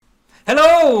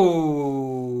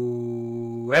Hello,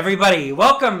 everybody.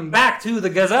 Welcome back to the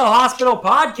Gazelle Hospital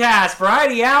Podcast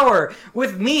Variety Hour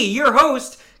with me, your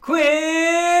host,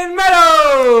 Quinn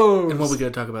Meadows. And what are we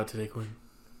going to talk about today, Quinn?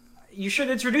 You should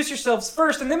introduce yourselves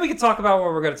first, and then we can talk about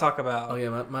what we're going to talk about. Oh,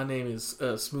 yeah, my name is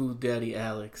Smooth Daddy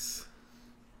Alex.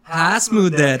 Hi,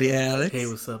 Smooth Daddy Alex. Hey,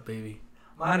 what's up, baby?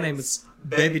 My name is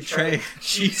Baby Trey.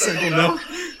 Jeez, I don't know.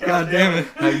 God damn it.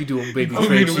 How you doing, Baby Put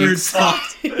Trey me in a weird Cheeks? spot.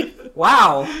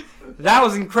 Wow, that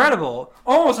was incredible.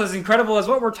 Almost as incredible as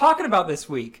what we're talking about this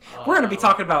week. We're going to be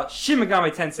talking about Shin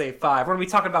Megami Tensei 5. We're going to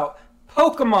be talking about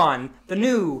Pokemon, the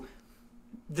new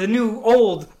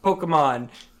old Pokemon,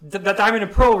 the Diamond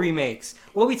and Pearl remakes.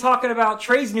 We'll be talking about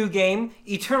Trey's new game,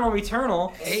 Eternal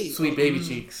Returnal. Hey, Sweet Baby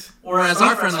Cheeks. or as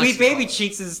our friend Sweet Baby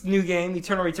Cheeks' new game,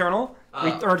 Eternal Returnal.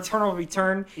 Or Eternal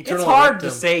Return. Eternal It's hard to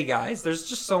Rectum. say, guys. There's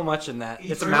just so much in that.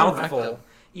 It's a Eternal mouthful. Rectum.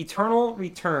 Eternal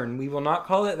Return. We will not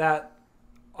call it that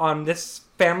on this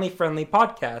family-friendly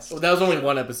podcast. Well, that was only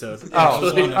one episode. Oh,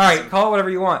 actually. all right. Call it whatever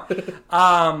you want.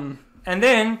 And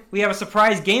then we have a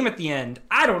surprise game at the end.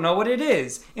 I don't know what it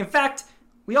is. In fact,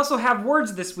 we also have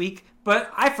words this week,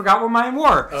 but I forgot what mine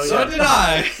were. Oh, So yeah. did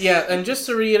I. Yeah, and just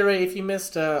to reiterate, if you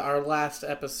missed our last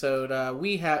episode,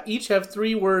 we each have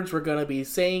 3 words we're going to be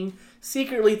saying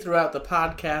secretly throughout the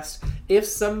podcast. If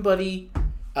somebody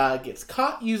gets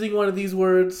caught using one of these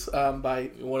words by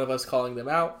one of us calling them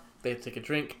out, they have to take a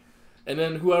drink. And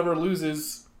then whoever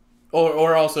loses,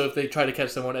 or also if they try to catch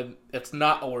someone and it's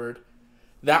not a word,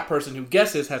 that person who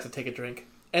guesses has to take a drink.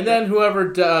 And then whoever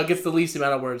gets the least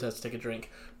amount of words has to take a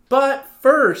drink. But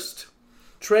first,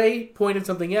 Trey pointed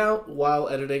something out while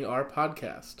editing our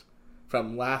podcast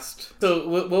from last... So,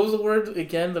 what was the word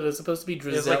again that is supposed to be It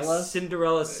was like Drizella?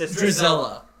 Cinderella's sister.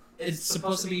 Drizella. It's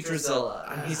supposed to be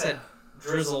Drizella. And he said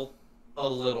drizzle a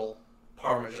little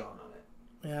Parmesan on it.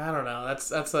 Yeah, I don't know.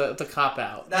 That's a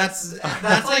cop-out. That's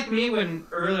like me when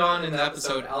early on in the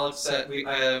episode, Alex said we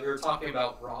were talking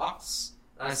about rocks.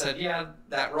 And I said, yeah,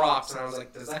 that rocks. And I was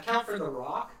like, does that count for the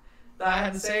rock that I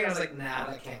had to say? And I was like, nah,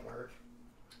 that can't work.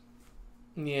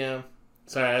 Yeah.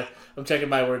 Sorry, I'm checking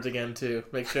my words again, too.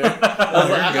 Make sure. you're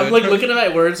I'm good. like looking at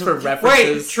my words for Wait,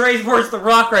 references. Trey's words the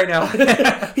rock right now.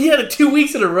 He had it 2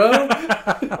 weeks in a row. Oh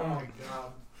my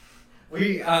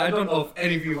god. I don't know if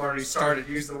any of you already started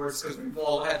using the words because we've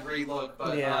all had relook,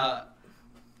 but Yeah.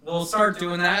 we'll start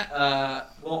doing that.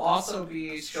 We'll also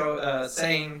be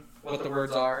saying what the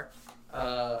words are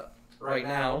right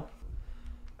now.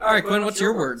 Alright, Quinn, what's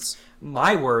your words?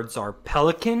 My words are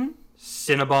Pelican,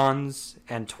 Cinnabons,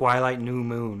 and Twilight New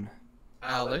Moon.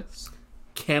 Alex.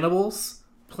 Cannibals,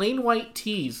 Plain White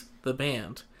Tees, the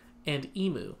band, and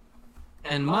Emu.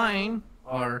 And mine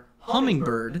are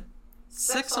Hummingbird,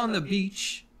 Sex on the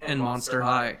Beach, and Monster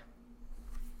High.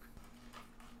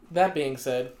 That being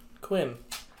said, Quinn,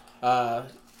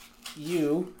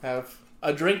 you have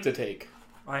a drink to take.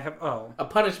 I have A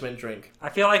punishment drink. I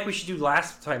feel like we should do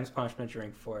last time's punishment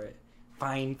drink for it.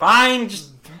 Fine,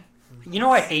 just... You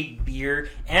know I hate beer,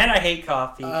 and I hate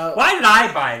coffee. Why did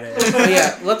I buy this? Oh,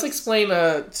 yeah, let's explain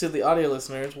to the audio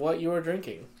listeners what you are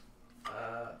drinking.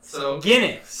 So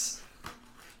Guinness.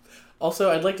 Also,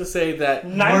 I'd like to say that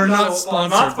We're not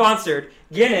sponsored. Not sponsored.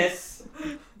 Guinness.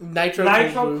 Nitro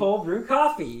Nitro Cold Brew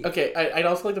Coffee. Okay, I'd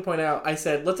also like to point out, I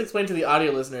said, let's explain to the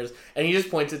audio listeners, and he just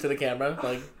pointed to the camera,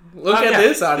 like, look at yeah.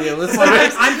 this, audio listeners.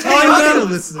 I'm telling audio them,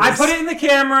 listeners. I put it in the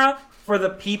camera for the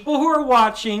people who are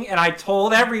watching, and I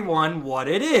told everyone what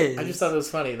it is. I just thought it was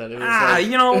funny that it was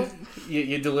you know,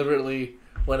 you deliberately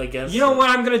went against you know it. what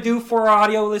I'm gonna do for our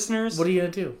audio listeners? What are you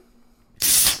gonna do?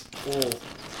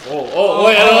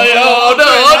 Oh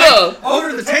no!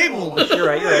 over the table. You're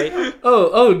right.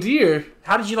 Oh dear!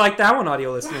 How did you like that one,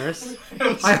 audio listeners?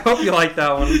 I hope you like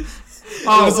that one.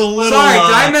 Oh, was a little, sorry,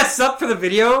 did I mess up for the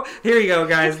video? Here you go,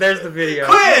 guys. There's the video.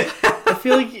 Quinn! I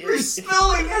feel like You're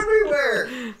spilling everywhere.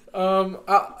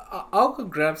 I'll go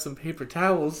grab some paper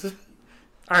towels.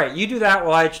 All right, you do that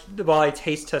while I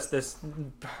taste test this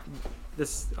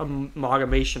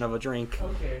amalgamation of a drink.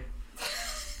 Okay.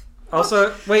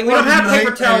 Also, wait, we What don't have a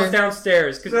paper towels nightmare.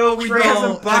 downstairs because No, we Trey don't.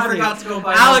 hasn't bought I forgot any. to go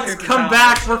buy Alex, more paper come towels.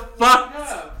 back. We're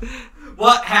fucked.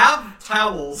 What? Have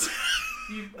towels.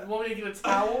 You want me to get a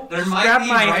towel? There Just might grab be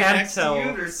my right hand next towel. to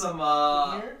you. There's some.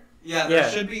 Here? Yeah, there Yeah.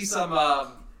 should be some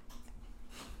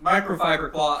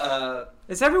microfiber cloth.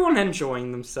 Is everyone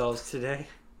enjoying themselves today?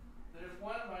 There's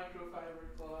one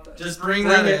microfiber cloth. Just bring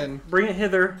that in. Bring it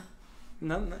hither.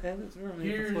 No, it's on the floor.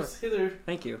 Here's hither.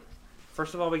 Thank you.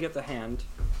 First of all, we get the hand.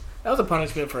 That was a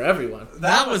punishment for everyone.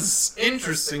 That was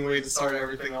interesting way to start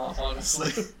everything off,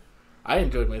 honestly. I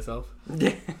enjoyed myself.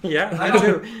 Yeah, I I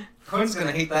do. Quinn's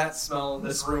gonna hate that smell in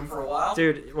this room for a while.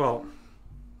 Dude, well,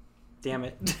 Damn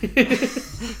it.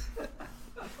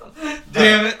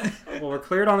 Damn it. Well, we're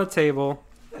cleared on the table.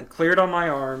 We're cleared on my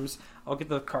arms. I'll get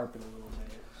the carpet a little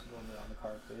bit. Just a little bit on the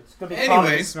carpet. It's gonna be positive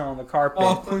Anyways, smell on the carpet.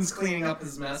 While Quinn's cleaning up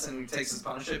his mess and he takes his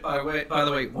punishment, by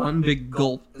the way, one big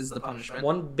gulp is the punishment.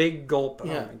 One big gulp.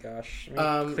 Yeah. Oh my gosh.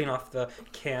 Let me clean off the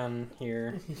can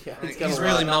here. Yeah, it's got He's a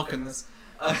really lot. milking this.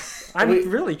 I'm Wait.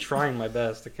 really trying my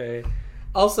best, okay?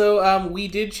 Also, we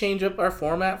did change up our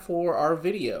format for our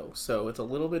video, so it's a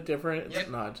little bit different. It's Yep.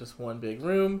 not just one big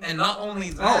room. And not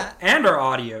only Oh, that, and our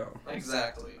audio.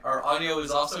 exactly, our audio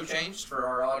is also changed for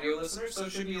our audio listeners, so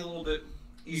it should be a little bit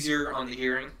easier on the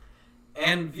hearing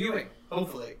and viewing,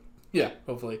 hopefully. Yeah,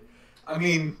 hopefully. I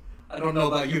mean, I don't know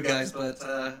about you guys, but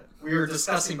we were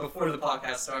discussing before the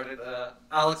podcast started.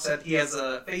 Alex said he has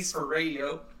a face for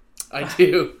radio, I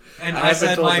do. and I've I been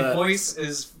said told my that. voice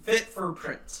is fit for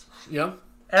print. Yeah.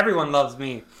 Everyone loves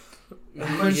me.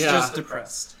 And Quinn's Yeah. just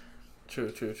depressed. True.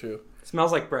 It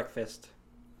smells like breakfast.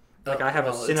 Like Oh, I have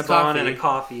well, a it's Cinnabon and a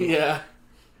coffee. Yeah.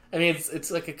 I mean, it's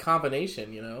like a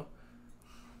combination, you know?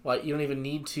 Like, you don't even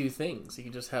need two things. You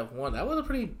can just have one. That was a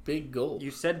pretty big gulp. You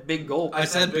said big gulp. I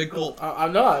said big gulp.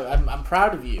 I'm not. I'm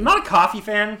proud of you. I'm not a coffee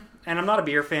fan, and I'm not a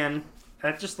beer fan.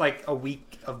 That's just like a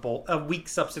weak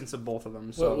substance of both of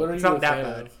them. So What are it's you not a that fan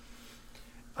bad.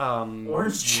 of?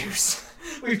 Orange juice.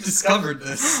 We've discovered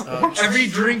this. Oh. Every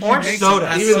drink Orange he makes soda.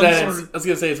 has Even some then, sort it's, of... I was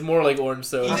gonna say it's more like orange He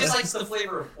soda. just likes the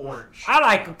flavor of orange. I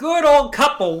like a good old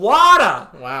cup of water.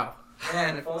 Wow.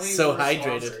 Man, if only So we were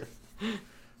hydrated. sponsored.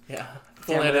 Yeah.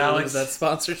 Damn Full it, Alex. Alex. That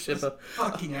sponsorship.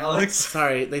 Fucking Alex.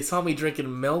 Sorry, they saw me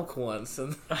drinking milk once,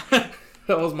 and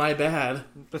that was my bad.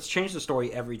 Let's change the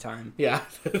story every time. Yeah,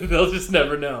 they'll just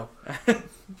never know.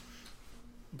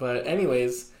 But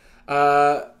anyways,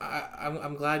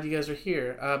 I'm glad you guys are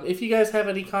here. If you guys have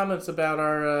any comments about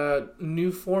our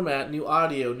new format, new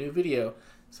audio, new video,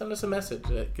 send us a message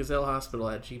at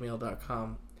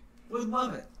gazellehospital@gmail.com. Would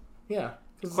love it. Yeah.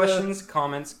 'Cause, Questions,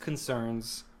 comments,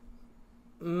 concerns.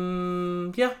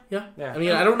 Yeah. Yeah. I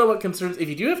mean, I don't know what concerns. If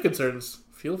you do have concerns,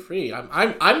 feel free.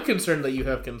 I'm concerned that you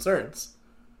have concerns.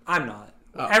 I'm not.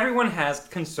 Oh. Everyone has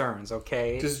concerns,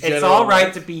 okay? Just It's general, all right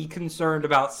right? to be concerned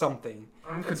about something.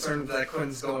 I'm concerned that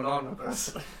Quinn's going on with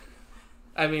us.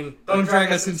 I mean, Don't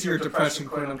drag us into your depression,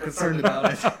 Quinn. I'm concerned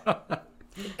about it.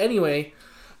 anyway,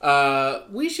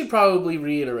 we should probably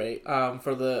reiterate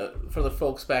for the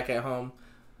folks back at home,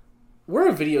 we're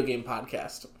a video game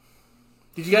podcast.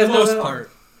 Did you For guys the know most that? part.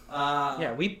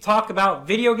 Yeah, we talk about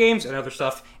video games and other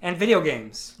stuff, and video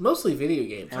games Mostly video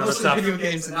games. And other Mostly stuff. video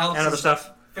games and and other Alex's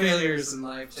stuff. failures in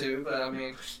life, too. But, I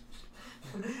mean,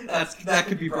 that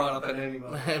could be brought up at any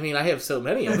moment. I mean, I have so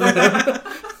many of them.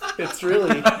 it's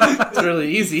really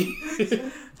easy.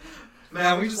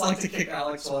 Man, we just like to kick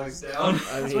Alex while he's down.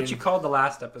 That's what you called the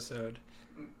last episode.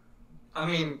 I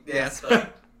mean, yes, but...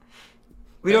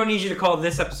 We don't need you to call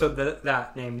this episode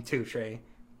that name too, Trey.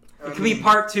 It could be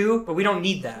part 2, but we don't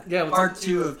need that. Yeah, Part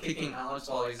 2 of kicking Alex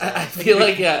while he's down. I feel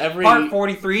like every Part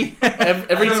 43.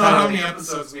 every I don't know how time. many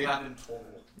episodes we have in total.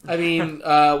 I mean,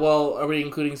 well, are we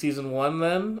including season 1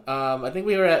 then? I think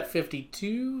we were at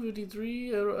 52, 53.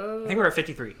 I think we're at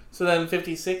 53. So then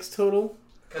 56 total.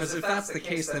 Because if that's the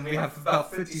case, then we have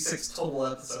about 56 total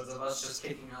episodes of us just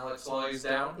kicking Alex while he's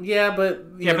down. Yeah, but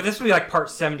Yeah, but this would be like part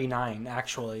 79,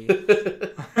 actually. we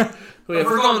If have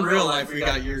we're going real life, we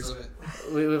got years of it.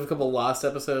 we have a couple lost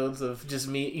episodes of just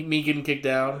me getting kicked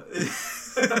down.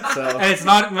 So And it's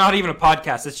not even a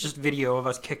podcast, it's just video of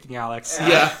us kicking Alex.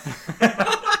 yeah,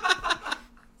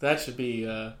 that should be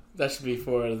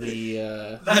for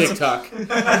the That's a- TikTok.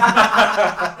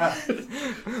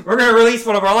 We're gonna release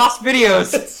one of our lost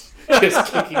videos.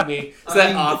 Just kicking me. It's that I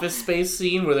mean- Office Space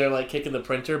scene where they're like kicking the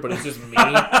printer, but it's just me.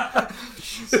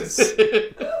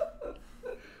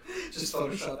 Just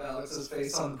Photoshop Alex's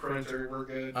face on the printer. We're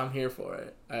good. I'm here for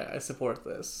it. I support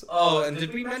this. Oh, and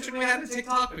did we mention we had a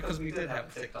TikTok? Because we did have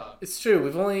a TikTok. It's true.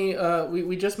 We've only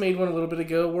we just made one a little bit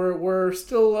ago. We're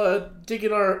still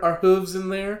digging our hooves in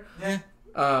there. Yeah.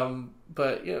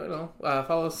 But you know,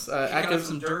 follow us at Got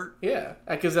some dirt.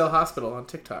 at Gazelle Hospital on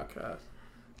TikTok.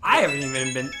 I haven't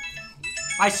even been.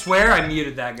 I swear I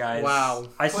muted that, guys. Wow.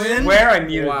 I Quinn? swear I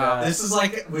muted Wow. that. This is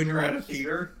like when you're at a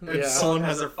theater and Yeah. someone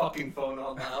has their fucking phone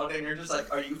on loud and you're just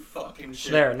like, are you fucking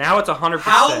shit? There, now it's 100%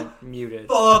 How? muted.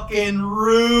 Fucking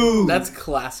rude. That's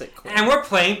classic. Quinn. And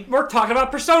we're talking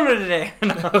about Persona today.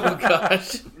 Oh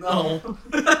gosh. No.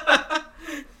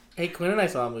 Hey, Quinn and I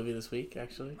saw a movie this week,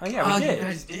 actually. Oh yeah, we did. You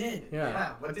guys did.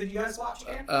 Yeah. What did you guys watch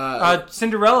again?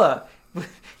 Cinderella.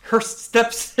 Her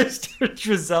stepsister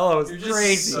Gisela was You're just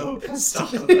crazy. so pissed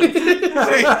off. Wait,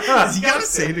 has he got to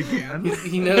say it again?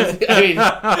 He knows. I mean,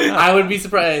 I would be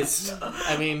surprised.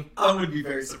 I mean, I would be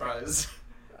very surprised.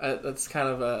 that's kind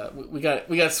of we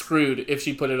got screwed if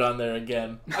she put it on there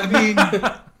again. I mean,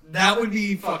 that would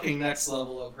be fucking next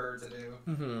level of her to do.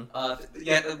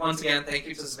 Mm-hmm. Once again, thank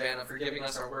you to Savannah for giving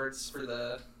us our words for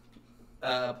the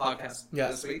podcast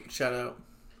this week. Shout out.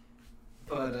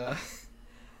 But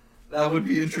that would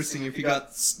be interesting if you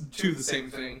got to the same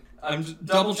thing. I'm just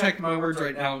double checking my words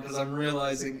right now because I'm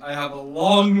realizing I have a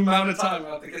long amount of time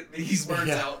to get these words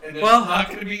out, and it's not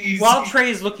going to be easy. While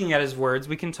Trey's looking at his words,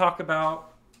 we can talk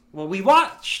about what we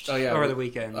watched over the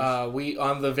weekend. We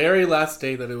on the very last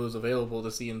day that it was available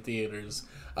to see in theaters,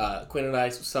 Quinn and I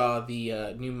saw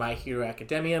the new My Hero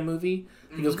Academia movie.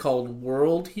 I think it was called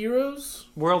World Heroes.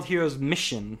 World Heroes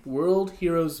Mission. World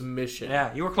Heroes Mission.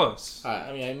 Yeah, you were close.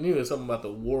 I mean, I knew it was something about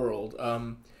the world.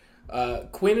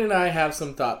 Quinn and I have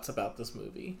some thoughts about this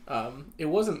movie. It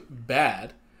wasn't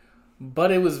bad,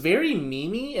 but it was very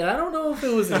memey, and I don't know if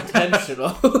it was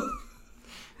intentional.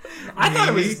 I thought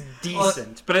it was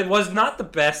decent, but it was not the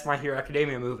best My Hero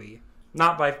Academia movie.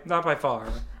 Not by far.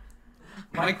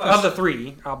 My question, Of the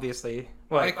three, obviously.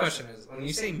 What? my question is, when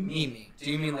you say meme,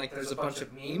 do you mean like there's a bunch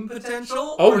of meme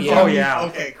potential? Oh, Or yeah. do you Oh, mean- yeah.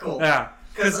 Okay, cool. Yeah.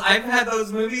 Because I've had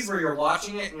those movies where you're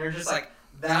watching it and you're just like,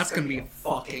 that's going to be a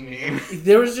fucking meme.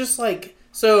 There was just like,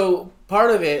 so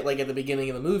part of it, like at the beginning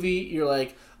of the movie, you're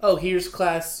like, oh, here's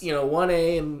class,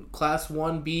 1A and class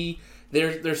 1B.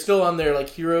 They're still on their like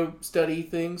hero study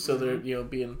thing, so they're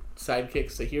being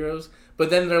sidekicks to heroes. But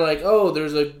then they're like, oh,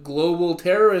 there's a global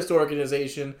terrorist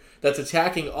organization that's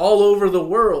attacking all over the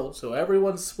world. So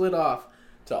everyone's split off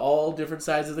to all different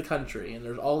sides of the country, and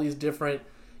there's all these different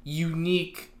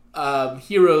unique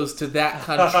heroes to that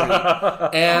country,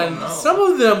 and some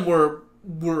of them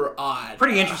were odd.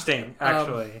 Pretty interesting,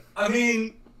 actually. I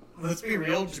mean, let's be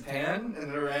real, Japan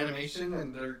and their animation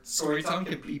and their storytelling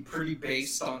could be pretty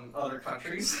based on other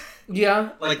countries.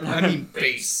 Yeah. Like, I mean,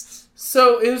 based.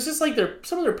 So it was just like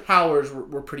some of their powers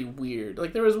were pretty weird.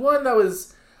 Like there was one that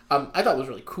was I thought was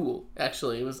really cool.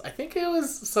 Actually, I think it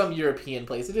was some European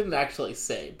place. It didn't actually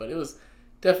say, but it was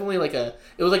definitely like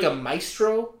a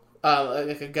maestro,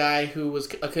 like a guy who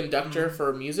was a conductor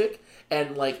for music,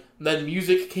 and like then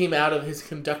music came out of his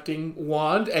conducting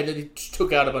wand, and then he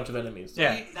took out a bunch of enemies.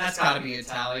 Yeah. That's got to be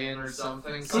Italian or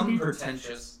something. Something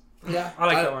pretentious. Yeah, I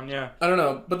like that one, yeah. I don't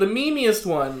know, but the memeiest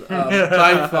one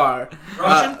by far.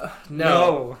 Russian?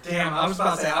 No. Damn, I was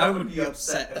about to say, I would be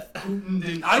upset if Putin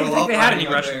didn't I don't show think up they had on any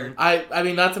my Russian. bear. I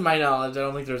mean, not to my knowledge, I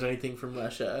don't think there's anything from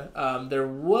Russia. There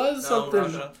was something,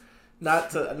 Russia.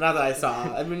 not that I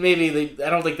saw. I mean, maybe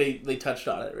I don't think they touched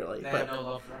on it really. They But have no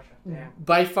love for Russia. Damn.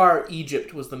 by far,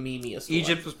 Egypt was the memeiest.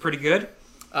 Egypt was pretty good.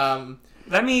 One.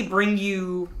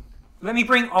 Let me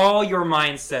bring all your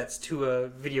mindsets to a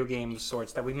video game of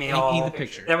sorts that we may Paint me the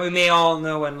picture. that we may all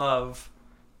know and love.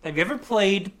 Have you ever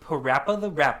played Parappa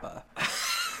the Rappa?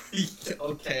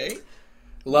 Okay.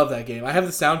 Love that game. I have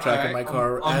the soundtrack in Alright, my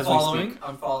car I'm as following. we speak.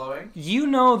 I'm following. You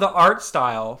know the art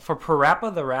style for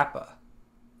Parappa the Rappa.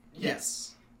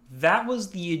 Yes. That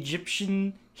was the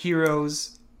Egyptian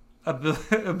hero's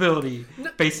ability,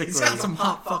 basically. He's got some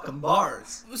hot fucking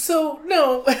bars. So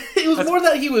no, it was more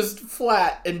that he was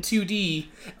flat and 2D,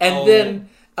 and Oh. then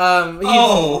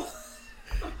Oh.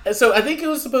 So I think it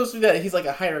was supposed to be that he's like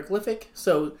a hieroglyphic.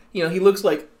 So he looks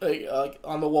like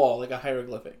on the wall like a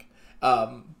hieroglyphic.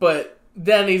 But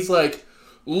then he's like,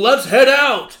 "Let's head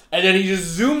out," and then he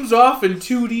just zooms off in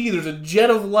 2D. There's a jet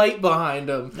of light behind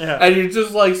him, and you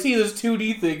just like see this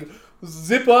 2D thing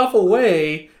zip off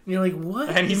away, and you're like, "What?"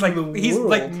 And he's in like the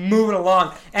world? moving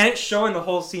along, and it's showing the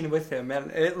whole scene with him,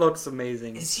 and it looks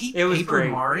amazing. Is he It was Paper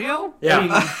great. Mario? Yeah, I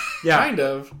mean, yeah. kind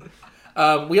of.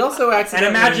 We also And accidentally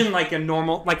imagine like a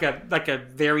normal, like a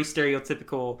very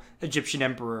stereotypical Egyptian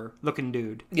emperor looking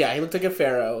dude. Yeah, he looked like a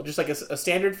pharaoh, just like a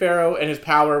standard pharaoh, and his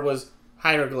power was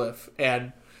hieroglyph.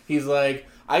 And he's like,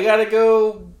 I gotta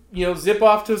go, zip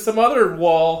off to some other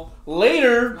wall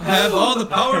later. Have all the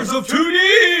powers of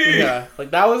 2D! Yeah,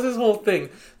 like that was his whole thing.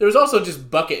 There was also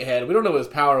just Buckethead. We don't know what his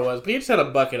power was, but he just had a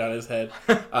bucket on his head.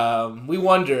 We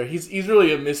wonder. He's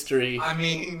really a mystery. I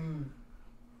mean,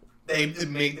 they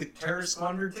made the terrorists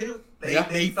wonder too. Yeah.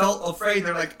 They felt afraid.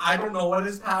 They're like, I don't know what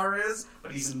his power is,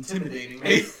 but he's intimidating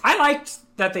me. I liked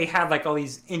that they had like all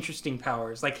these interesting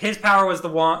powers. Like his power was the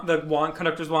wand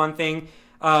conductor's wand thing.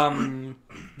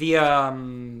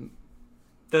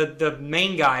 The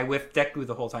main guy with Deku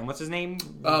the whole time. What's his name?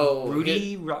 Oh,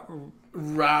 Rudy.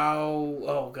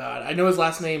 Oh god, I know his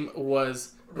last name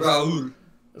was Raul.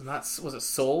 was it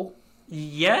Soul?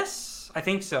 Yes, I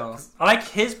think so. I like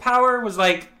his power was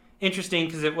like interesting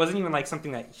because it wasn't even like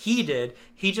something that he did.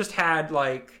 He just had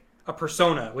like a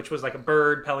persona, which was like a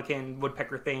bird, pelican,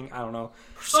 woodpecker thing. I don't know.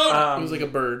 It was like a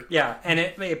bird. Yeah, and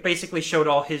it basically showed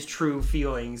all his true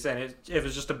feelings, and it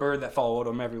was just a bird that followed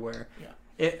him everywhere. Yeah.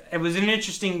 It was an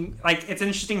interesting, like, it's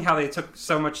interesting how they took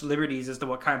so much liberties as to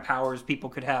what kind of powers people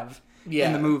could have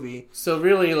in the movie. So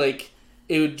really, like,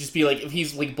 it would just be like if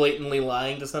he's like blatantly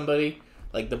lying to somebody,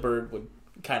 like the bird would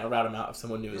kind of route him out if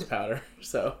someone knew his power.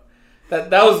 So that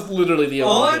was literally the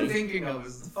All only I'm thing. thinking of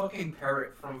is the fucking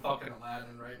parrot from fucking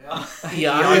Aladdin right now.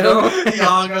 Iago?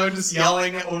 Iago just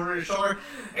yelling over his shoulder,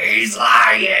 he's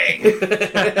lying!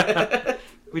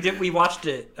 We watched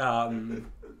it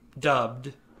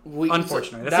dubbed.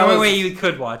 Unfortunately, that's that the only was- way you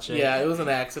could watch it. Yeah, it was an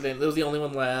accident. It was the only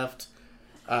one left.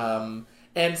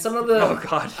 And some of the Oh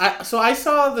god. so I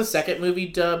saw the second movie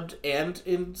dubbed and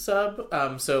in sub.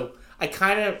 So I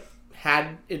kind of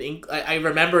had an I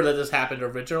remember that this happened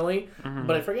originally,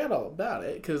 but I forgot all about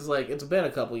it because like it's been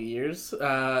a couple years.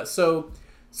 So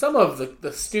some of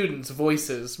the students'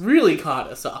 voices really caught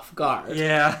us off guard.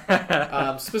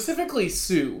 Yeah. Specifically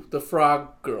Sue, the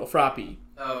frog girl, Froppy.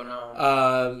 Oh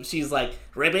no. She's like,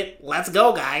 "Ribbit, let's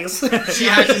go, guys." She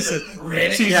actually says,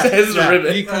 ribbit. She Yeah, says yeah.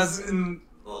 ribbit. Because in...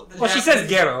 Well, she says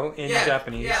gero in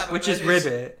Japanese, but which is it's-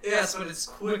 ribbit. Yes, but it's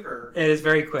quicker. It is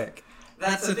very quick.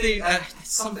 That's the thing.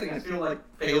 That's something I feel like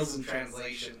fails in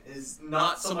translation. Is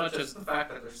not so much as the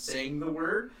fact that they're saying the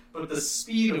word, but the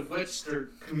speed of which they're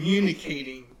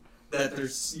communicating that they're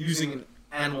using an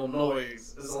animal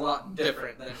noise is a lot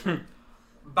different than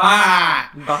bah.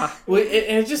 Bah. Well, and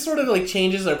it just sort of like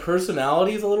changes their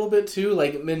personalities a little bit too.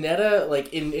 Like Mineta,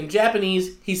 like in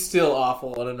Japanese, he's still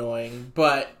awful and annoying,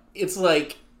 but it's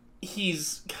like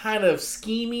he's kind of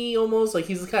schemy almost, like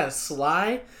he's kind of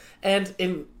sly. And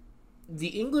in the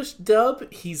English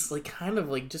dub, he's like kind of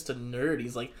like just a nerd.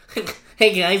 He's like,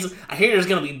 "Hey guys, I hear there's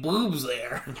gonna be boobs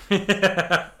there."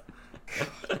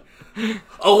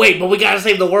 Oh wait, but we gotta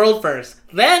save the world first,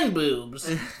 then boobs.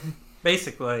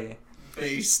 Basically.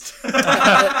 Based.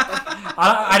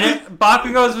 I didn't.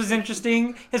 Bakugo's was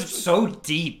interesting. His was so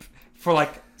deep for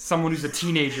like someone who's a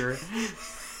teenager.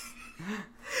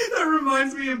 That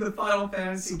reminds me of the Final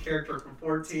Fantasy character from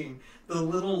 14, the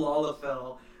little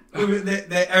Lalafell, who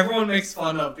that everyone makes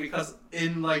fun of because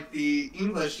in like the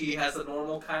English he has a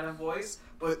normal kind of voice,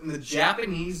 but in the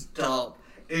Japanese dub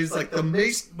it is like the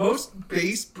most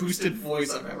bass boosted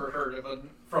voice I've ever heard of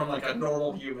from like a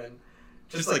normal human.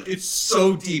 Just like it's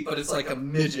so deep, but it's like a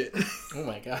midget. Oh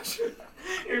my gosh.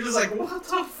 You're just like, what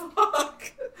the fuck?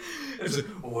 It's like,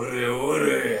 what?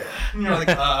 And you're like,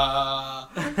 Yeah,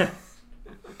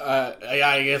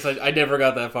 I guess I never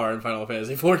got that far in Final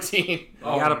Fantasy 14. You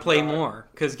Oh gotta my play God. more,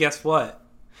 because guess what?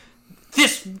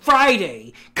 This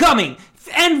Friday, coming,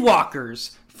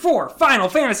 Endwalkers for Final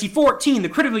Fantasy XIV, the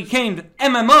critically acclaimed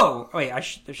MMO. Oh, wait, I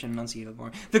should enunciate it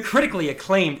more. The critically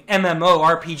acclaimed MMO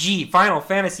RPG, Final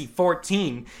Fantasy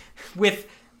XIV, with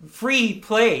free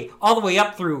play all the way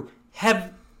up through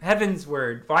Heaven's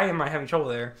Word. Why am I having trouble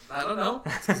there? I don't know.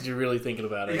 Because you're really thinking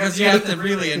about it. Because you have to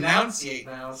really enunciate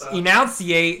now. So.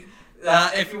 Enunciate.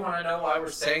 If you want to know why we're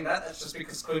saying that, that's just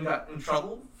because Quinn got in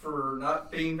trouble for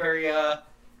not being very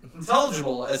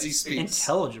intelligible as he speaks.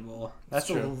 Intelligible. That's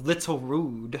a True. little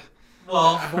rude.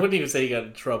 Well, I wouldn't even say you got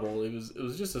in trouble. It was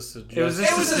just a suggestion. It was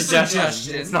just It was a a suggestion.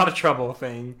 suggestion. It's not a trouble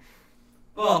thing.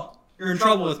 you're in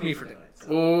trouble with me for doing it. So.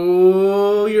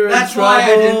 Oh, you're That's in trouble. why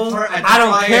I didn't. I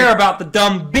don't care about the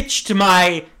dumb bitch to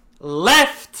my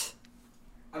left.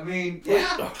 I mean,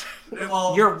 yeah.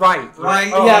 Well, You're right.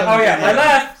 Right. Oh, Yeah. oh yeah, my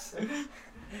left.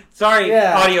 Sorry,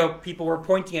 Yeah. audio people were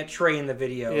pointing at Trey in the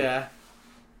video. Yeah.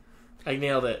 I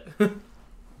nailed it.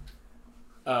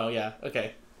 Oh, yeah.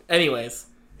 Okay. Anyways.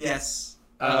 Yes.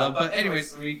 But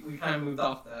anyways, we kind of moved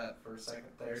off that for a second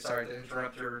there. Sorry to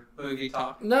interrupt your movie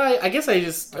talk. No, I guess I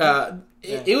just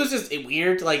it was just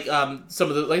weird. Like some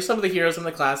of the heroes in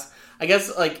the class. I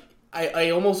guess like I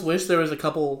almost wish there was a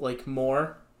couple like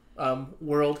more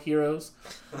world heroes.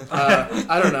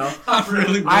 I don't know. I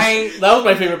really wish. That was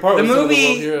my favorite part. The was some of movie-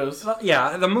 world heroes.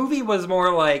 Yeah, the movie was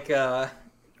more like a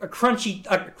country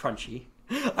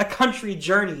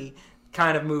journey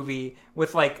kind of movie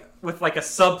with like a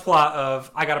subplot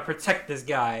of I gotta protect this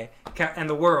guy and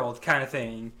the world kind of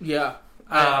thing. Yeah.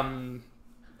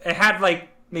 It had like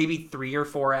maybe 3 or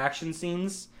 4 action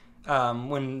scenes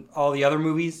when all the other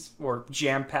movies were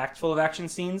jam packed full of action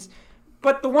scenes.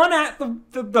 But the one at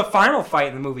the final fight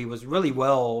in the movie was really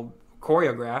well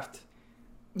choreographed.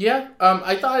 Yeah.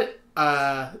 I thought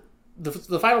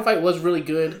the final fight was really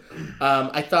good.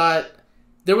 I thought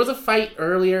there was a fight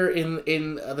earlier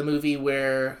in the movie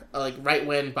where like right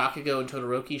when Bakugo and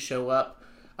Todoroki show up.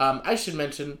 I should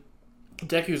mention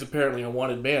Deku's apparently a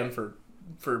wanted man for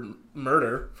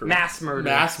murder, for Mass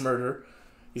murder.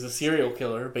 He's a serial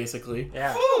killer, basically.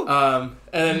 Yeah. And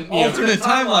then, you know, Alternate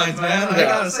timelines, man. I Yeah.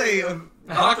 gotta say,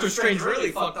 Doctor Strange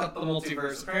really fucked up the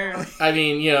multiverse, apparently. I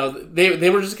mean, you know, they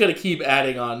were just gonna keep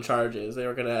adding on charges. They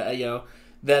were gonna, you know,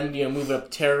 then move up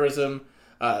terrorism.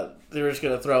 They were just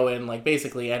gonna throw in like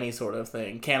basically any sort of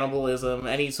thing, cannibalism,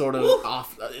 any sort of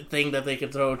off thing that they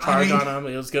could throw a charge on them.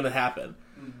 It was gonna happen.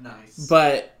 Nice.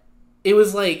 But it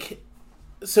was like,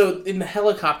 so in the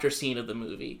helicopter scene of the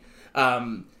movie,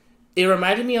 it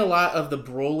reminded me a lot of the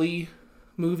Broly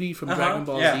movie from Dragon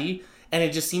Ball Z, and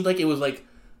it just seemed like it was like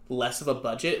less of a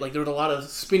budget. Like there was a lot of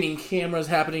spinning cameras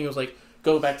happening. It was like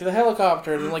go back to the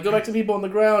helicopter and then like go back to people on the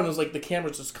ground. It was like the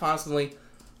cameras just constantly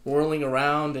whirling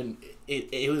around, and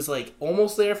it was like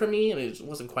almost there for me, and it just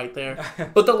wasn't quite there.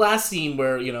 But the last scene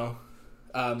where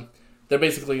they're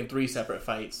basically in 3 separate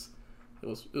fights. It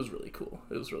was really cool.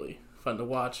 It was really fun to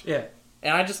watch. Yeah.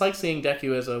 And I just like seeing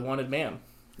Deku as a wanted man.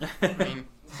 I mean,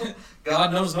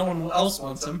 God knows no one else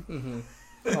wants him.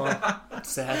 Oh.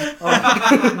 Sad.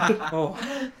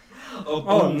 Oh.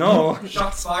 Oh, no.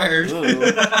 Shots fired.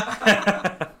 Ooh.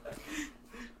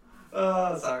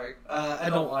 Sorry. I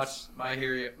don't watch My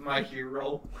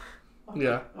Hero.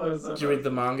 Yeah. What is that? Did you read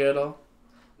the manga at all?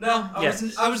 No,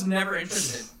 Yes. I was never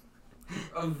interested.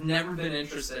 I've never been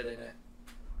interested in it.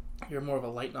 You're more of a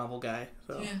light novel guy.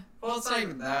 So. Yeah. Well, it's not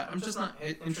even that. I'm just not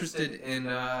interested in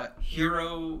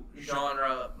hero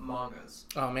genre mangas.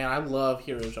 Oh man, I love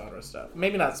hero genre stuff.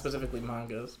 Maybe not specifically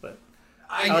mangas, but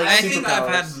I like think I've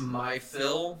had superpowers. my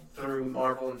fill through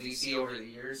Marvel and DC over the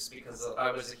years because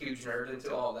I was a huge nerd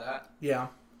into all that. yeah.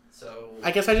 So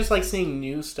I guess I just like seeing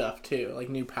new stuff too, like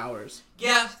new powers.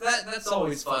 yeah, that's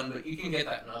always fun, but you can get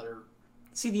that in other.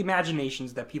 See the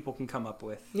imaginations that people can come up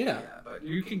with. Yeah. But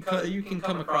you can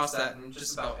come across that in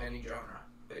just about any genre,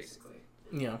 basically.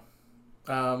 Yeah.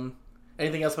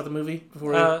 Anything else about the movie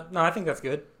before we... No, I think that's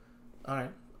good. All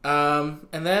right.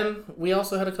 And then we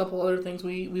also had a couple other things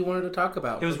we wanted to talk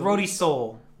about. It was Rhodey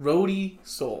Soul. Rhodey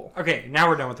Soul. Okay, now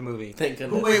we're done with the movie. Thank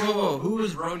goodness. Wait, whoa! Who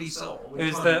was Rhodey Soul? Which It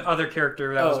was one? the other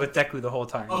character that was Oh. with Deku the whole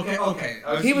time. Okay.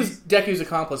 He was Deku's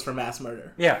accomplice for mass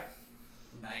murder. Yeah.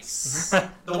 nice.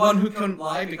 The one who couldn't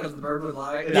lie because the bird would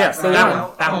lie. Yes, so that that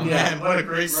one. That Oh one. man, what a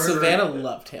great murder. Savannah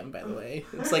loved him, by the way.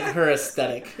 It's like her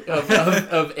aesthetic of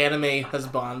anime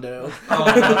husbando.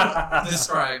 Oh,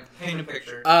 describe. Paint a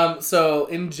picture. So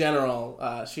in general,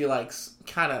 she likes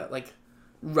kind of like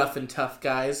rough and tough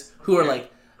guys who are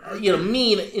like,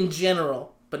 mean in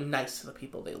general, but nice to the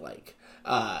people they like.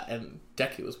 And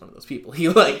Deku was one of those people. He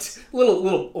liked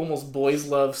little almost boys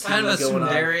love scene Kind of a going on.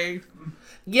 tsundere.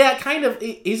 Yeah, kind of.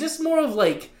 He's just more of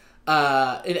like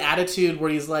an attitude where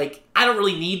he's like, I don't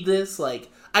really need this. Like,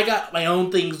 I got my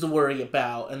own things to worry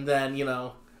about. And then,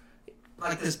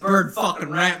 Like this bird fucking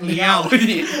rat me out. well,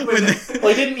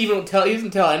 he didn't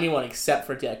tell anyone except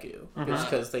for Deku, just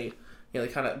because they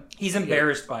kind of. He's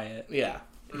embarrassed by it. Yeah,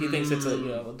 he thinks it's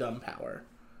a dumb power.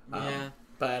 Yeah.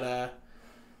 But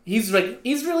he's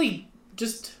really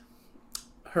just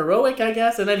heroic, I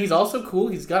guess. And then he's also cool.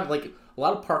 He's got like a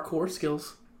lot of parkour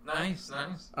skills. Nice.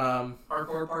 Um,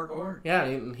 Parkour. Yeah,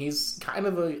 and he's kind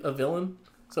of a villain.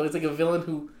 So he's like a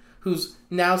villain who's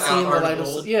now Found seeing the heart light of of...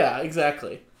 gold. Yeah,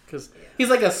 exactly. Because he's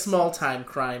like a small-time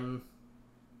crime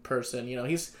person.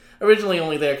 He's originally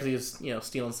only there because he was,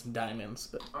 stealing some diamonds.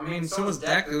 But I mean, so was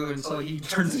Deku until he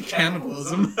turns to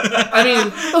cannibalism. I mean,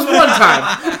 it was one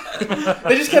time.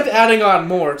 They just kept adding on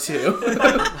more, too.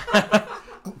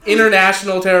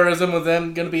 International terrorism was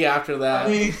then going to be after that. I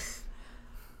mean,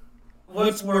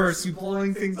 what's worse, you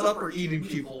blowing things up or eating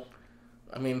people?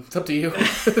 I mean, it's up to you.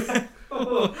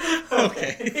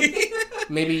 Okay.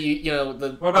 Maybe,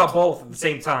 What about both at the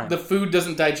same time? the food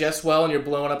doesn't digest well and you're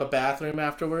blowing up a bathroom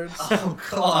afterwards. Oh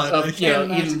God! Of, I can't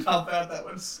imagine eating- how bad that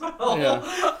would smell. Yeah.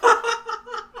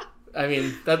 I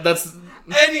mean, that's...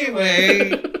 Anyway,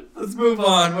 let's move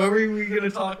on. What were we going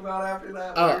to talk about after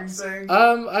that? What were you saying?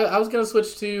 I was going to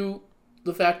switch to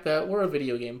the fact that we're a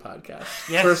video game podcast.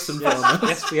 Yes. First and foremost.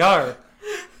 Yes, we are.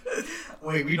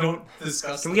 Wait, we don't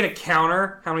discuss. Can we get a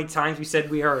counter? How many times we said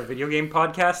we are a video game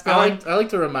podcast? Going? I like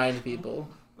to remind people.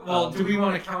 Well, do we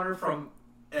want to counter from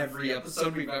every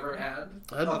episode we've ever had?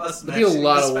 That'd be a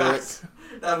lot of work.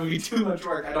 That would be too much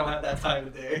work. I don't have that time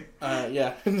of day.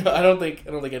 Yeah, no, I don't think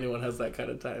anyone has that kind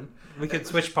of time. We could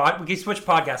switch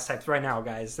podcast types right now,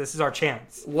 guys. This is our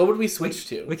chance. What would we switch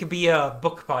to? We could be a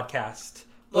book podcast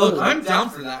Look, I'm down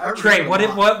for that. I Trey, read what a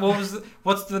if, lot.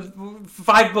 what's the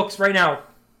 5 books right now?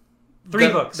 3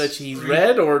 books. that she's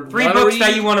read or 3 wanna books read?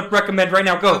 that you want to recommend right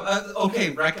now. Go.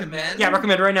 Okay, recommend? Yeah,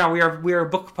 recommend right now. We are a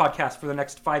book podcast for the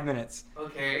next 5 minutes.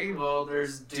 Okay, well,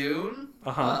 there's Dune.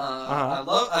 Uh-huh.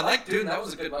 I like Dune. That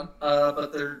was a good one.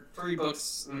 But there are 3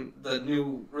 books in the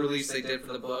new release they did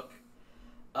for the book.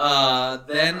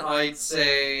 Then I'd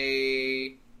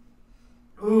say...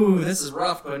 Ooh, this is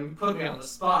rough, but you put me on the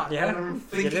spot. Yeah, I'm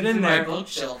thinking get it in through there. my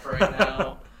bookshelf right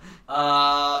now.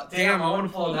 Damn, I want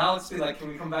to pull an Alex and be like, can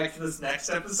we come back to this next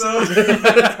episode?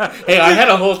 Hey, I had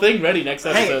a whole thing ready next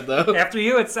episode, though. After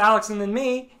you, it's Alex and then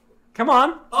me. Come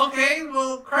on. Okay,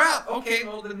 well, crap. Okay,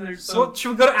 well, then there's some... So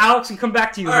should we go to Alex and come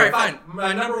back to you? Alright, fine.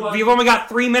 My number 1... We've only got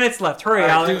 3 minutes left. Hurry,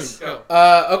 Alright, Alex. Dune,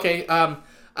 go. Okay.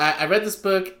 I read this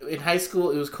book in high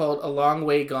school. It was called A Long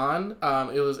Way Gone.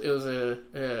 It was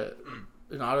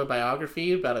an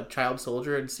autobiography about a child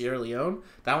soldier in Sierra Leone.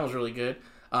 That one was really good.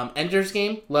 Ender's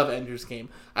Game. Love Ender's Game.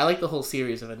 I like the whole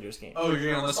series of Ender's Game. Oh,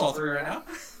 you're gonna list all 3 right now?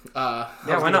 I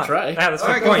Yeah, was why gonna not? Try. Yeah, that's the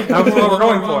Alright, point. go. That's what we're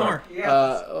going One for. more.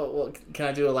 Yeah. Well, can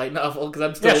I do a light novel? Because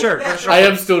I'm still. Yeah, sure. Yeah, sure. I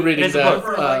am still reading It's a that. book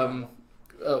for a light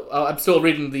I'm still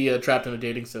reading the Trapped in a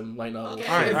Dating Sim light novel. Okay.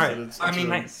 Alright, alright. I mean,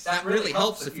 nice. that really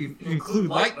helps if you include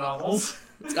light novels.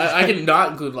 I can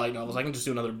not include light novels. I can just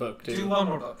do another book too. Do one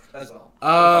more book as well.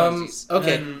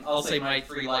 Okay. And I'll say my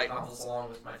 3 light novels along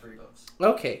with my 3 books.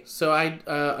 Okay, so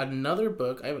another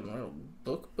book. I haven't read a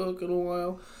book in a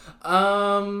while.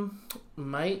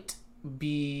 Might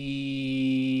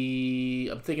be.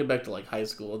 I'm thinking back to like high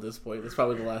school at this point. That's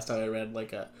probably the last time I read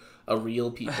like a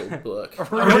real people book. A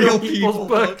real people's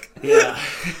book. Yeah,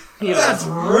 you know. That's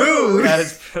rude.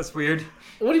 That's weird.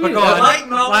 What do you But mean? go on. Light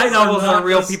novels are not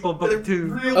real just- people book they're too.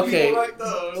 Real Okay. people write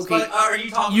those. Okay. But are you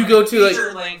talking You like go to, like-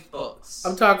 feature-length books?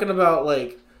 I'm talking about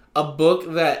like a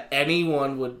book that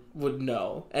anyone would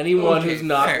know. Anyone Okay, who's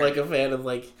not fair. like a fan of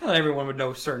like Not everyone would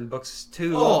know certain books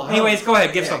too. Oh, Anyways, go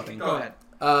ahead. Give yeah, something. Go ahead.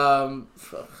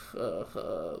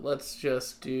 let's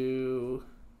just do.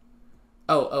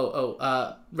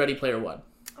 Ready Player One.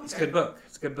 It's a good book.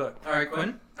 It's a good book. All right,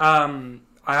 Quinn.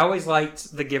 I always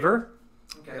liked The Giver.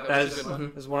 Okay, That that is, was a good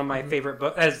one. is one of my favorite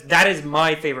books. That is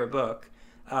my favorite book.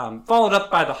 Followed up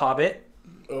by The Hobbit.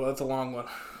 Oh, that's a long one.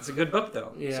 It's a good book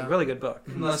though. It's a Yeah. really good book.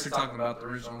 Unless you're talking about the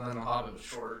original, then The Hobbit was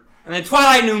short. And then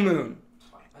Twilight New Moon.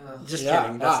 Just Yeah.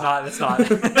 kidding. That's not.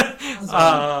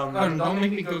 Don't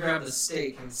make me go grab the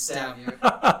steak and stab you.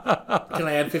 Can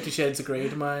I add 50 Shades of Grey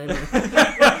to mine?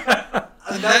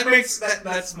 That makes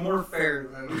that's more fair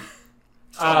than.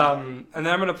 And then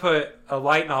I'm gonna put a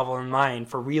light novel in mine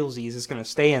for realsies. It's gonna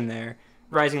stay in there.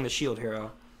 Rising of the Shield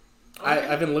Hero.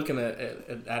 I've been looking at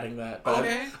adding that. But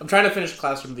Okay. I'm trying to finish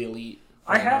Classroom of the Elite.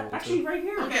 I have novel, actually too. right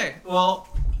here. Okay, well,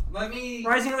 let me.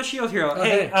 Rising of the Shield Hero.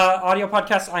 Okay. Hey, audio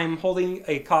podcast. I'm holding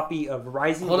a copy of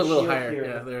Rising Hold it of a the little Shield higher. Hero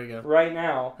Yeah, there you go. right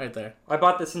now. Right there. I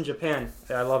bought this in Japan.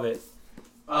 I love it.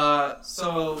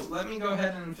 So let me go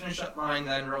ahead and finish up mine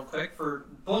then, real quick. For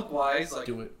book wise, like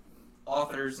Do it.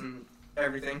 authors and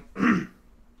everything,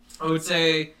 I would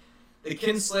say The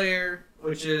Kinslayer,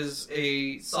 which is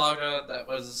a saga that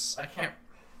was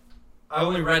I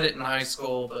only read it in high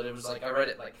school, but it was like I read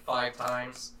it like 5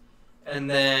 times. And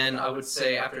then I would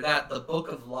say after that, The Book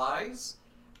of Lies,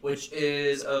 which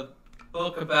is a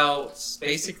book about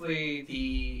basically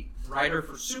the writer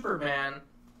for Superman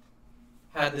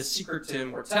had this secret to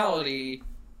immortality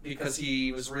because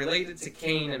he was related to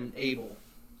Cain and Abel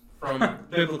from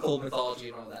biblical mythology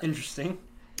and all that. Interesting.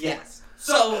 Yes.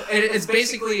 So it's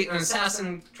basically an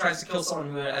assassin tries to kill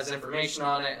someone who has information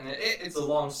on it, and it's a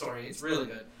long story. It's really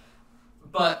good.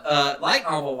 But light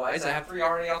novel wise, I have 3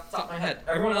 already off the top of my head.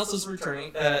 Everyone else is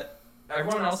returning. It's a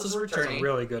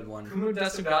really good one. Kumu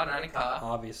Desuga Nanika.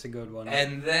 Obviously, good one.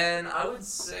 And then I would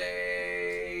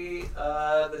say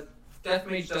the Death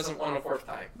Mage Doesn't Want a Fourth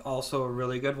Time. Also, a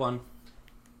really good one.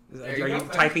 There you Are go, you Ben.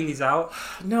 typing these out?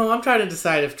 No, I'm trying to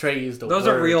decide if Trey used a Those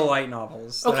word. are real light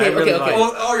novels. that Okay, I really okay, okay.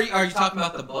 like. Oh, are you talking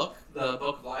about the book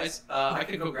of lies? I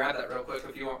could go grab that real quick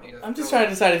if you want me to. I'm just trying to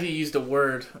decide if you used a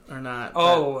word or not.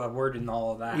 Oh, a word in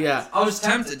all of that. Yeah. I was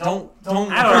tempted. Don't. I don't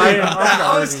worry know. about that.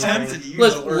 I was I don't tempted to use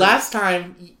Look, the word. last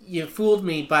time you fooled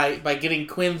me by getting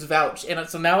Quinn's vouch, and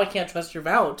so now I can't trust your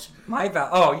vouch. My vow.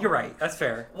 Oh, you're right. That's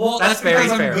fair. Well, that's that's very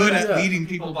because fair. I'm good at Yeah. leading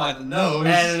people by the nose.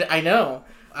 And I know.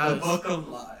 The Book of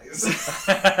Lies.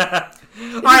 All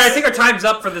right, I think our time's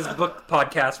up for this book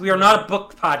podcast. We are not a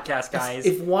book podcast, guys.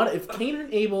 If Cain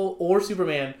and Abel or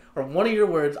Superman are one of your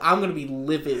words, I'm gonna be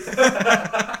livid.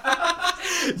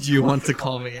 Do you want to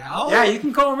call me out? Yeah, you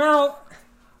can call them out.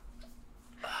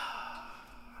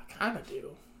 I kind of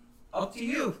do. Up to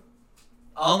you.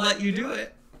 I'll let you do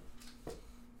it.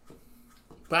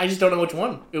 But I just don't know which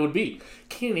one it would be.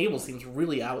 Cain and Abel seems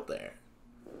really out there.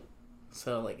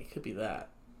 So, like, it could be that.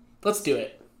 Let's do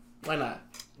it. Why not?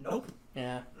 Nope.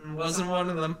 Yeah. Wasn't one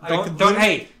of them.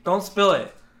 Don't spill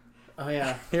it. Oh,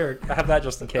 yeah. Here, I have that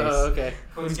just in case. Oh, okay.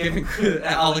 I was giving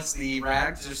Alex the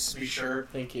rags, just to be sure.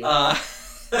 Thank you.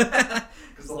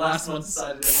 Because the last one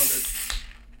decided it wanted.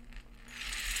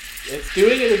 It's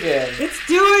doing it again. It's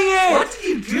doing it! What did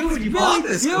you do when you bought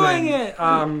this, doing Quinn? it!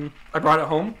 I brought it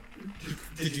home.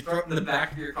 Did you throw it in the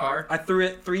back of your car? I threw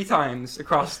it 3 times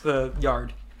across the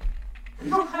yard. You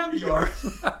don't have a yard.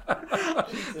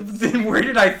 Then where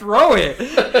did I throw it?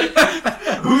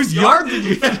 Whose yard did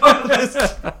you throw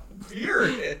this beer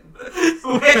in?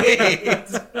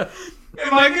 Wait.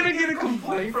 Am I gonna get a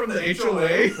complaint from the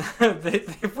HOA?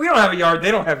 If we don't have a yard,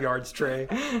 they don't have yards, Trey.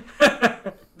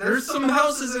 There's some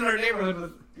houses in our neighborhood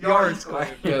with yards.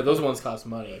 Yeah, those ones cost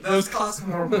money. Those cost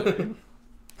more money.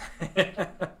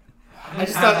 I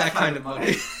just Have thought that kind of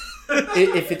money.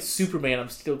 if it's Superman, I'm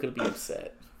still going to be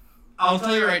upset. I'll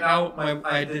tell you right now,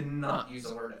 I did not use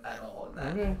the word at all in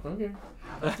that. Okay.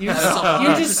 You're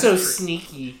just so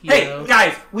sneaky. You Hey, know?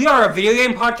 guys, we are a video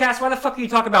game podcast. Why the fuck are you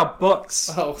talking about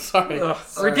books? Oh, sorry. Ugh,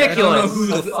 Sorry, ridiculous. I don't know who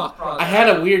the fuck brought I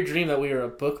had a weird dream that we were a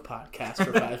book podcast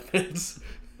for 5 minutes.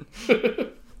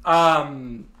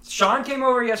 Sean came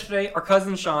over yesterday. Our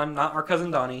cousin Sean, not our cousin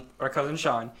Donnie, but our cousin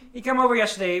Sean. He came over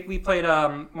yesterday. We played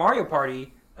Mario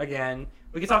Party again.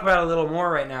 We can talk about it a little more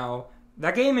right now.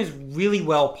 That game is really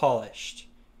well polished.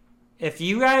 If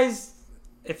you guys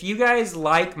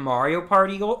like Mario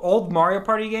Party, old Mario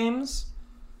Party games,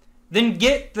 then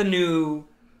get the new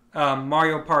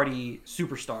Mario Party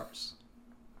Superstars.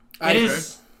 It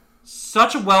is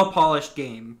such a well polished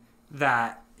game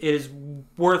that it is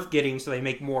worth getting, so they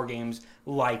make more games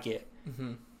like it.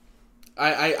 Mm-hmm.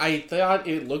 I thought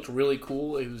it looked really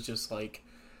cool. It was just like,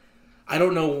 I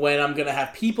don't know when I'm gonna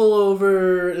have people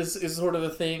over is sort of the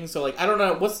thing. So like, I don't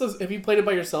know. Have you played it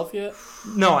by yourself yet?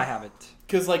 No, I haven't.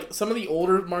 Because like some of the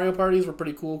older Mario parties were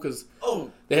pretty cool because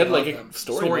they had like a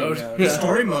story mode. The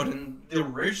story mode in the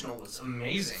original was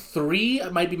amazing. 3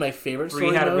 might be my favorite.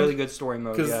 3 had a really good story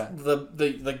mode. Because yeah.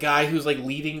 the guy who's like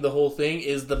leading the whole thing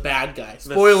is the bad guy.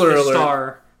 Spoiler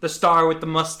alert. The star with the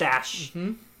mustache.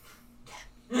 Mm-hmm.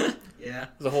 Yeah.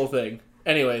 The whole thing.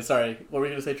 Anyway, sorry. What were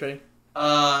you gonna say, Trey?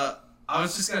 I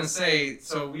was just gonna say,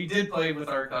 so we did play with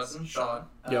our cousin Sean,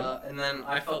 Yep. and then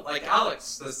I felt like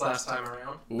Alex this last time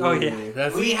around. Ooh, Oh,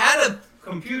 yeah. We had a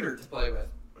computer to play with,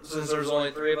 since there was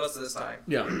only 3 of us this time,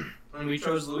 Yeah. and we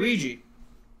chose Luigi.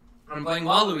 I'm playing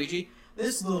Waluigi.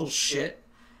 This little shit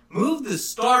moved the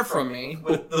star from me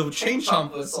with the chain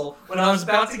chomp whistle when I was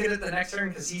about to get it the next turn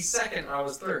because he's second and I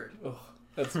was third. Oh,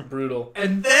 that's brutal.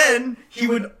 And then he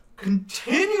would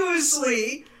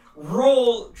continuously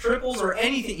roll triples or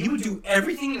anything. He would do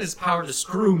everything in his power to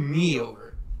screw me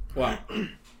over. Wow.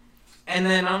 And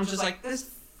then I'm just like,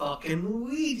 this fucking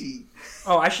Luigi.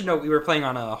 Oh, I should note we were playing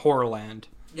on a Horrorland.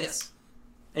 Yes.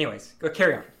 Anyways, go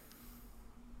carry on.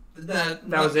 That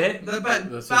was it? About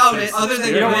That's it. Other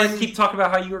than You don't want to Quinn, keep talking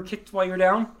about how you were kicked while you were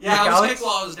down? yeah, Like I was Alex? kicked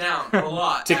while I was down a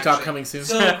lot. TikTok actually. coming soon.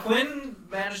 So Quinn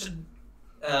managed to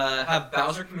have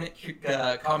Bowser commit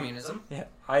communism. Yeah,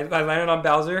 I landed on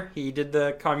Bowser. He did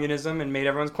the communism and made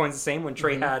everyone's coins the same when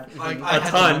Trey had I a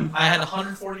ton. I had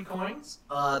 140 coins.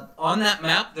 On that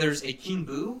map, there's a King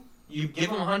Boo. You give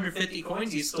him 150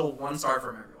 coins, he's still 1 star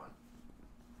from everyone.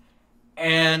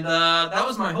 And that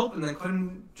was my hope, and then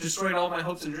Quinn destroyed all my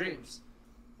hopes and dreams.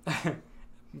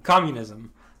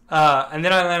 Communism. And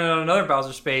then I landed on another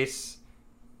Bowser space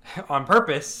on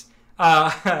purpose.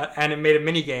 And it made a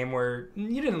mini game where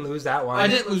you didn't lose that one. I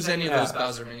didn't lose any of those Yeah.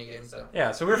 Bowser minigames, though.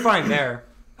 Yeah, so we were fine there.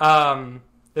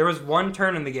 There was one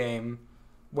turn in the game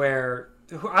where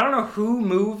I don't know who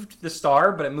moved the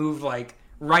star, but it moved like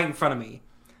right in front of me.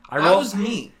 That was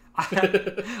me.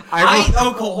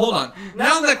 Hold on.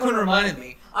 Now that Quinn reminded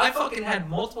me, I fucking had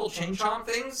multiple chain chomp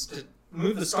things to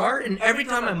move the star, and every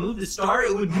time I moved the star,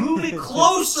 it would move it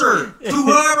closer to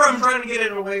whoever I'm trying to get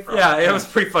it away from. Yeah, it was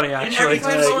pretty funny And actually. every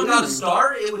time someone got a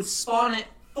star, it would spawn it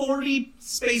 40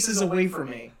 spaces away from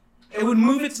me. It would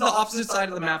move it to the opposite side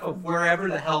of the map of wherever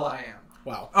the hell I am.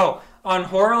 Wow. Oh, on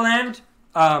Horrorland,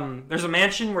 there's a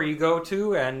mansion where you go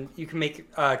to and you can make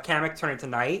Kamek turn into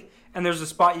night, and there's a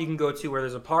spot you can go to where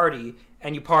there's a party,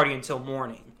 and you party until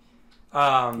morning.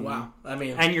 Wow. I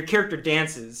mean, And your character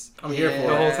dances I'm here for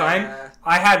the it. whole time.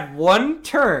 I had one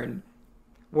turn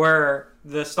where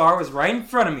the star was right in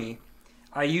front of me.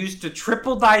 I used a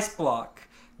triple dice block,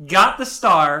 got the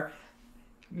star,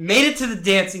 made it to the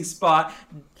dancing spot,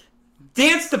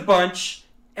 danced a bunch,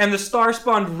 and the star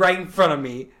spawned right in front of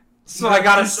me. So I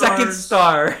got a second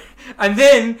star. And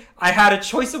then I had a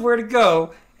choice of where to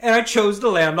go, and I chose to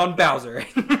land on Bowser.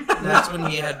 That's when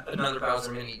we had another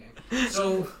Bowser minigame.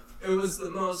 So it was the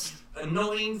most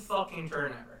annoying fucking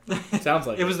turn ever. Sounds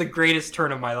like It was the greatest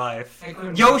turn of my life. Hey,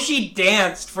 Quinn, Yoshi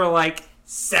danced for like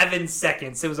 7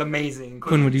 seconds. It was amazing.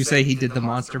 Quinn, would you say he did the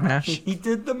monster mash? He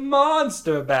did the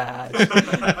monster bash.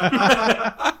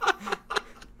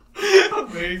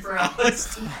 I'm waiting for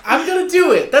Alex. I'm gonna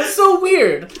do it. That's so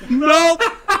weird. No,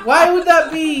 Why would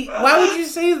that be? Why would you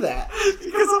say that?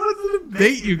 because I wanted to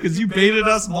bait you because you baited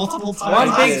us multiple times.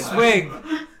 One big did. swig.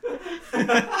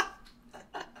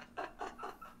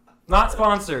 Not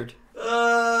sponsored.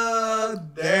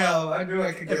 Damn. I knew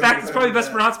I could get In fact, away it's probably with best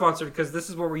that. for not sponsored because this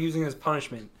is what we're using as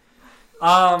punishment.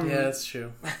 Yeah, that's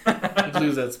true. You'd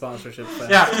lose that sponsorship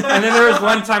fast. Yeah, and then there was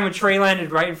one time when Trey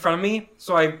landed right in front of me,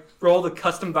 so I rolled a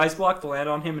custom dice block to land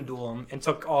on him and duel him, and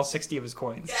took all 60 of his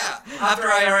coins. Yeah, after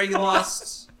I already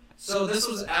lost. So this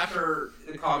was after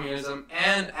the communism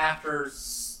and after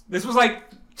This was like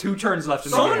 2 turns left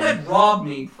in the someone game. had robbed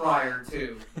me prior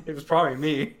to. It was probably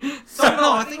me.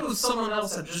 No, I think it was someone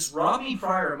else that just robbed me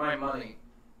prior of my money.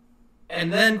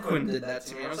 And then Quinn did that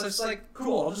to me. I was just like,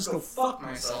 cool, I'll just go fuck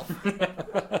myself.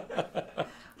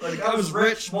 Like, I was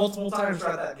rich multiple times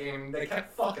throughout that game. They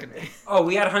kept fucking me. Oh,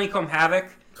 we had Honeycomb Havoc.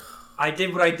 I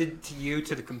did what I did to you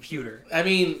to the computer. I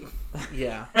mean,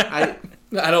 yeah. I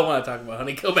don't want to talk about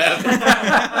honeycomb.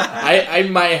 I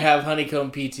might have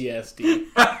honeycomb PTSD.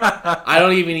 I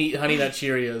don't even eat Honey Nut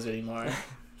Cheerios anymore.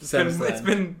 It's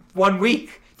been 1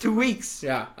 week, 2 weeks.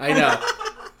 Yeah, I know.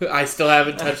 I still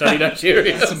haven't touched Honey Nut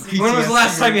Cheerios. When was the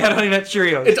last time you had Honey Nut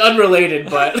Cheerios? It's unrelated,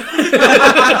 but Look,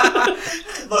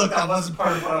 that wasn't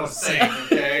part of what I was saying,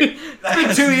 okay?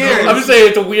 been 2 years. I'm just saying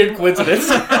it's a weird coincidence.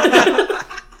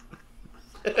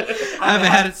 I haven't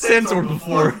had it since or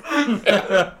before.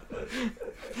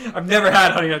 I've never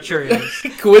had Honey Nut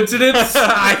Cheerios. Coincidence?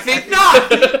 I think not.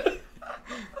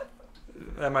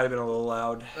 That might have been a little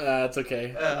loud. It's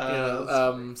okay.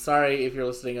 Sorry if you're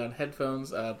listening on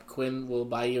headphones. Quinn will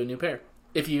buy you a new pair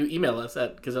if you email us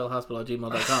at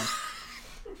gazellehospital@gmail.com.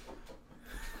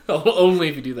 Only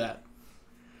if you do that.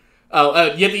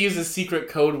 Oh, you have to use a secret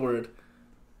code word.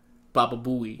 Baba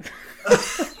Booey.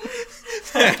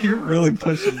 You're really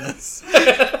pushing this.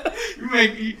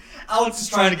 Alex is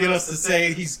trying to get us to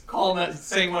say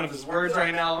saying one of his words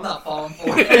right now. I'm not falling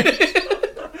for it.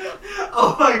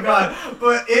 Oh my god.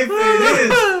 But if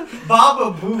it is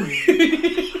Baba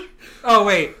Booey. Oh,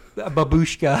 wait.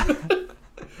 Babushka.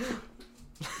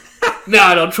 No,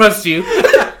 I don't trust you.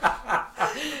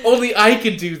 Only I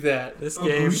can do that. This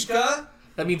game. Babushka?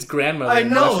 That means grandmother. I in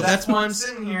know, Russian. that's why I'm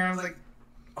sitting here. I was like,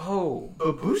 Oh.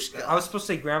 Babushka? I was supposed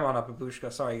to say grandma, not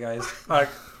babushka. Sorry, guys.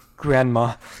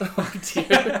 Grandma. Oh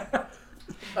dear.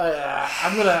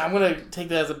 I'm gonna take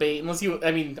that as a bait. Unless you,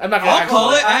 I mean, I'm not gonna. I'll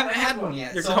call it. I haven't had one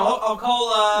yet. You're So call- I'll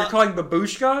call, You're calling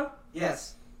babushka?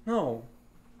 yes. No.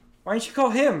 Why didn't you call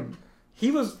him? He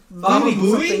was Baba leading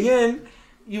Booey? something in.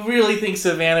 You really think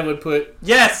Savannah would put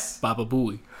Yes. Baba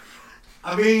Booey?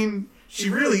 I mean, she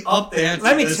really upped the ante.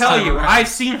 Let me this tell time you, around. I've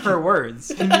seen her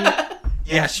words.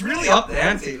 Yeah, she really upped the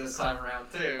ante this time around,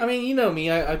 too. I mean, you know me.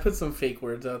 I put some fake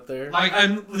words out there. Like,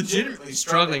 I'm legitimately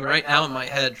struggling right now in my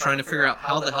head trying to figure out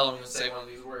how the hell I'm going to say one of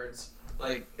these words.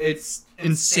 Like, it's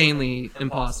insanely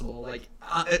impossible. Like,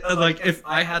 if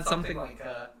I had something like,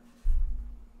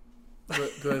 Do I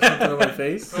have something on my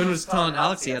face? Quinn was telling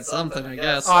Alex he had something, I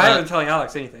guess. Oh, I haven't been telling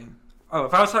Alex anything. Oh,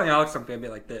 if I was telling Alex something, I'd be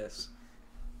like this.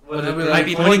 Would I'd be it like, I'd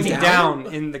be pointing down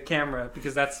in the camera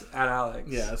because that's at Alex.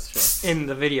 Yeah, that's true. In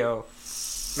the video.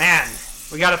 Man,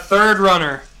 we got a third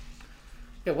runner.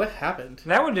 Yeah, what happened?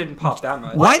 That one didn't pop that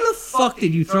much. Why the fuck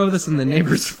did you throw this in the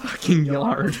neighbor's fucking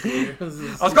yard? I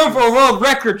was going for a world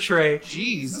record, Trey.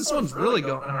 Jeez, this one's really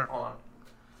going on.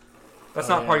 That's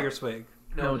Oh, not yeah. part of your swig.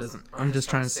 No, it doesn't. I'm just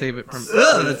trying to save it from.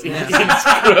 Ugh, that's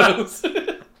It's gross.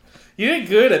 You did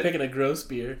good at picking a gross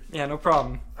beer. Yeah, no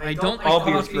problem. I don't like All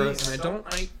beer's coffee, gross. and I don't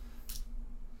like...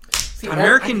 See,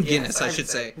 American Guinness, I should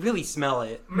say. Really smell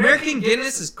it. American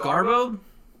Guinness is Garbo.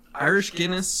 Irish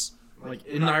Guinness, like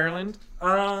in Ireland.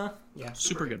 Yeah.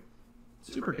 Super good.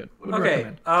 Super good. Would Okay.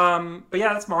 recommend. But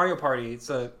yeah, that's Mario Party.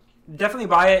 So definitely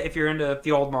buy it if you're into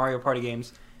the old Mario Party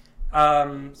games.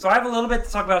 So I have a little bit to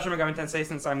talk about Shin Megami Tensei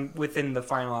since I'm within the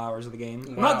final hours of the game.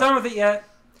 I'm Wow. not done with it yet.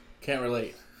 Can't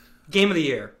relate. Game of the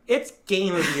year. It's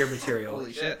Game of the Year material.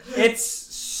 Holy shit. It's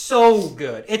so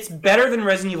good. It's better than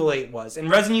Resident Evil 8 was. And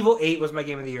Resident Evil 8 was my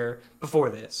Game of the Year before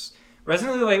this.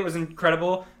 Resident Evil 8 was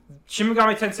incredible. Shin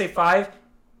Megami Tensei 5,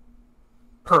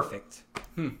 perfect.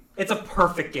 It's a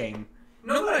perfect game.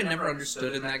 You know what I never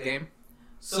understood in that game?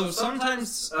 So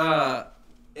sometimes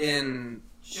in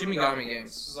Shin Megami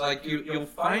games, like you'll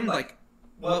find like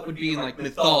what would be in like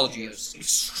mythology, an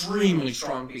extremely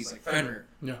strong beast like Fenrir.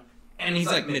 Yeah. And he's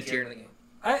like mid tier in the game.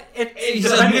 It's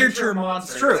He's a near tier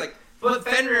monster. It's true. Like, but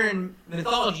Fenrir in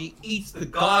mythology eats the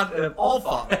god of all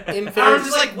father. In I'm fairness,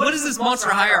 just like, what is this monster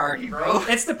hierarchy, bro?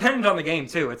 It's dependent on the game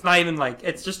too. It's not even like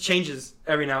it just changes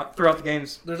every now throughout the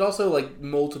games. there's also like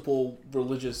multiple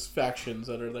religious factions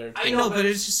that are there. I know, but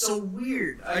it's just so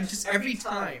weird. I just every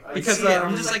time I Because, see it,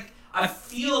 I'm just like, I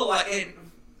feel like it.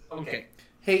 Okay.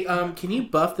 Hey, can you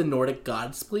buff the Nordic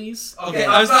gods, please? Okay,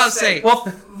 I was about to say.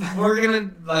 Well, We're gonna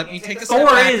let me take a step Thor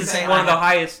back and is say one of the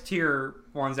highest tier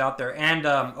ones out there, and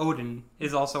Odin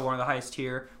is also one of the highest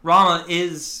tier. Rama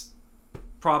is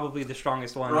probably the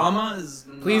strongest one. Rama is.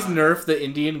 Please not. nerf the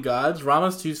Indian gods.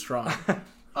 Rama's too strong.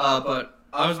 But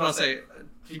I was about to say,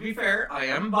 to be fair, I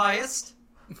am biased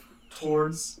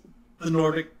towards the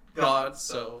Nordic gods,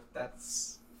 so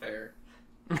that's fair.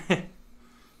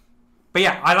 But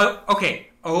yeah, I don't. Okay,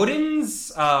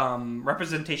 Odin's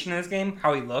representation in this game,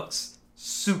 how he looks,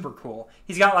 super cool.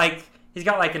 He's got like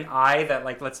an eye that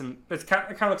like lets him. It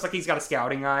kind of looks like he's got a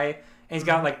scouting eye, and he's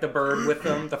got like the bird with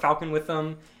him, the falcon with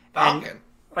him. Falcon. And,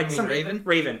 like You mean some Raven?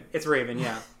 Raven. It's Raven.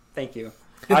 Yeah. Thank you.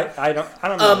 I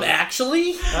don't know.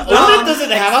 Actually, well, Odin doesn't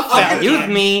have a falcon. Excuse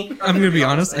me. I'm gonna be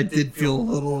honest. I did feel a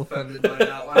little offended by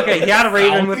that. Okay, he had a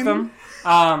Raven with Falcon?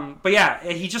 him. But yeah,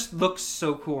 he just looks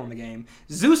so cool in the game.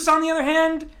 Zeus, on the other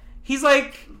hand, he's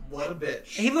like. What a bitch.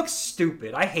 He looks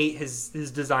stupid. I hate his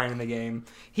design in the game.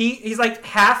 He's like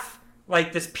half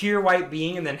like this pure white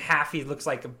being, and then half he looks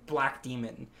like a black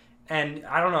demon. And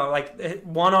I don't know, like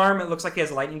one arm it looks like he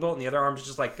has a lightning bolt, and the other arm is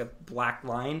just like a black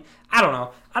line. I don't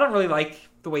know. I don't really like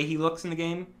the way he looks in the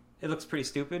game. It looks pretty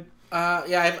stupid.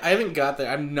 Yeah, I haven't got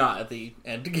there. I'm not at the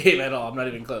end game at all. I'm not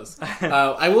even close.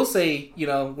 I will say,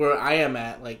 where I am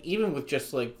at, like, even with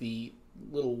just, like, the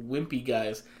little wimpy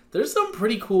guys, there's some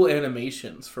pretty cool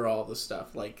animations for all this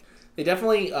stuff. Like, they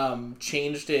definitely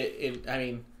changed it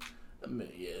I'm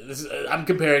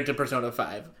comparing to Persona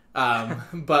 5.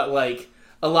 But, like,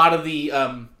 a lot of the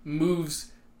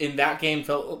moves in that game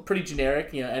felt pretty generic.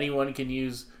 Anyone can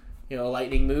use, a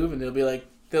lightning move, and they'll be like,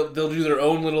 they'll do their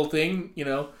own little thing,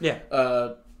 Yeah.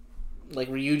 Like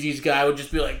Ryuji's guy would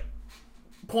just be like,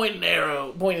 point an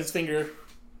arrow, point his finger.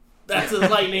 That's his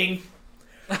lightning.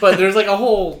 But there's like a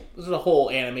whole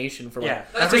animation for like Yeah.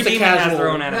 that's Every just a demon has casual. their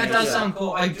own That animation. does sound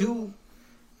cool. I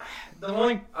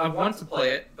want to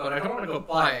play it, but I don't want to go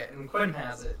buy it, and Quinn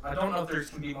has it. I don't know if there's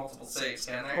can be multiple saves,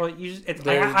 can there? Well, you just, it's,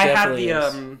 There I have definitely the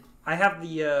is. I have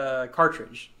the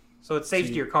cartridge, so it saves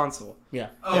to your console. Yeah.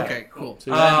 Okay, cool.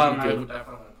 So Um, that'd be I good. would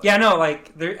definitely play Yeah, no,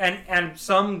 like there and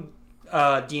some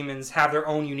demons have their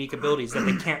own unique abilities that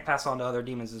they can't pass on to other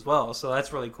demons as well. So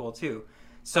that's really cool too.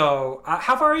 So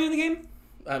how far are you in the game?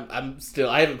 I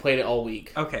haven't played it all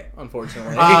week, Okay.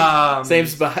 unfortunately. Um, Same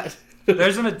spot.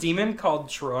 There's a demon called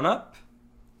Chironup.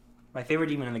 My favorite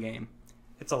demon in the game.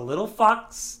 It's a little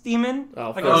fox demon.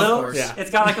 Oh, like of a little. course. Yeah.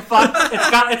 It's got like a fox.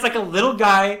 It's like a little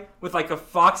guy with like a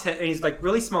fox head, and he's like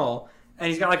really small, and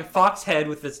he's got like a fox head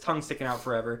with his tongue sticking out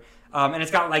forever, and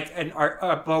it's got like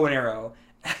a bow and arrow,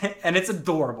 and it's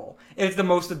adorable. It's the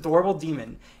most adorable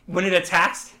demon. When it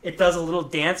attacks, it does a little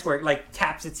dance where it like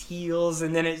taps its heels,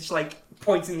 and then it just like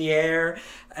points in the air,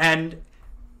 and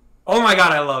oh my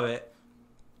god, I love it.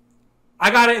 I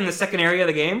got it in the second area of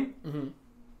the game. Mm-hmm.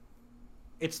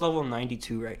 It's level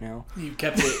 92 right now. You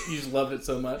kept it. You just loved it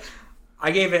so much.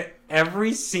 I gave it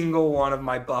every single one of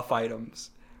my buff items.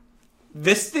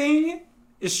 This thing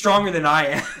is stronger than I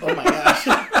am. Oh my gosh.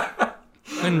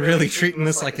 I'm really treating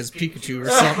this like his Pikachu or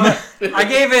something. I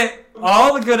gave it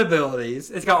all the good abilities.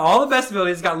 It's got all the best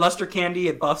abilities. It's got Luster Candy.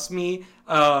 It buffs me.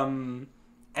 And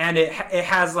it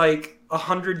has like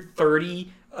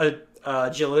 130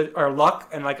 agility or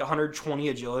luck and like 120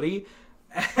 agility.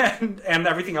 And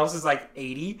everything else is like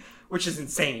 80, which is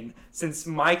insane. Since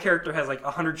my character has like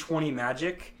 120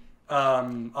 magic,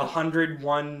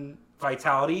 101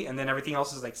 vitality, and then everything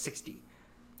else is like 60.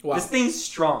 Wow. This thing's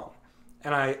strong,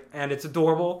 and it's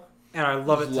adorable, and I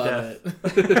love it to Love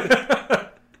death.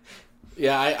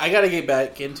 Yeah, I got to get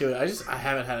back into it. I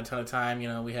haven't had a ton of time.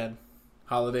 We had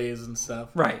holidays and stuff.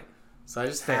 Right. So I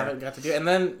just Fair. haven't got to do it. And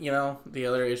then, the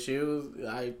other issue,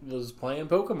 I was playing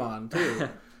Pokemon too.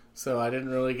 So I didn't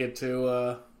really get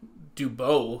to do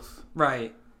both.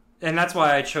 Right. And that's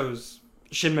why I chose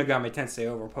Shin Megami Tensei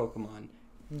over Pokemon.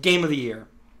 Game of the year.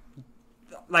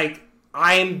 Like,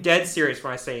 I'm dead serious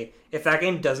when I say, if that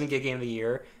game doesn't get Game of the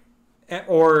Year,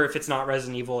 or if it's not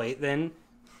Resident Evil 8, then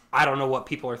I don't know what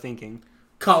people are thinking.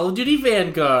 Call of Duty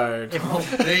Vanguard.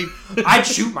 I'd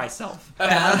shoot myself.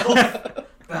 Battle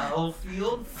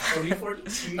Battlefield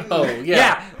 2042. Oh, Yeah.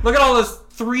 yeah. Look at all those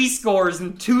 3 scores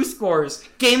and 2 scores.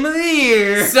 Game of the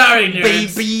year. Sorry,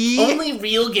 nerds. Baby. Only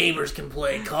real gamers can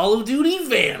play Call of Duty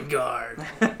Vanguard.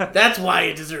 That's why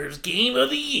it deserves Game of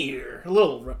the Year. A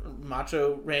little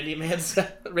macho Randy Man,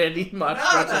 Randy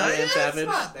Macho Man It's Savage.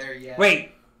 not there yet.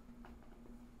 Wait.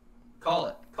 Call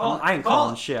it. Call it. I ain't Call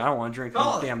calling it. shit. I don't want to drink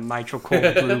Call this it. damn nitro cold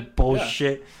brew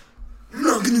bullshit. You're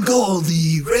not gonna call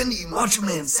the Randy Macho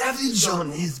Man Savage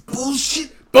on his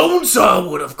bullshit? Bonesaw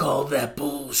would have called that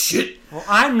bullshit. Well,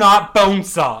 I'm not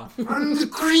Bonesaw. I'm the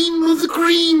cream of the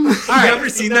cream. All You right. ever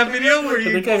seen that video where I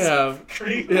you think I have.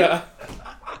 cream? Yeah.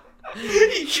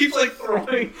 He keeps like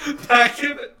throwing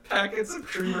packets of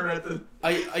creamer at the.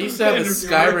 I used to have a Interviewer.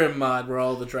 Skyrim mod where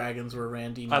all the dragons were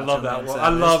Randy. I love that Macho Man one. I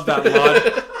Savage. love that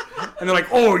mod. And they're like,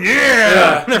 oh yeah!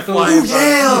 Yeah. And they're flying. Oh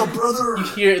yeah, brother. You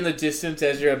hear it in the distance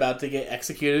as you're about to get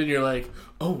executed, and you're like,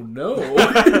 "Oh no!"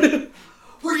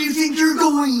 Where do you think you're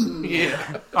going?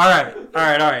 yeah. All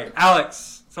right.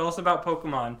 Alex, tell us about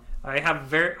Pokemon.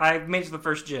 I've made it to the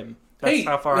first gym. That's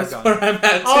how far I've that's gone. where I'm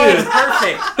at Oh, it's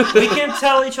too. perfect. We can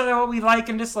tell each other what we like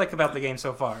and dislike about the game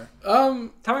so far. Tell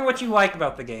me what you like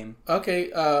about the game.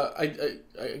 Okay.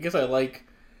 I guess I like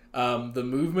the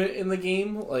movement in the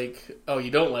game. Like, oh, you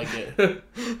don't like it?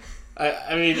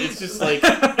 I mean, it's just like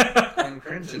I'm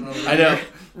cringing over I know. here.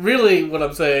 Really, what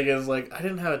I'm saying is like I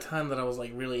didn't have a time that I was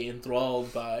like really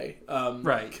enthralled by.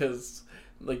 Right. Because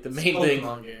like the main thing.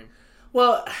 Pokemon game.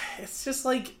 Well, it's just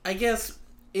like I guess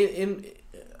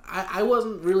I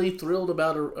wasn't really thrilled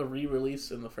about a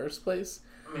re-release in the first place.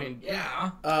 I mean,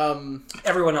 yeah.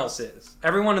 Everyone else is.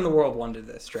 Everyone in the world wanted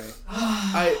this, Trey.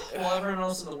 Well, everyone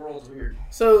else in the world's weird.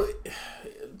 So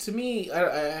to me,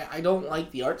 I don't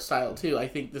like the art style too. I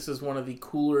think this is one of the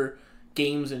cooler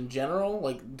games in general,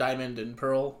 like Diamond and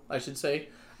Pearl, I should say.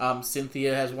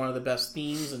 Cynthia has one of the best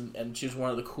themes, and she's one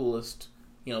of the coolest,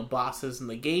 bosses in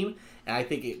the game. And I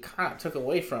think it kind of took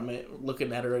away from it,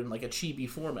 looking at her in like a chibi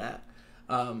format.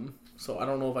 So I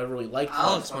don't know if I really liked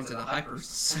Alex that. wanted to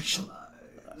hyper-sexualize.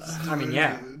 I mean,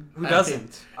 yeah. Who I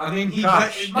doesn't? I mean, he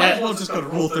Gosh. might as well just go to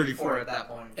Rule 34 at that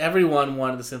point. Everyone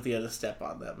wanted Cynthia to step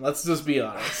on them. Let's just be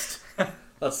honest.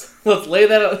 let's lay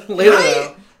that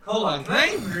out. Hold on, can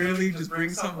I really just bring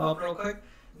something up real quick?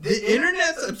 The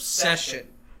internet's obsession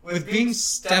with being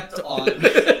stepped on.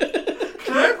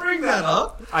 Can I bring that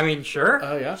up? I mean, sure.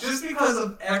 Oh yeah. Just because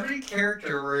of every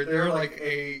character where they're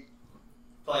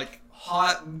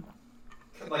hot,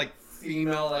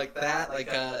 female like that, like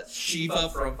Shiva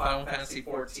from Final Fantasy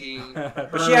 14.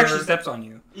 But she actually steps on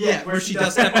you. Yeah, where she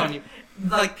does step on you.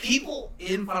 Like, people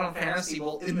in Final Fantasy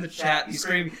will, in the chat, be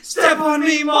screaming, "Step on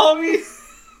me, mommy!"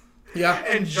 Yeah.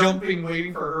 and jumping,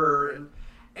 waiting for her. And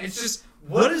it's just,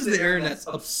 what is the internet's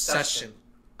obsession?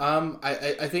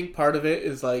 I think part of it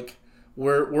is like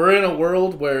we're in a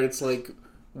world where it's like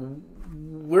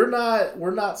we're not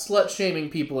slut shaming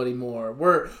people anymore.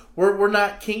 We're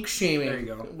not kink shaming. There you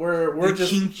go. We're The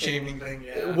just kink shaming thing,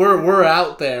 yeah. we're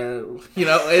out there. We're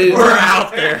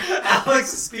out there.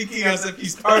 Alex is speaking as if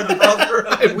he's part of the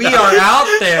brotherhood. We are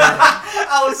out there.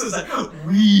 Alex is like,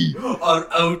 we are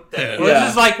out there. Well, Yeah.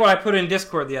 This is like what I put in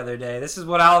Discord the other day. This is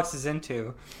what Alex is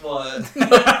into. What?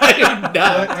 I'm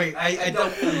not. Wait, I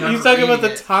don't remember. He's talking about the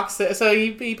reading it. toxic. So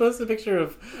he posted a picture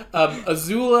of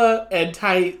Azula and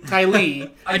Ty Lee.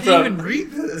 I didn't even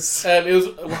read this. And it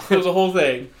was a whole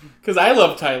thing because I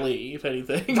love Ty Lee, if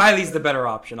anything. Kylie's the better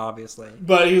option, obviously.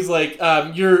 But he was like,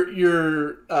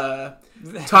 your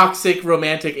toxic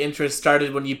romantic interest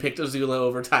started when you picked Azula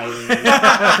over Ty Lee.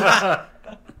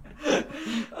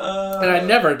 And I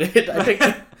never did. I picked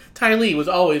Ty Lee was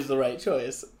always the right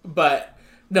choice. But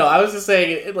no, I was just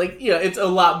saying, it's a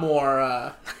lot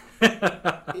more.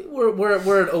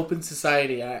 We're an open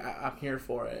society. I'm here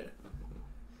for it.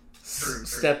 True.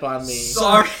 Step on me.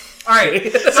 Sorry. All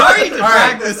right. Sorry to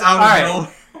drag this out All of right.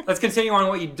 nowhere. Let's continue on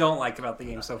what you don't like about the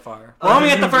game so far. We're only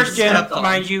at the first gym, Stepped on.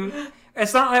 mind you.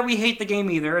 It's not that we hate the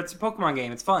game either. It's a Pokemon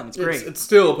game. It's fun. It's great. It's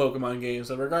still a Pokemon game,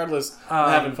 so regardless, I'm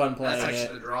having fun playing That's it.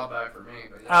 actually the drawback for me.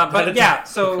 But yeah. But yeah,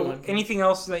 so Pokemon game. anything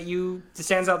else that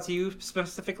stands out to you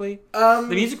specifically? The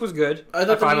The music was good. I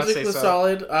thought if I the must music say was so.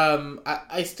 solid.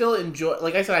 I still enjoy.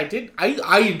 Like I said,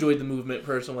 I enjoyed the movement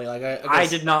personally. Like I I guess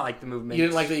did not like the movement. You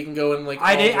didn't like that you can go in like.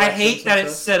 I all did. I directions hate and that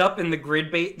it's stuff? set up in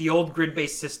the old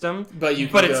grid-based system, But you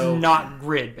can but it's go- not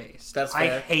grid-based. That's I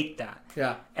fair. hate that.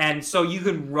 Yeah. And so you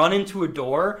can run into a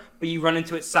door, but you run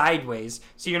into it sideways,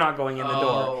 so you're not going in the door,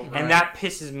 Oh, and right. that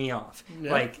pisses me off.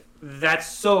 Yeah. Like that's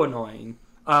so annoying.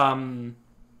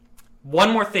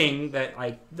 One more thing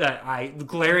the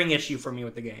glaring issue for me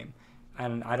with the game,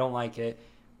 and I don't like it.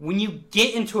 When you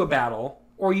get into a battle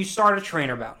or you start a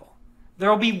trainer battle,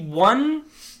 There'll be one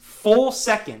full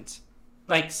second,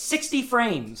 like 60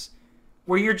 frames,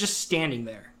 where you're just standing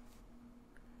there.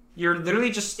 You're literally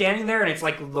just standing there, and it's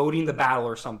like loading the battle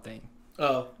or something.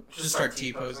 Oh, Just start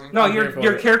T-posing. No, I'm here your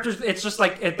for it. character's. It's just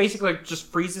like it basically just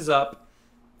freezes up,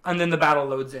 and then the battle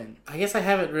loads in. I guess I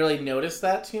haven't really noticed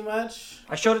that too much.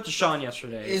 I showed it to Sean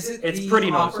yesterday. Is it It's the pretty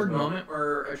awkward noticeable. moment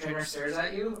where a trainer stares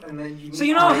at you and then you So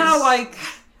you know how like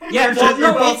yeah, You're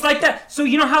no, both- it's like that. So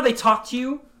you know how they talk to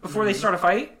you before they start a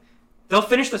fight? They'll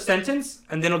finish the sentence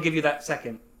and then they'll give you that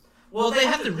second. Well, they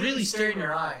have to really stare in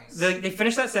your eyes. They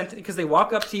finish that sentence because they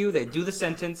walk up to you, they do the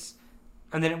sentence,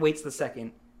 and then it waits the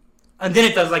second, and then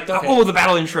it does like the Okay. the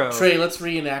battle intro. Trey, let's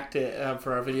reenact it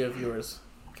for our video viewers.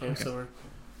 Okay, so we're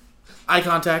eye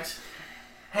contact.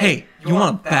 Hey, you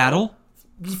want to battle?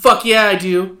 Fuck yeah, I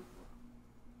do.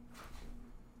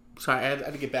 Sorry, I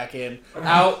had to get back in.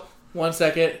 Out. 1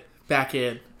 second. Back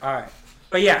in. All right,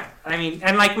 but yeah, I mean,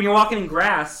 and like when you're walking in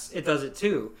grass, it does it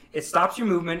too. It stops your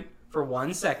movement for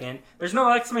 1 second. There's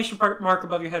no exclamation mark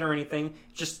above your head or anything.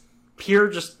 Just pure,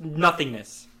 just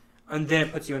nothingness, and then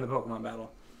it puts you in the Pokemon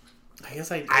battle. I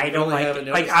guess I don't really like haven't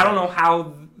it. Like noticed I don't that. know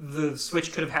how the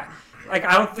Switch could have had. Like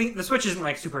I don't think the Switch isn't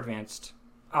like super advanced,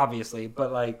 obviously,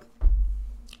 but like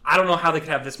I don't know how they could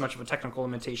have this much of a technical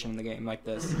limitation in the game like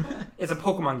this. It's a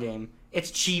Pokemon game.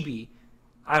 It's chibi.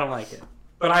 I don't like it.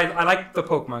 But I like the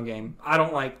Pokemon game. I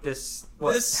don't like this.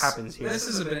 What happens here? This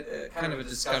is a bit kind of a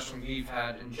discussion we've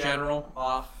had in general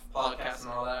off podcasts and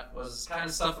all that. Was kind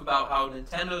of stuff about how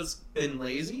Nintendo's been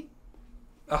lazy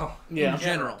Oh, Yeah. in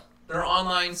general. Their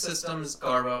online system is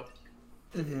garbo.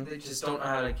 Mhm. They just don't know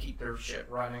how to keep their shit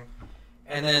running.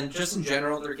 And then just in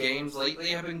general, their games lately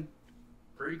have been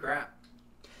pretty crap.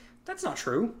 that's not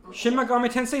true. Shin Megami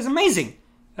Tensei is amazing.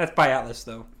 That's by Atlas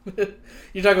though.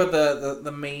 You're talking about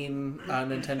the main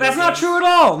Nintendo. That's not games? true at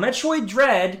all. Metroid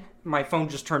Dread. My phone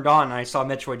just turned on and I saw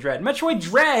Metroid Dread. Metroid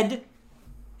Dread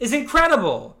is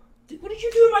incredible. What did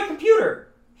you do to my computer?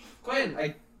 Quinn,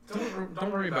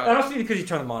 don't worry That about it. must be because you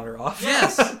turned the monitor off.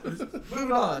 Yes.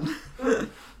 Move on.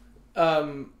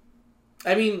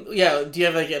 I mean, yeah. Do you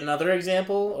have like another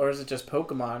example, or is it just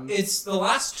Pokemon? It's the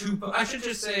last two. I should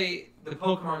just say the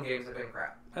Pokemon games have been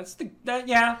crap. That's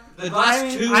yeah. The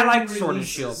last two. I like Sword and releases-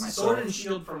 Shield myself. Sword and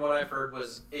Shield, from what I've heard,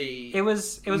 was It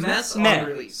was mess meh. on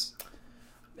release.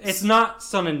 It's not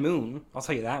Sun and Moon. I'll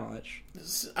tell you that much.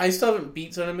 I still haven't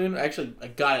beat Sun and Moon. Actually, I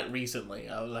got it recently.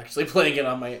 I was actually playing it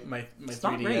on my It's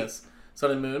not 3DS. great.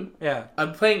 Sun and Moon. Yeah.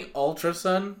 I'm playing Ultra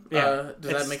Sun. Yeah, Does that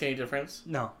it's- make any difference?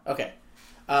 No. Okay.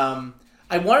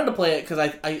 I wanted to play it because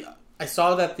I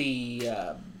saw that the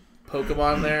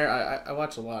Pokemon there. I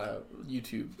watch a lot of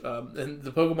YouTube, and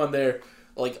the Pokemon there,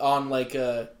 like on like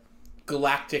a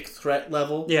galactic threat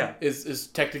level, Yeah. is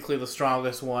technically the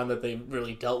strongest one that they've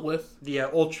really dealt with. The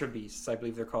Ultra Beasts, I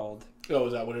believe they're called. Oh,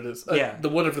 is that what it is? Yeah. The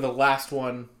one for the last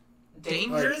one,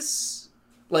 Dangerous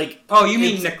like Oh, you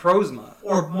mean It's- Necrozma?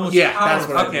 or most Yeah, that's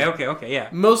powerful? what I Okay, okay, yeah.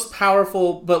 most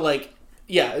powerful, but like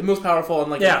most powerful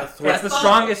and like Yeah, a threat. it's the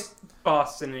strongest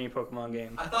boss in any Pokemon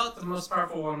game. I thought the most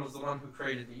powerful one was the one who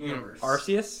created the universe.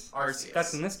 Arceus? Arceus.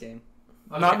 That's in this game.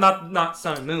 Okay. Not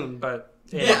Sun and Moon, but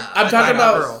Yeah, I'm talking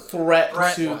about Girl. threat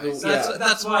Threat to wise. the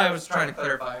That's why I was trying to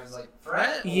clarify. I was like,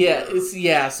 threat?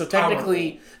 Yeah, so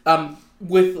technically,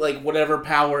 with like whatever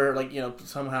power, like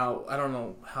somehow I don't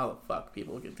know how the fuck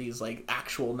people get these like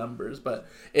actual numbers, but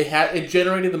it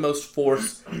generated the most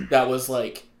force that was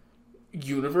like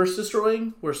universe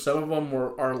destroying, where some of them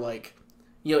are like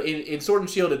in Sword and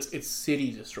Shield it's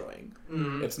city destroying.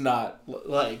 Mhm. It's not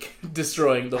like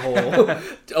destroying the whole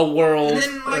a world. And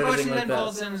then my or anything question like then that.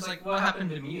 falls in is like, what happened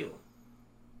to Mew?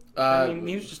 I mean,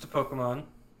 Mew's just a Pokemon.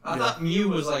 I thought Mew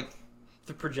was like,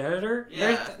 The progenitor?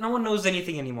 Yeah. No one knows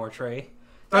anything anymore, Trey.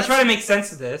 Don't try to make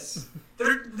sense of this.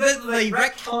 they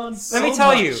retcon so Let me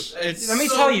tell much. you. It's Let me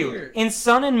so tell you. weird. In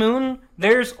Sun and Moon,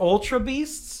 there's Ultra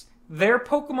Beasts. They're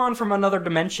Pokemon from another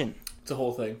dimension. It's a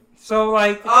whole thing. So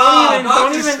like, Oh, don't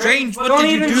Doctor even Strange, what don't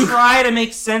did you even do? try to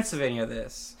make sense of any of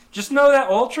this. Just know that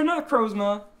Ultra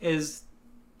Necrozma is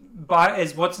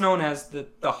what's known as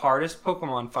the hardest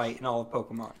Pokemon fight in all of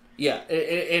Pokemon. Yeah,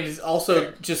 it is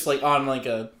also just like on like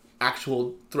a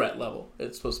actual threat level.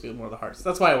 It's supposed to be one of the hardest.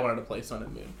 That's why I wanted to play Sun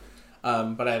and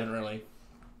Moon, but I haven't really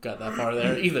got that far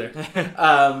there either.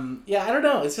 Yeah, I don't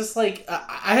know. It's just like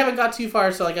I haven't got too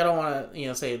far, so like I don't want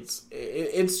to say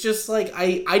it's just like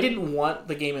I didn't want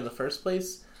the game in the first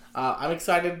place. I'm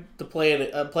excited to play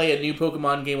a new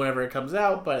Pokemon game whenever it comes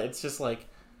out, but it's just like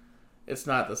it's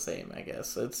not the same. I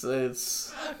guess it's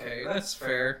Okay, that's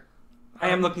fair. I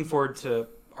am looking forward to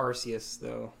Arceus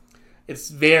though. it's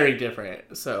very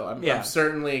different. So I'm Yeah.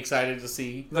 certainly excited to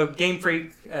see. Though Game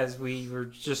Freak, as we were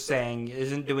just saying,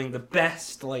 isn't doing the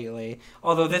best lately.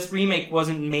 Although this remake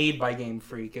wasn't made by Game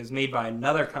Freak, it was made by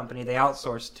another company they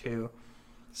outsourced to.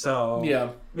 So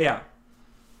Yeah.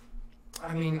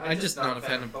 I mean, I'm just not a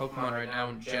fan of Pokemon right now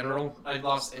in general. I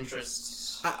lost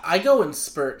interest. I go in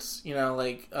spurts, you know,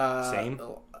 like Same.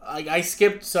 I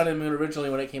skipped Sun and Moon originally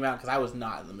when it came out because I was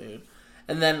not in the mood,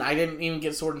 and then I didn't even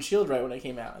get Sword and Shield right when it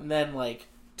came out, and then like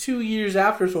 2 years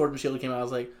after Sword and Shield came out, I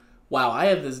was like, wow, I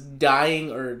have this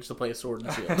dying urge to play Sword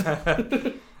and Shield.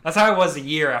 That's how it was a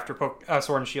year after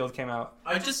Sword and Shield came out.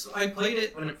 I played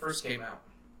it when it first came out.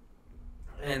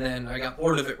 And then I got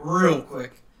bored of it real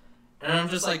quick. And I'm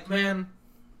just like, man,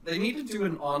 they need to do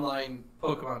an online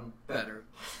Pokemon better.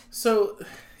 So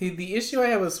the issue I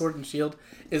have with Sword and Shield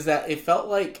is that it felt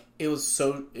like it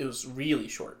was really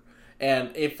short, and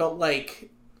it felt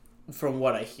like, from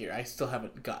what I hear, I still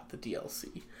haven't got the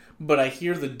DLC, but I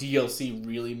hear the DLC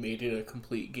really made it a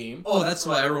complete game. Oh, that's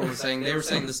what everyone was saying. They were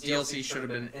saying this DLC should have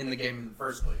been in the game in the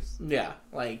first place. Yeah,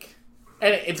 like,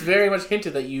 and it's very much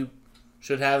hinted that you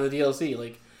should have the DLC.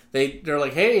 Like they're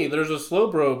like, hey, there's a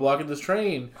Slowbro blocking this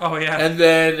train. Oh, yeah. And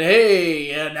then, hey,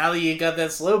 yeah, now that you got that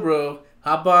Slowbro,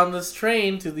 hop on this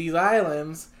train to these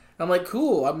islands. I'm like,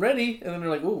 cool, I'm ready. And then they're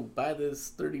like, ooh, buy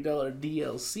this $30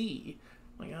 DLC.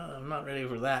 I'm like, oh, I'm not ready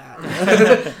for that.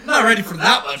 Not ready for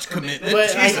that much commitment.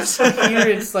 But Jesus. I hear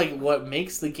it's like what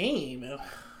makes the game.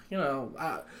 You know,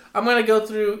 I'm going to go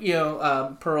through,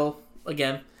 Pearl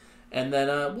again. And then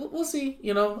we'll see.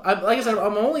 You know, like I said,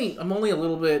 I'm only a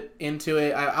little bit into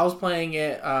it. I was playing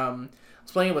it. I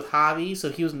was playing it with Javi, so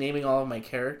he was naming all of my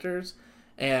characters.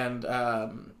 And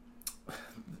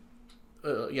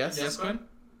yes. Yes, go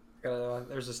ahead.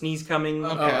 There's a sneeze coming.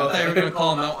 Okay, I thought you were going to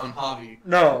call him out on Javi.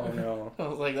 No. I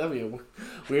was like, that'd be a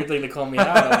weird thing to call me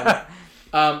out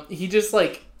on. He just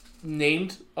like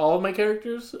named all of my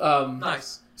characters.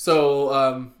 Nice. So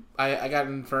I got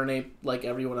Infernape like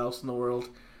everyone else in the world.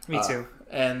 Me too.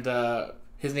 And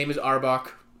his name is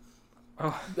Arbok,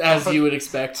 Oh, as you would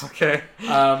expect. okay.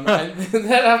 And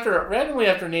then randomly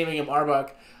after naming him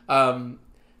Arbok,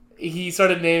 he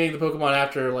started naming the Pokemon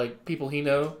after like people he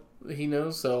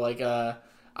knows. So like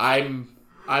I'm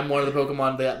one of the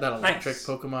Pokemon that electric Nice.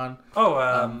 Pokemon. Oh,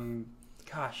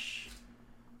 gosh.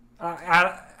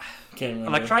 Can't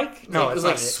remember. Electrike? No, it was it's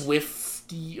like not it.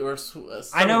 Swifty or.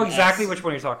 I know something exactly S. which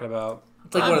one you're talking about.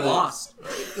 It's like I'm one of the. lost.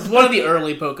 It's one of the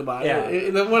early Pokemon.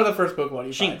 Yeah. One of the first Pokemon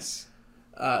you find. Shinx.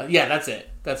 Yeah, that's it.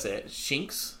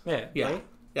 Shinx. Yeah. Yeah. Right?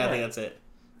 Yeah, I think that's it.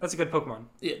 That's a good Pokemon.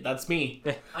 Yeah, that's me.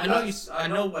 I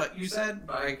know what you said,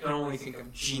 but I can only think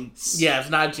of Jinx. Yeah, it's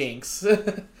not Jinx.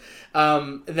 Then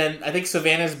I think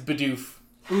Savannah's Bidoof.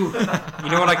 Ooh.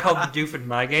 You know what I called Bidoof in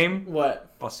my game?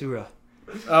 What? Basura.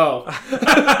 Oh.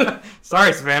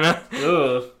 Sorry, Savannah.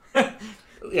 Ugh.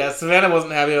 Yeah, Savannah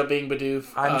wasn't happy about being Bidoof.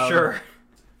 I'm sure.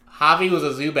 Javi was a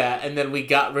Zubat, and then we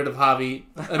got rid of Javi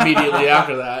immediately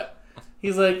after that.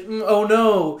 He's like, oh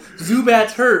no,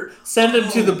 Zubat's hurt. Send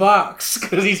him to the box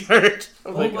because he's hurt.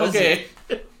 I'm like, was okay.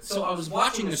 So I was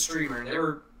watching a streamer, and they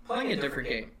were playing a different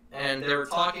game, and they were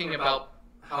talking about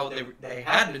how they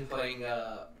had been playing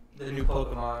the new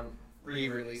Pokemon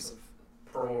re-release of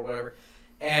Pearl or whatever,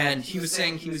 and he was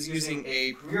saying he was using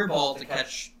a Premier Ball to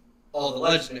catch all the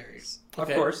legendaries.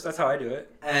 Okay. Of course, that's how I do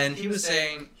it. And he was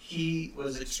saying he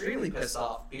was extremely pissed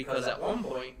off because at one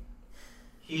point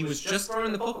he was just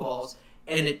throwing the Pokeballs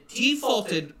and it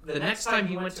defaulted the next time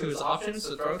he went to his options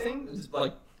to throw things,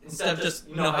 like instead of just,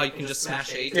 you know how you can just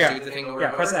smash A to do the thing over Yeah,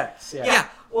 and press over? X. Yeah. Yeah,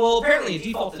 well apparently it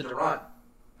defaulted to run.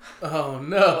 Oh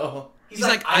no. He's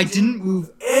like, I didn't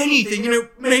move anything and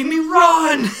it made me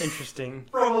run Interesting.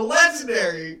 from a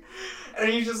legendary. And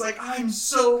he's just like, I'm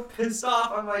so pissed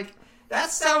off. I'm like, that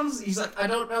sounds, he's like, I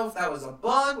don't know if that was a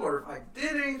bug or if I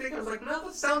did anything. I was like, no,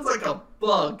 that sounds like a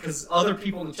bug. Because other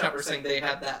people in the chat were saying they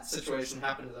had that situation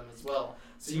happen to them as well.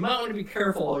 So you might want to be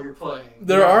careful while you're playing.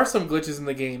 There are some glitches in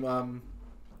the game.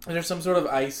 There's some sort of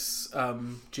ice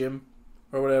gym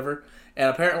or whatever, and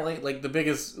apparently, like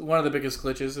one of the biggest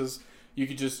glitches is you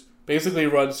could just basically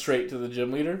run straight to the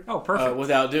gym leader. Oh, perfect.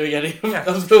 Without doing any Yeah.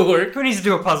 of the work. Who needs to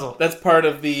do a puzzle? That's part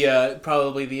of the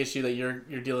probably the issue that you're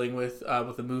dealing with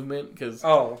the movement because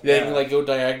Oh. they yeah. can like go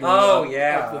diagonal. Oh, up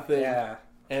yeah. the thing Yeah.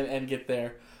 and get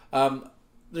there.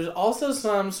 There's also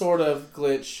some sort of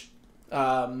glitch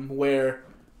where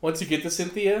once you get to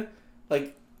Cynthia,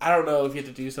 like I don't know if you have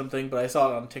to do something, but I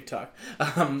saw it on TikTok.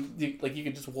 You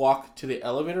could just walk to the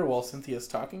elevator while Cynthia's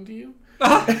talking to you,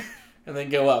 and then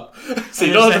go up. So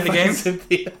you And don't just have to end find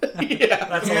Cynthia. Yeah,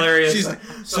 That's hilarious. She's like,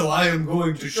 so I am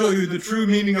going to show you the true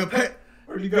meaning of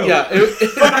Where'd you go? Yeah,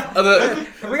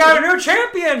 We got a new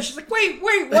champion. She's like, wait,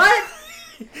 what?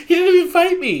 he didn't even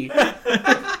fight me.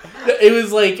 It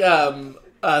was like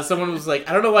someone was like,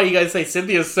 I don't know why you guys say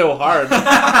Cynthia's so hard. You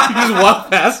just walk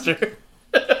past her.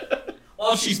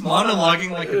 While she's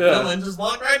monologuing like a villain, just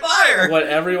walk right by her. What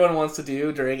everyone wants to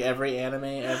do during every anime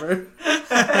ever.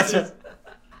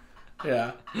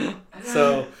 Yeah.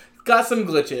 So got some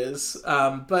glitches,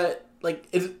 but like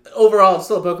overall it's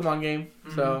still a Pokemon game.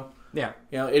 So Yeah.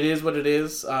 it is what it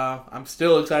is. I'm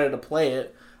still excited to play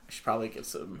it. I should probably get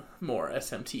some more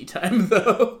SMT time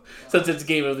though, since it's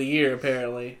Game of the Year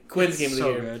apparently. Quinn's Game of the So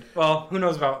Year. good. Well, who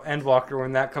knows about Endwalker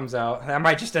when that comes out? That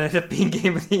might just end up being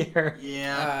Game of the Year.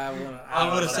 Yeah.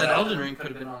 I would have said Elden Ring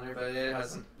could have been on there, but it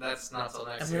hasn't. That's not till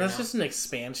next I mean, year. that's now. just an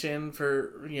expansion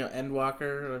for I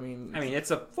Endwalker. mean,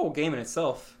 it's a full game in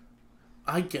itself.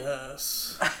 I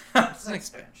guess It's an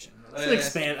expansion. it's an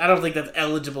expand. I don't think that's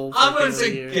eligible. For I Game wouldn't of the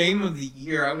say Year. Game of the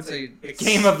Year. I would say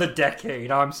Game of the decade.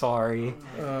 I'm sorry.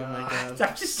 Oh my god.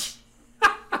 I'm just.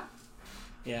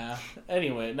 Yeah.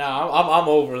 Anyway, now I'm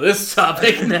over this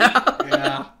topic now.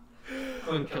 Yeah.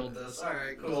 Quinn killed this. All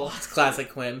right, cool. It's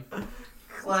classic Quinn.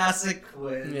 Classic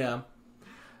Quinn. Yeah.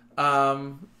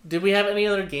 Did we have any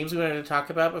other games we wanted to talk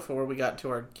about before we got to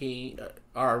our game?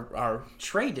 Our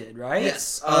Traded, right?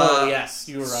 Yes. yes,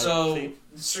 you were right. So See?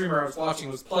 the streamer I was watching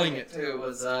was playing it too. It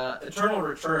was Eternal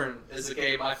Return is a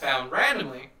game I found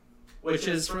randomly, which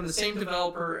is from the same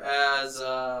developer as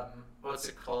what's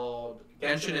it called?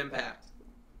 Genshin Impact.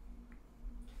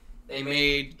 They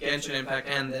made Genshin Impact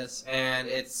and this, and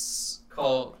it's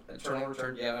called Eternal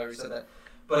Return. Yeah, I already said that.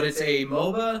 But it's a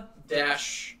MOBA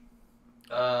dash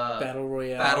Battle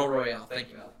Royale. Battle Royale. Thank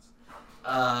you,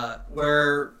 Alex.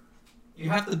 Where you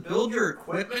have to build your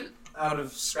equipment out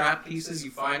of scrap pieces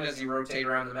you find as you rotate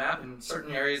around the map, and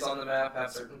certain areas on the map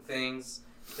have certain things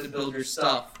to build your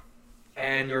stuff.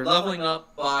 And you're leveling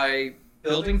up by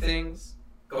building things,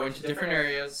 going to different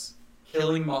areas,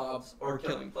 killing mobs, or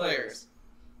killing players.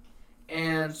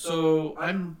 And so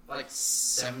I'm like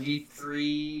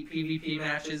 73 PvP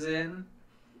matches in,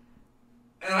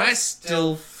 and I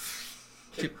still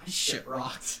get my shit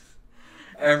rocked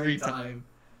every time.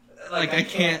 Like, I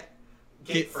can't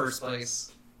get first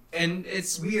place. And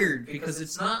it's weird because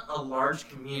it's not a large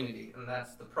community, and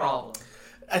that's the problem.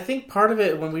 I think part of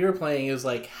it when we were playing is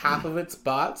like half of it's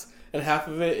bots and half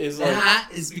of it is like That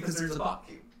is because there's a bot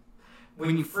queue.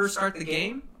 When you first start the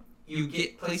game, you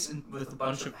get placed in with a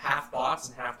bunch of half bots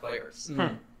and half players.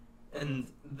 And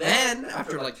then,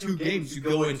 after like 2 games, you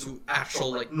go into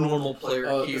actual like normal player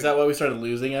Oh, queue. is that why we started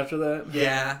losing after that?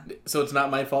 Yeah. So it's not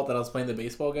my fault that I was playing the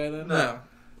baseball guy then? No.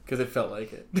 Because it felt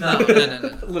like it. No.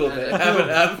 A little No, bit. no. Half and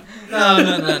half.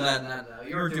 No.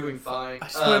 You were doing fine. I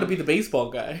just wanted to be the baseball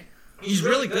guy. He's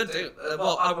really good too.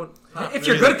 Well, I would. If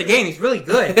you're good at the game, he's really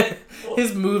good.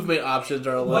 His movement options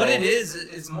are a little... What it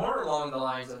is more along the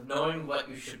lines of knowing what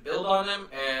you should build on them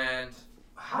and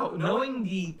knowing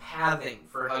the pathing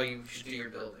for how you should do your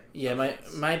building. Yeah,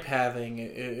 my pathing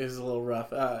is a little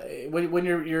rough. When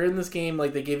you're in this game,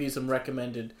 like they give you some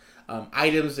recommended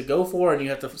items to go for, and you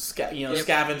have to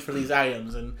scavenge for these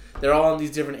items, and they're all in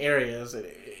these different areas.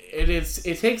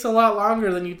 It takes a lot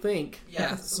longer than you'd think.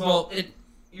 Yeah, well,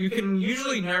 you can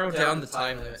usually narrow down the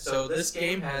time limit. So this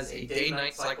game has a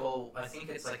day-night cycle. I think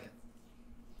it's like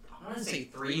I want to say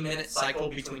 3-minute cycle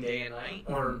between day and night,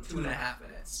 or 2.5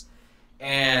 minutes.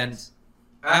 And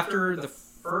after the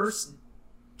first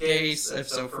day,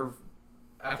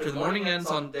 after the morning ends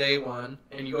on day 1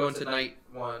 and you go into night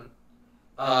 1,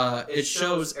 it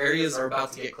shows areas are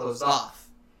about to get closed off.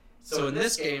 So in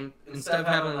this game, instead of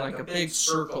having like a big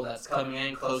circle that's coming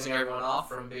in, closing everyone off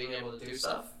from being able to do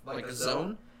stuff, like a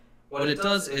zone, what it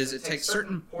does is it takes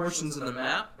certain portions of the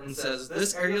map and says,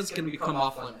 this area is going to become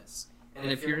off limits.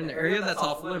 And if you're in the area that's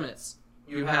off limits,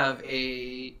 you have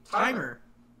a timer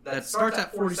that starts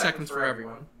at 40 seconds for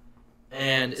everyone,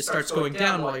 and it starts going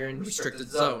down while you're in restricted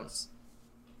zones.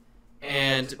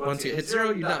 And once you hit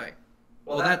 0, you die.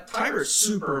 Well, that timer is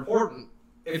super important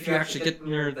if you actually get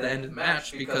near the end of the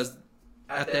match, because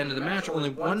at the end of the match,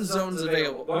 only one zone's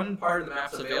available, one part of the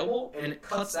map's available, and it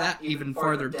cuts that even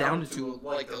farther down to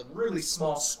like a really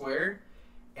small square,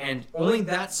 and only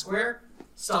that square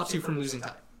stops you from losing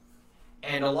time.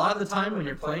 And a lot of the time when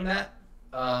you're playing that,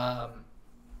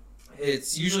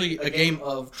 it's usually a game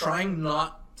of trying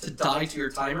not to die to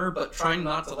your timer, but trying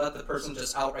not to let the person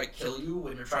just outright kill you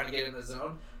when you're trying to get in the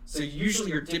zone. So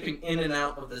usually you're dipping in and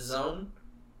out of the zone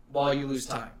while you lose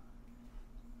time.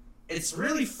 It's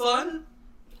really fun,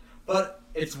 but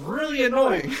it's really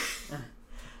annoying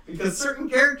because certain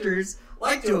characters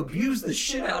like to abuse the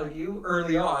shit out of you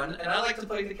early on, and I like to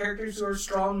play the characters who are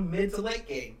strong mid to late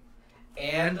game.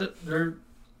 And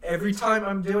every time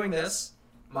I'm doing this,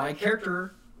 my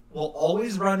character will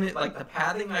always run it like the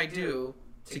pathing I do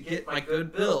to get my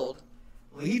good build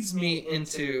leads me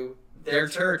into their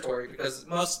territory, because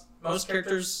most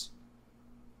characters,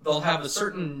 they'll have a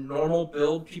certain normal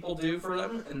build people do for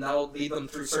them, and that'll lead them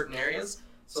through certain areas.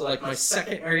 So like my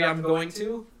second area I'm going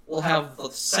to will have the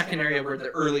second area where the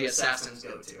early assassins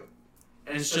go to.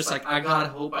 And it's just like, I gotta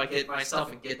hope I get my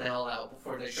stuff and get the hell out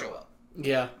before they show up.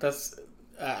 Yeah, that's.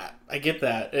 I get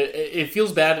that. It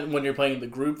feels bad when you're playing the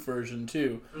group version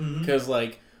too, because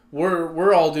like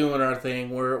we're all doing our thing.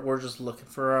 We're just looking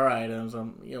for our items.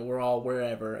 We're all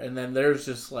wherever, and then there's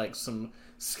just like some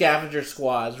scavenger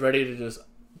squads ready to just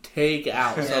take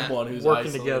out someone who's Working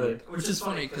isolated. together. Which is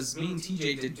funny, because me and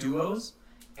TJ did duos,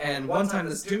 and one time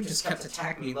this dude just kept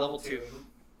attacking me level 2.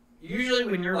 Usually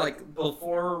when you're like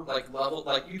before like level,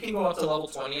 like you can go up to level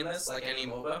 20 in this, like any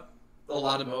MOBA, a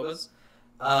lot of MOBAs,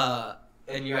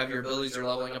 and you have your abilities are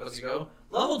leveling up as you go.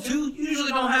 Level 2 you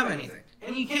usually don't have anything,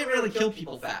 and you can't really kill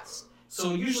people fast.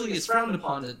 So usually it's frowned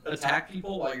upon to attack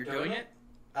people while you're doing it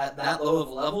at that low of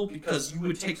a level, because you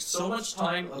would take so much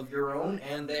time of your own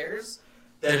and theirs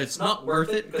that it's not worth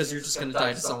it, because you're just going to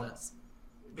die to someone else.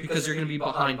 Because you're going to be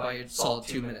behind by a solid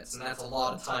 2 minutes, and that's a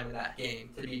lot of time in that game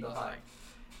to be behind.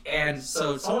 And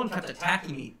so someone kept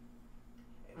attacking me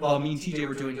while me and TJ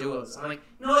were doing duos. I'm like,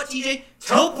 you know what, TJ?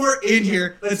 Teleport in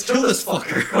here. Let's kill this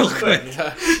fucker real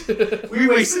quick. We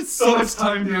wasted so much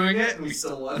time doing it, and we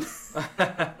still won.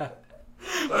 I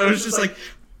was just like,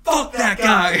 fuck that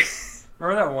guy.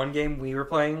 Remember that one game we were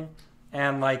playing,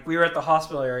 and like we were at the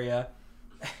hospital area,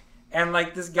 and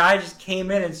like this guy just came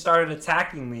in and started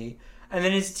attacking me, and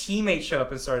then his teammate showed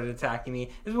up and started attacking me.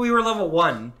 We were level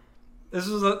 1. This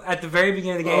was at the very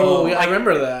beginning of the game. Oh, yeah, I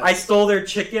remember that. I stole their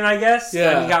chicken, I guess.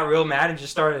 Yeah. And he got real mad and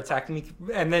just started attacking me.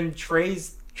 And then Trey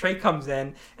comes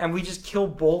in, and we just kill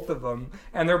both of them.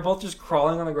 And they're both just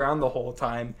crawling on the ground the whole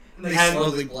time. And they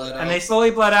slowly bled out. And they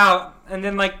slowly bled out. And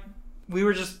then, like, we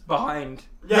were just behind.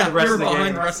 Yeah, the rest we were of the behind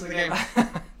game. the rest of the game.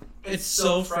 It's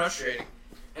so frustrating.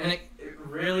 And it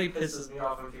really pisses me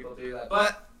off when people do that.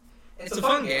 But it's a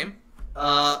fun game.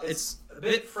 It's a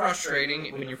bit frustrating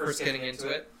when you're first getting into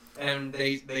it. And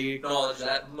they acknowledge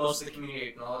that. Most of the community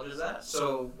acknowledges that.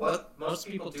 So what most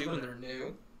people do when they're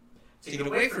new, to get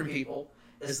away from people,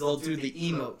 is they'll do the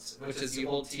emotes, which is you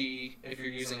hold T if you're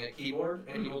using a keyboard,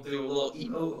 and you'll do a little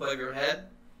emote above your head.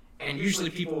 And usually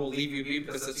people will leave you be,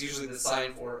 because that's usually the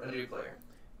sign for a new player.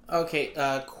 Okay,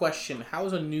 question. How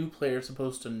is a new player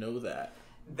supposed to know that?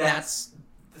 That's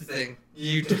the thing.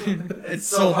 It's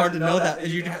so hard to know that.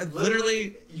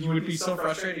 You would be so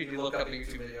frustrated if you look up a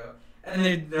YouTube video.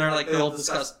 And they'll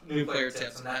discuss new player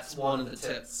tips, and that's one of the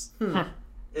tips.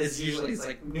 Is usually it's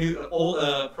like old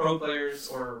pro players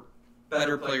or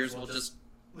better players will just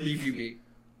leave you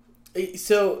be.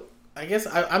 So I guess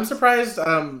I'm surprised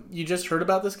you just heard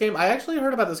about this game. I actually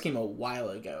heard about this game a while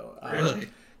ago. Really?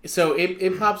 So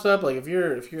it pops up like if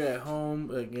you're at home,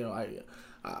 like,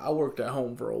 I worked at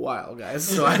home for a while, guys.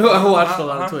 So I watched a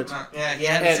lot of Twitch. Yeah,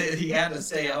 he had to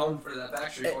stay at home for that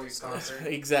Backstreet Boys concert.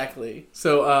 Exactly.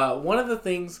 So one of the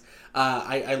things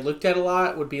I looked at a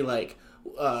lot would be like,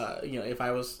 if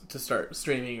I was to start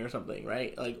streaming or something,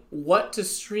 right? Like what to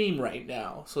stream right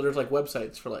now. So there's like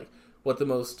websites for like what the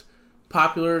most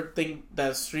popular thing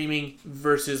that's streaming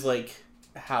versus like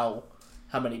how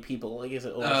many people, like, is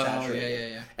it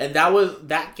oversaturated? Yeah. And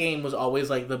that game was always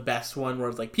like the best one where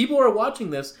it's like people are watching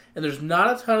this and there's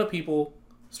not a ton of people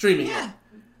streaming it.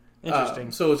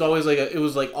 Interesting. So it's always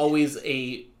like always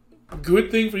a good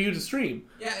thing for you to stream.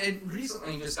 Yeah, it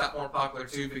recently just got more popular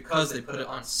too because they put it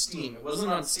on Steam. It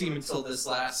wasn't on Steam until this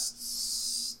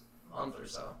last month or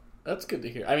so. That's good to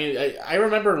hear. I mean, I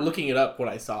remember looking it up when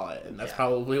I saw it, and that's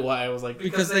probably why I was like,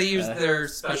 because they used their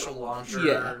special launcher.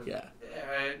 Yeah.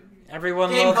 Everyone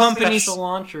Game loves companies- special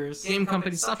launchers. Game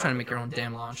companies, stop trying to make your own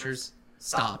damn launchers.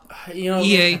 Stop. EA,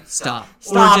 EA, stop.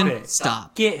 Stop Origin, it.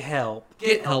 stop. Get help.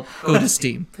 Get help. Go to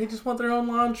Steam. they just want their own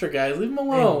launcher, guys. Leave them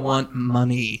They alone. want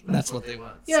money. That's what they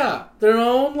want. Yeah, their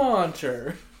own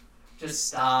launcher. Just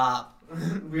stop.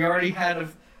 We already had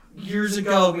years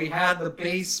ago. We had the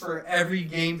base for every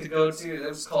game to go to. It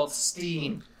was called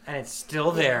Steam. And it's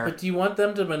still there. But do you want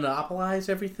them to monopolize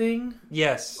everything?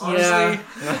 Yes. Honestly,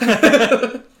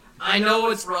 Yeah. I know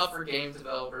it's rough for game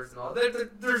developers and all.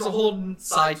 There's a whole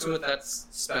side to it that's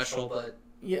special, but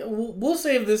Yeah, we'll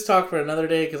save this talk for another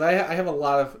day because I have a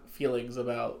lot of feelings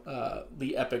about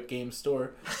the Epic Game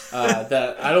Store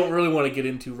that I don't really want to get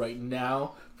into right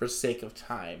now for sake of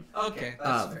time. Okay,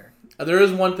 that's fair. There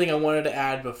is one thing I wanted to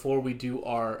add before we do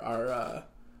our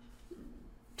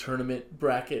tournament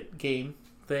bracket game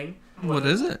thing. What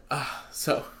is it?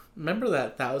 So, remember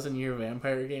that 1,000-Year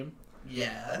Vampire game?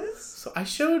 Yes. So, I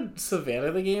showed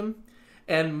Savannah the game,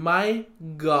 and my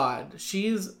God,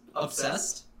 she's...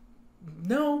 Obsessed?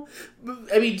 No.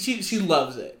 I mean, she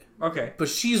loves it. Okay. But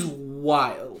she's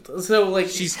wild. So, like...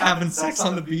 She's having sex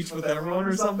on the beach with everyone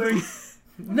or something?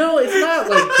 No, it's not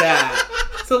like that.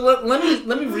 So, let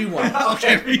me rewind.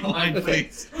 Okay, rewind,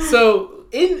 please. So,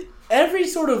 in every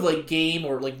sort of like game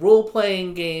or like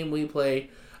role-playing game we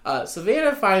play,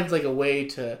 Savannah finds like a way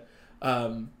to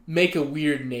make a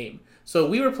weird name. So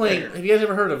we were playing. Have you guys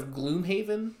ever heard of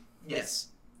Gloomhaven? Yes.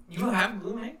 You have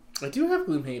Gloomhaven? I do have I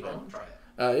Gloomhaven. want to try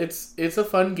it. It's a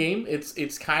fun game.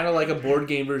 It's kind of like a board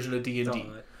game version of D&D.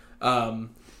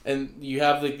 And you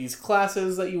have like these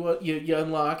classes that you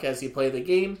unlock as you play the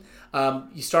game.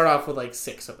 You start off with like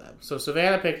 6 of them. So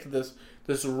Savannah picked this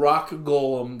rock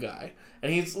golem guy,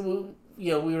 and he's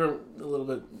we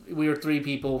were 3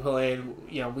 people playing.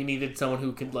 We needed someone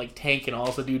who could like tank and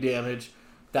also do damage.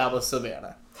 That was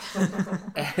Savannah,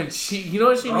 and she, you know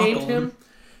what she named him?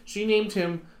 She named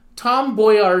him Tom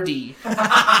Boyardee.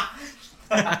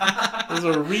 There's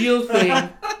a real thing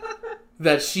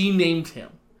that she named him.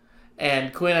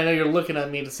 And Quinn, I know you're looking at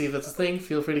me to see if that's a thing.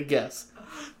 Feel free to guess.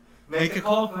 Make a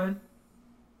call, Quinn.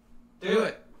 Do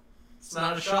it. It's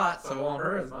not a shot, so it won't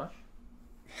hurt as much.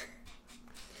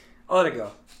 I'll let it go.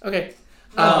 Okay.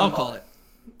 No, I'll call it.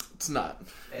 It's not.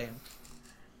 Damn.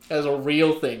 That's a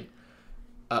real thing.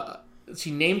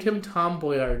 She named him Tom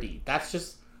Boyardee. That's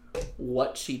just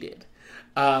what she did.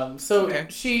 So Okay.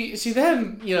 she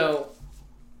then,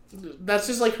 that's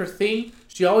just like her thing.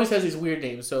 She always has these weird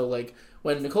names. So like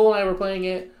when Nicole and I were playing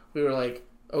it, we were like,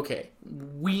 okay,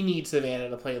 we need Savannah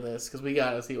to play this because we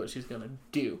gotta see what she's gonna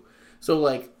do. So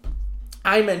like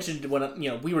I mentioned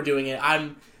when we were doing it,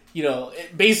 I'm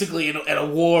basically at a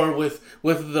war with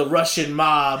the Russian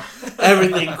mob.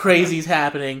 Everything crazy's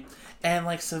happening, and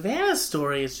like Savannah's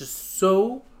story is just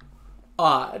so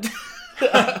odd.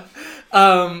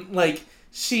 Like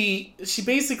she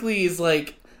basically is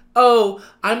like, oh,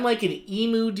 I'm like an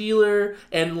emu dealer,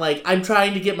 and like I'm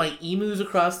trying to get my emus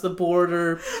across the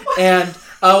border, and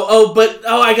but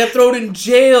I got thrown in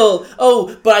jail.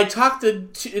 Oh, but I talked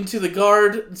into the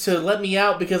guard to let me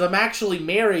out because I'm actually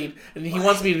married, and he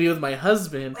wants me to be with my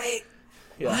husband. Wait,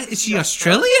 Yeah. what? Is she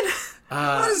Australian?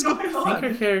 What is going I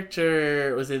think her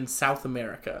character was in South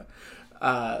America.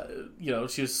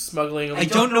 She was smuggling. I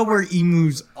don't know where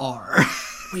emus are.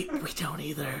 We don't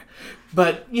either.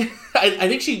 But I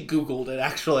think she Googled it,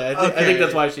 actually. I think Okay.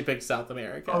 that's why she picked South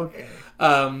America. Okay.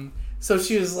 So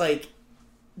she was, like,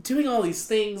 doing all these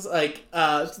things. Like,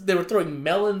 they were throwing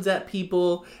melons at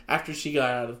people after she got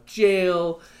out of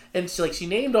jail. And she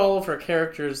named all of her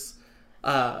characters,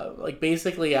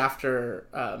 basically after,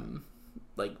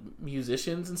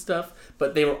 musicians and stuff.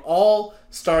 But they were all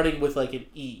starting with, like, an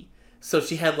E. So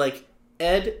she had, like,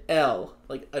 Ed L,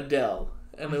 like Adele.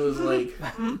 And it was like,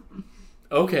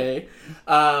 okay.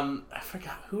 I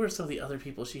forgot, who are some of the other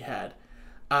people she had?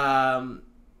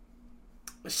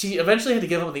 She eventually had to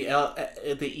give up the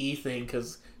E thing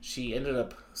because she ended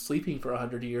up sleeping for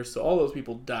 100 years, so all those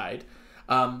people died.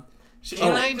 Can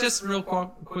I just real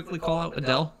quickly call out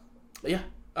Adele? Yeah.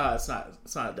 It's not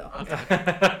Adele. Okay.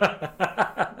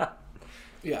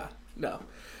 Yeah, no.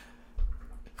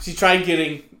 She tried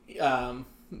getting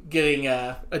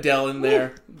Adele in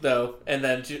there, though, and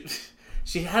then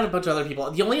she had a bunch of other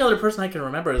people. The only other person I can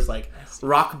remember is, like,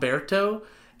 Rockberto,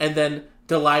 and then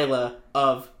Delilah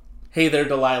of Hey There,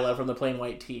 Delilah from the Plain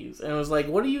White Tees. And I was like,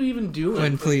 what are you even doing?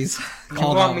 Quinn, please. You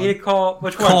Call want that me one. to call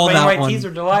which Call one? Plain that White one. Tees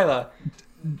or Delilah?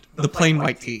 The plain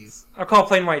white tees. I'll call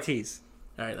Plain White Tees.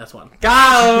 All right, that's one.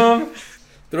 Got him!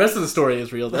 The rest of the story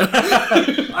is real, though.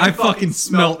 I fucking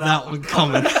smelt that one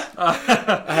coming. I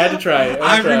had to try it.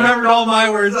 I remembered all my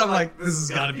words. I'm like, this has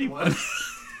got to be one.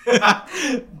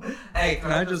 Hey,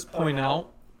 Can I just point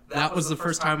out that was the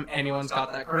first time anyone's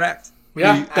got that correct?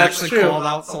 Yeah, We that's actually true. called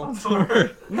out someone's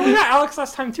word. No, we got Alex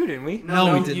last time too, didn't we?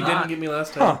 No, we did you not. didn't get me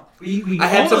last time. Huh. We I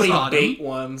had so almost many got him. bait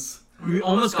ones. We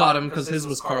almost got him because his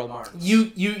was Karl Marx.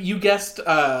 You guessed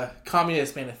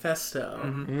Communist Manifesto.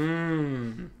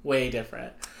 Mmm. Way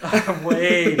different.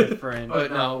 Way different.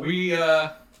 But no, we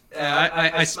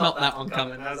I smelt that one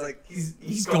coming. I was like,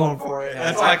 he's going for it.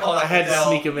 That's why I called it. I had to Adele.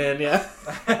 sneak him in, yeah.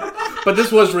 But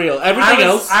this was real. Everything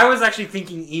else, I was actually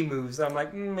thinking emus. I'm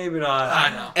like, maybe not. I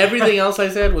know. everything else I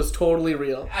said was totally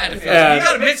real. I had a feeling. And- you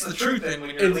gotta mix the truth in when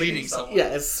you're leading someone. Yeah,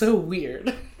 it's so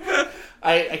weird.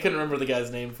 I couldn't remember the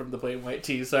guy's name from the plain white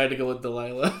tee, so I had to go with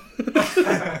Delilah.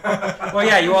 Well,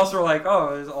 yeah, you also were like,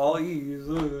 oh, it's all E's.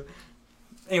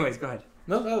 Anyways, go ahead.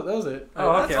 No, that was it.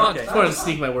 Oh, That's okay, fun. okay. I wanted to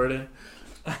sneak my word in.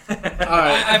 All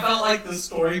right. I felt like the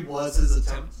story was his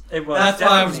attempt. It was. That's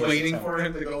why I was definitely waiting his for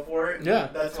him to go for it. Yeah.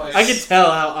 That's why. I could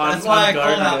tell how on That's why I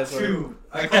guard called you out guys were. 2.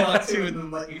 I called out 2 and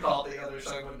then let you call the other,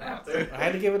 so I wouldn't have to. I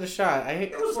had to give it a shot.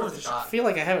 It was worth a I shot. feel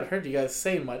like I haven't heard you guys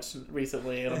say much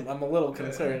recently, and I'm a little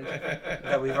concerned.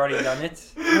 That we've already done it.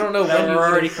 I don't know That when we're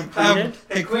you already completed.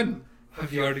 Hey Quinn,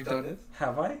 have you already done it?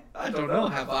 Have I? I don't know.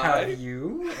 Have I? Have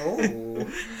you? Oh.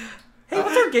 Hey,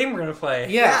 what's our game we're gonna play?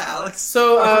 Yeah. Alex.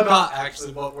 So, I forgot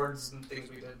actually what words and things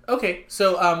we did. Okay,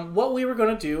 so what we were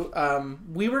going to do,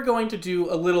 we were going to do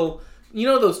a little, you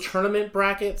know, those tournament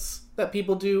brackets that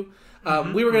people do.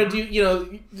 We were going to do, you know,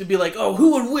 to be like, oh,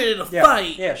 who would win in a Yeah.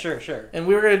 fight? Yeah, sure. And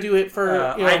we were going to do it for.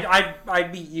 You know, I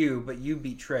beat you, but you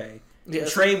beat Trey. yeah,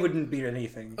 Trey wouldn't beat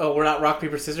anything. Oh, we're not rock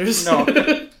paper scissors. No.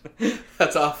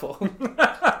 That's awful.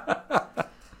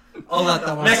 I'll let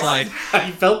that one Next. slide.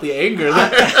 You felt the anger there.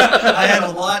 I had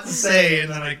a lot to say,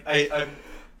 and then I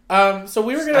So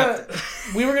we were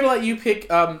gonna let you pick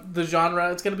the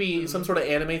genre. It's gonna be some sort of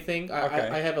anime thing. Okay.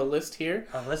 I have a list here,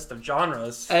 A list of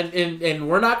genres. and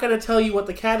we're not gonna tell you what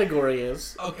the category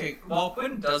is. Okay, while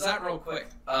Quinn does that real quick,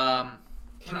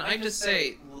 can I just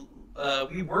say,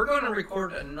 we were going to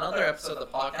record another episode of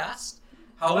the podcast.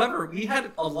 However, we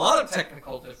had a lot of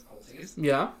technical difficulties.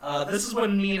 Yeah. This is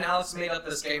when me and Alex made up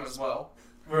this game as well.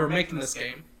 We were making this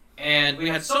game, and we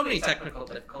had so many technical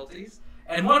difficulties.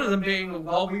 And one of them being,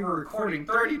 while we were recording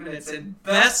 30 minutes in,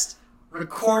 best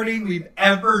recording we've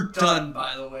ever done,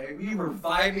 by the way. We were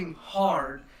vibing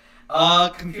hard.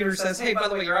 Computer says, hey, by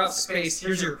the way, you're out of space.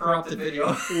 Here's your corrupted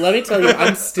video. Let me tell you,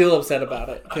 I'm still upset about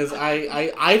it because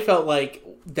I felt like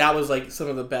that was like some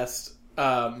of the best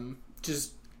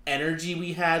just energy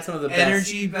we had. Some of the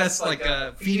Energy, best like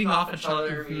feeding off each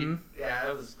other. Mhm. Yeah,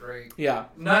 it was great. best. Yeah.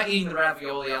 Not eating the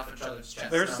ravioli off each other's chest.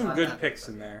 There's No, some not good that. picks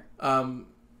in there.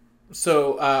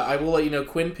 So I will let you know.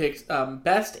 Quinn picked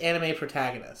best anime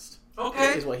protagonist.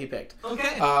 Okay. Is what he picked.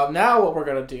 Okay. Now what we're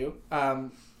gonna do?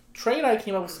 Trey and I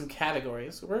came up with some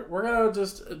categories. We're gonna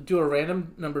just do a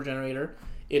random number generator.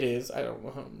 It is, I don't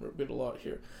know how I'm a bit a lot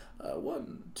here.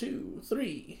 1, 2,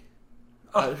 3,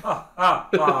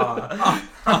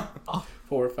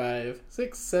 4, 5,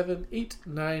 6, 7, 8,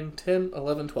 9, 10,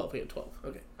 11, 12. We had 12.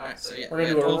 Okay. Alright, so yeah. We're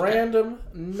gonna do a random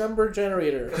number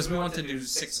generator. Because we want to do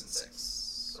 6 and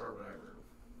 6. Or whatever.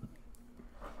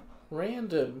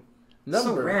 Random So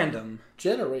number random.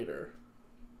 generator.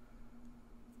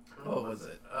 What was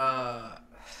it?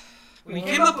 We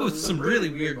came up with some really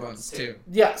weird ones, too.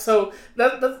 Yeah, so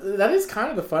that is kind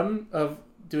of the fun of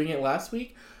doing it last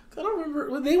week. I don't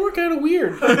remember. They were kind of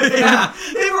weird. Yeah,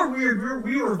 they were weird.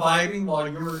 We were vibing while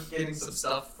you were getting some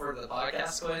stuff for the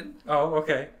podcast, Quinn. Oh,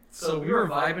 okay. So we were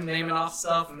vibing, naming off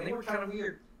stuff, and they were kind of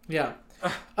weird. Yeah.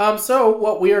 So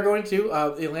what we are going to,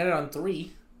 it landed on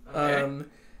 3. Okay.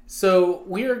 So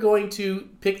we are going to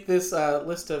pick this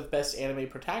list of best anime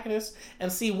protagonists and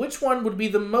see which one would be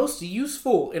the most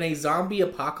useful in a zombie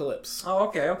apocalypse. Oh,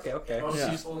 okay. Most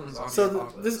Yeah. useful in zombie So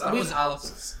apocalypse. That we- was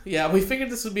Alex's. Yeah, we figured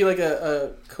this would be like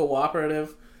a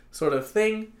cooperative sort of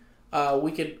thing.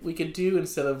 We could do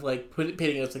instead of like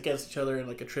pitting us against each other in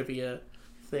like a trivia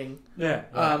thing.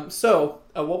 Yeah. So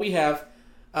what we have,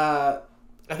 I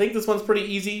think this one's pretty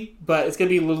easy, but it's gonna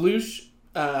be Lelouch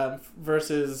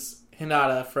versus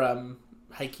Hinata from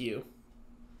Haikyuu.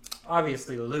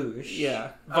 Obviously, Lelouch.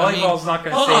 Yeah. Volleyball's not going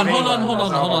to Hold save on, anyone.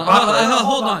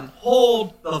 hold on.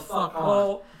 Hold the fuck on.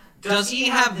 Well, Does he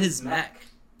have his mech?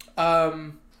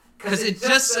 Because it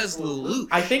just says Lelouch.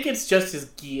 I think it's just his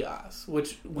Gias,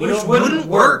 which Which wouldn't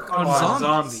work on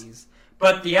zombies.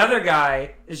 But the other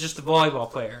guy is just a volleyball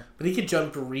player. but he could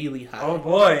jump really high. Oh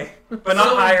boy. But not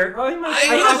So- higher. Well, he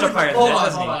might jump higher than Hold that, on,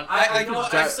 doesn't hold he? on. I know. I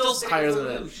Jump still stick higher with than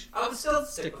that. Lelouch. I would still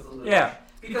stick with Lelouch. Yeah.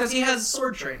 Because he has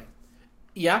sword training.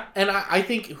 Yeah, and I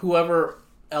think whoever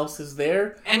else is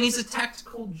there, And he's a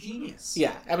tactical genius.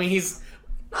 yeah, I mean he's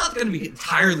Not going to be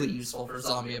entirely useful for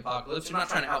zombie apocalypse. You're not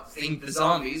trying to outthink the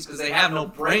zombies because they have no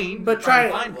brain. but You're trying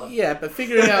to find try one. yeah, but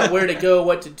figuring out where to go,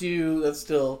 what to do, that's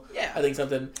still Yeah. I think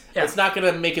something. Yeah. It's not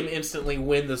gonna make him instantly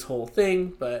win this whole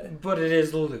thing, but But it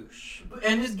is Lelouch.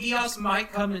 And his Gios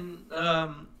might come in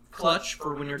clutch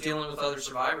for when you're dealing with other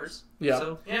survivors. Yeah.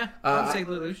 So, yeah, I would say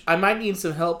Lelouch. I might need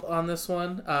some help on this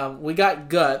one. We got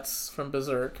Guts from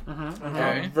Berserk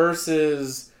Okay.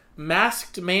 versus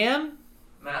Masked Man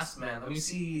Masked Man. Let me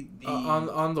see the...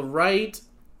 on the right.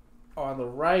 On the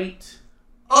right.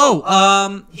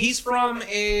 Oh, he's from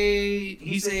a...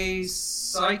 He's a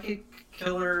psychic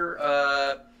killer.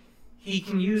 he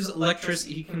can use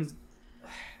electricity.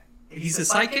 He's a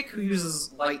psychic who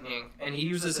uses lightning, and he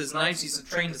uses his knives. He's a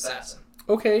trained assassin.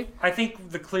 Okay. I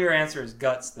think the clear answer is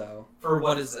Guts, though. For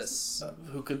what is this?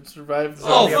 Who could survive? the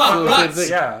Oh, zombie fuck, apocalypse? Guts!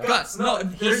 Yeah. Guts. No,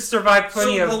 He's there's survived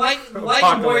plenty so of the lightning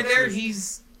boy there.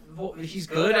 apocalypses. He's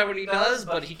good at what he does,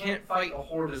 but he can't fight a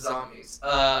horde of zombies.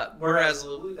 Whereas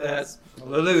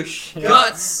Lelouch. Yeah.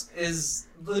 Guts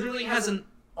literally has an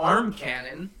arm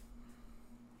cannon,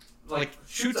 like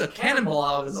shoots a cannonball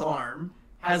out of his arm,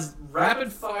 has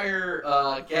rapid fire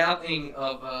gatling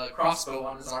of crossbow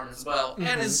on his arm as well,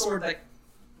 and his sword that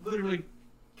literally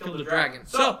killed a dragon.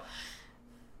 So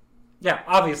Yeah,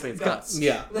 obviously it's Guts.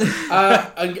 Yeah.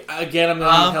 Again, I'm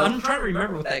gonna need help. I'm trying to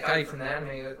remember what that guy from the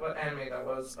anime, what anime that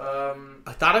was.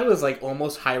 I thought it was like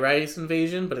almost High Rise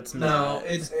Invasion, but it's No, not.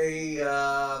 it's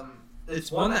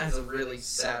it's one that has a really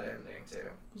sad ending too.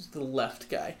 It's the left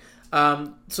guy.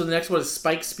 So the next one is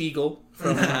Spike Spiegel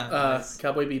from Nice.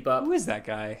 Cowboy Bebop. Who is that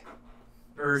guy?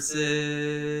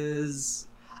 Versus.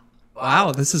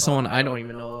 Wow, this is someone I don't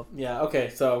even know of. Yeah. Okay.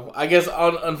 So I guess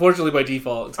unfortunately by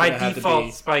default, it's By gonna have to default,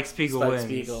 be Spike Spiegel Spike wins.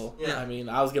 Spiegel. Yeah. I mean,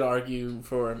 I was gonna argue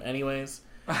for him anyways.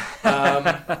 Just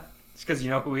because you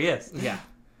know who he is. Yeah.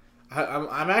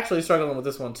 I'm actually struggling with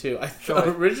this one too. Sure.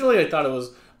 Originally I thought it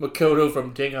was Makoto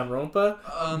from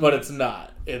Danganronpa, but it's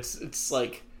not. It's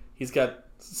like he's got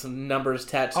some numbers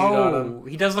tattooed on him. Oh,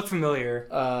 he does look familiar.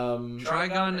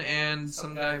 Trigun and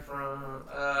some guy from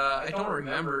I don't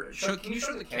remember. Can you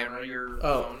show the camera your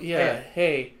phone? Yeah.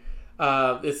 Hey,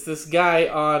 it's this guy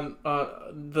on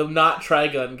the not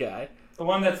Trigun guy. The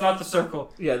one that's not the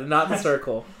circle. Yeah, not the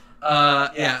circle.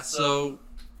 Yeah. So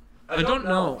I don't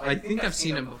know. I think I've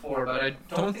seen him before, but I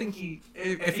don't think he.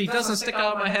 If he doesn't stick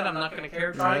out of my head, I'm not going to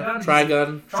care. Trigun.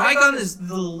 Trigun. Trigun is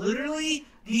literally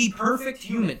the perfect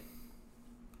human.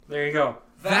 There you go.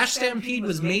 Vash Stampede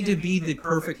was made to be the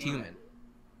perfect human.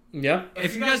 Yeah.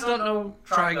 If you guys don't know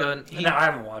Trigun, No, I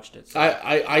haven't watched it. So.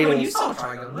 I Oh, don't. you saw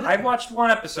Trigun. I watched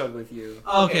one episode with you.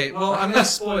 Okay, well, I'm gonna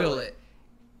spoil it.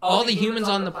 All the humans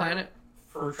on the planet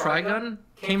for Trigun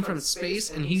came from space,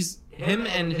 and him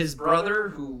and his brother,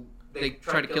 who they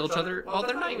try to kill each other. Well,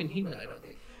 they're not even human, I don't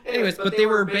think. Anyways, but they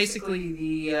were basically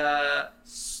the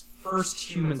first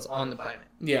humans on the planet.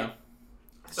 Yeah.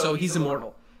 So he's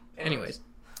immortal. Anyways.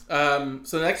 So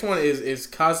the next one is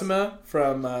Kazuma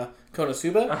from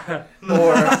Konosuba,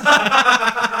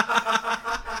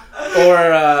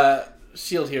 or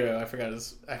Shield Hero. I forgot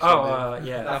his actual name.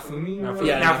 Yeah. Nafumi?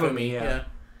 Naofumi, yeah.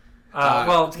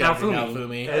 It's gotta be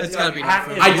Naofumi. Naofumi. It's gotta be ha-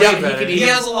 Naofumi. it's I way doubt he better. could He even-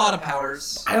 has a lot of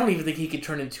powers. I don't even think he could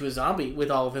turn into a zombie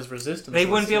with all of his resistance. They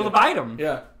wouldn't be able to bite him.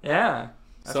 Yeah. Yeah.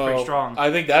 That's So pretty strong.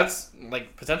 I think that's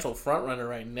like potential front runner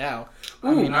right now.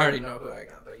 I mean, I already know who I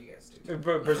got, but you guys do.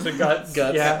 Versus Guts.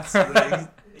 Guts. Yeah.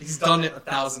 He's done it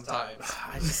 1,000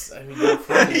 times. I mean,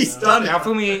 Naofumi, He's though. done it.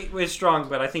 Naofumi is strong,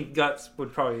 but I think Guts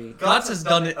would probably. Guts has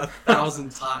done it 1,000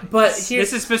 times. But here,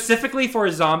 This is specifically for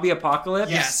a zombie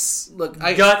apocalypse. yes. look,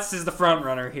 Guts is the front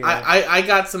runner here. I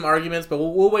got some arguments, but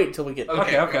we'll wait until we get.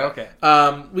 Okay. Okay.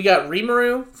 We got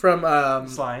Rimuru from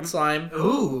Slime.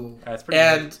 Ooh. That's pretty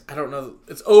and I don't know.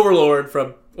 It's Overlord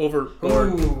from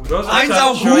Overlord. Ooh, those are Ein's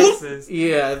tough out who? choices.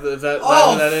 Yeah, is that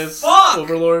Oh, what that is? fuck!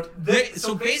 Overlord.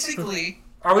 So basically,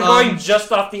 Are we going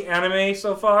just off the anime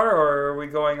so far, or are we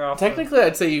going off? Technically,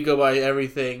 I'd say you go by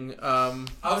everything. I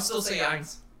would still say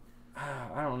Ainz.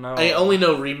 I don't know. I only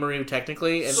know Rimuru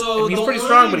technically, and, So and he's the pretty only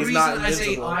strong, but he's reason not I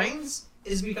say invincible. Ainz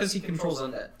is because he controls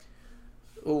undead.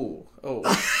 Oh,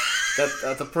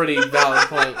 that's a pretty valid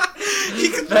point. He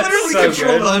can That's literally so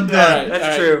control good. undead. That's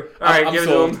Alright. true. All right, I'm give it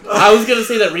to sold. him. I was gonna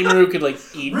say that Rimuru could like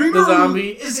eat the zombie.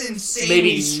 is insanely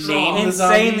Maybe strong. name the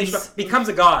Insanely zombies. strong. Becomes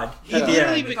a god. He at the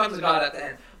literally end. becomes a god at the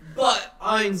end. But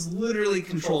Ainz literally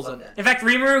controls undead. In fact,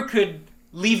 Rimuru could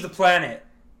leave the planet,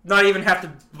 not even have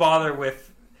to bother with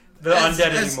the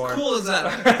undead anymore. As cool as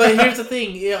that. But here's the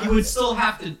thing, He yeah, would still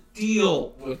have to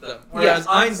deal with them. Whereas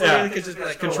Ainz literally Yeah. could just be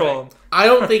like, Control him. I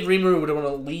don't think Rimuru would want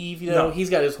to leave. You know, No. he's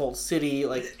got his whole city.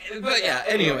 Like, But yeah,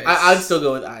 anyways. I'd still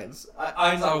go with Ainz.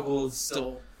 Ainz Al is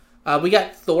still. We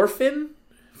got Thorfinn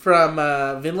from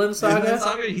Vinland Saga?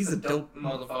 Saga, He's a dope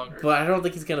motherfucker. but I don't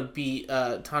think he's gonna beat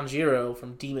Tanjiro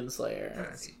from Demon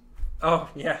Slayer. Oh,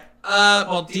 yeah.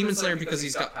 Well, Demon Slayer because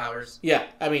he's got powers. Yeah,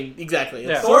 I mean, exactly.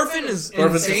 Yeah. Thorfinn is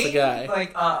Thorfinn's just insane. the guy.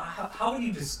 Like, how would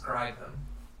you describe him?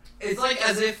 It's like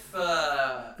as if,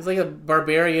 He's like a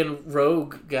barbarian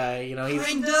rogue guy. You know,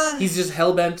 kinda. he's just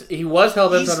hellbent. He was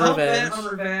hellbent He's on hell-bent revenge.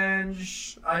 on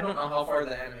revenge. I don't know how far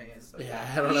the anime is. But Yeah,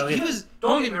 I don't know. He was.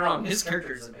 Don't get me wrong. His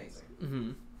character is amazing.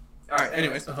 Mhm. All right.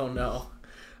 Anyways. Oh no.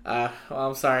 Well,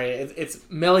 I'm sorry. It's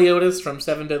Meliodas from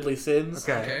Seven Deadly Sins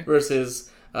Okay. versus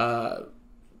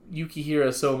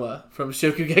Yukihira Soma from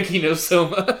Shokugeki no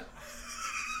Soma.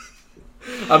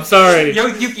 I'm sorry. Yo,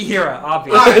 Yukihira,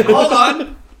 obviously. Alright, hold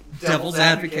on. Devil's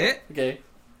advocate. Okay.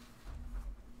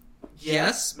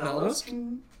 Yes, Melos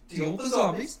can deal with the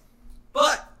zombies,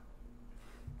 but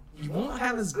you won't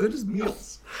have as good as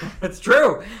meals. That's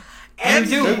true. And And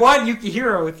you do the- want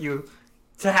Yukihiro with you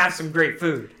to have some great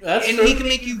food. That's And true. he can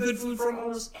make you good food from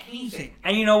almost anything.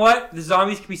 And you know what? The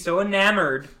zombies can be so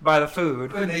enamored by the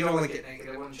food. But they don't want to get naked.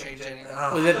 It wouldn't change anything.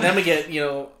 Ah. Well, then we get,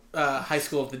 High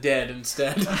School of the Dead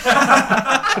instead.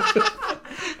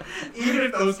 Even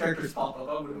if those characters pop up,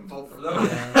 I wouldn't vote for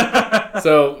them.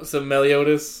 So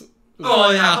Meliodas.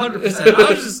 Oh yeah,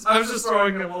 100%. I was just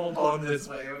throwing a little bone this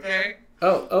way, okay?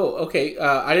 Okay.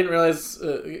 I didn't realize.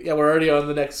 We're already on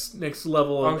the next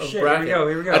level Oh of shit! bracket.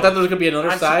 Here we go. I thought there was gonna be another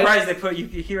I'm side. surprised they put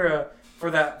Yukihira for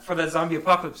that zombie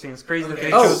apocalypse scene. It's crazy that Okay.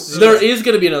 they Oh, chose. there is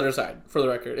gonna be another side for the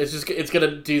record. It's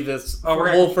gonna do this Oh, we're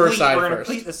whole gonna first side We're gonna first.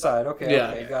 complete this side. Okay. Yeah.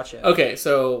 Okay. Gotcha. Okay,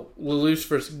 so Lelouch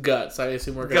versus Guts. I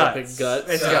assume we're gonna pick Guts.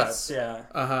 It's Guts. guts. Yeah.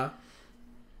 Uh-huh.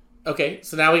 Okay,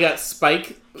 so now we got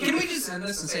Spike. Can we just end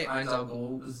this and say Ainz Al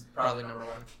Ghul is probably number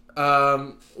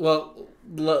one? Well,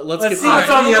 let's Let's get see what's Alright,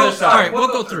 on the we'll other go- side. Alright, we'll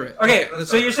go through it. Okay.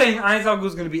 let's So go. you're saying Ainz Al Ghul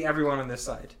is going to be everyone on this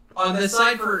side? On this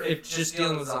side for if just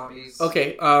dealing with zombies.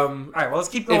 Okay, All right. Well, let's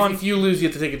keep going. if you lose, you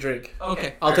have to take a drink.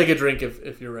 Okay. I'll take a drink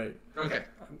if you're right. Okay.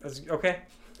 Okay.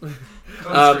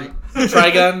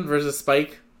 Trigun versus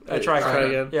Spike.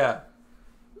 Trigun. Yeah.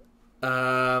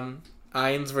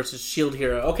 Ainz versus Shield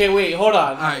Hero. Okay, wait, hold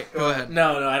on. Alright, go ahead.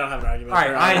 No, I don't have an argument. All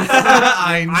for right.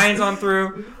 Ainz. Ainz on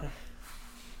through.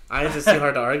 Ainz is too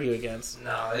hard to argue against.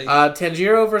 No.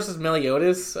 Tanjiro versus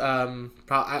Meliodas. I'd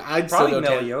still Probably go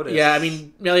Meliodas. Yeah, I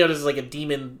mean Meliodas is like a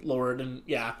demon lord, and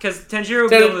yeah, Because Tanjiro will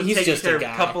be able to He's take just a care of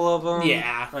guy. a couple of them.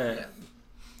 yeah. Right.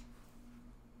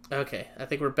 Okay, I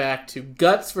think we're back to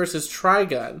Guts versus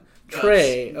Trigun.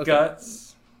 Trey, okay.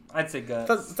 Guts. I'd say I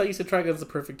guts. thought you said Trigun's the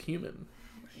perfect human,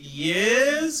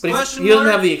 Yes. but Question he doesn't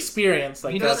mark? have the experience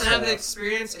like He Guts doesn't have the does.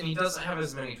 experience and he doesn't have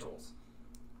as many tools.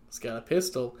 He's got a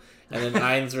pistol, and then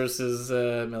Ainz versus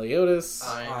Meliodas.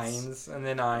 Ainz. And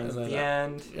then Ainz And at then, the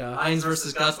end. Yeah. Ainz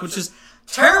versus Guts, which is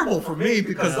terrible for me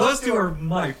because those two are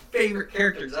my favorite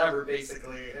characters ever,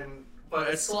 basically. But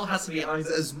it still has to be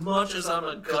Ainz as much as I'm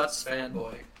a Guts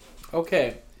fanboy.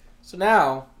 Okay, so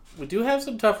now we do have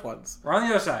some tough ones. We're on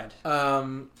the other side.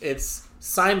 It's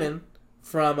Simon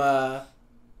from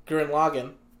Gurren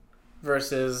Lagann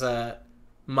versus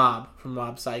Mob from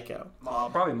Mob Psycho.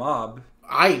 Probably Mob.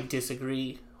 I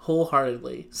disagree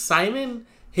wholeheartedly. Simon,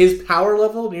 his power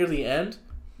level near the end,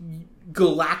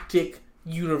 galactic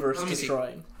universe Let me see.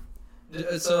 destroying.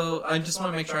 So I just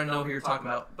want to make sure I know who you're talking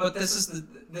about. But this is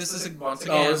once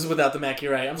again. Oh, this is without the Mac.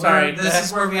 You're right. I'm sorry. This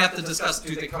is where we have to discuss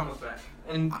do they come with Mac.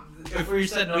 And if we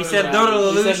said no, We to said that, no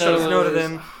to We Lelouch, said no to so no to Lelouch.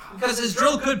 them. because his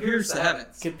drill could pierce the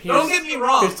heavens. Could Don't get me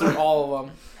wrong. Pierce through all of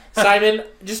them. Simon,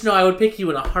 just know I would pick you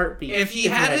in a heartbeat. If he you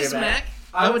had his your back. Mac,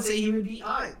 I would say he would beat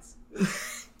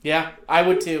Ainz. Yeah, I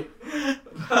would too.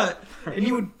 And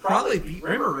he would probably beat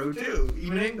Rimuru too,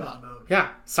 even in God mode. Yeah,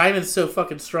 Simon's so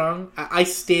fucking strong. I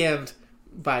stand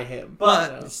by him.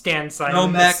 But So, Stand Simon. No I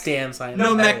Mac. stand Simon.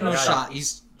 No Mac, no Got it. shot.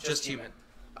 He's just human.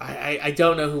 I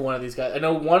don't know who one of these guys. I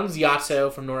know one's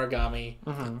Yato from Noragami.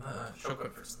 Mm-hmm.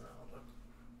 Shoko first.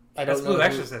 I That's don't know. Blue who-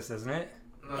 Exorcist, isn't it?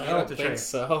 I have don't to think try.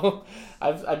 so.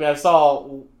 I saw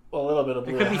a little bit of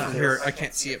Blue could be Exorcist. Here, I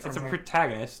can't see it from It's a here.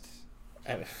 protagonist.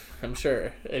 I'm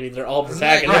sure. I mean, they're all Isn't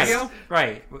that protagonists. Yu-Gi-Oh?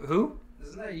 Right. Who?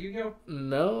 Isn't that Yu-Gi-Oh?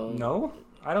 No. No?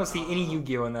 I don't see any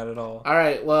Yu-Gi-Oh in that at all. All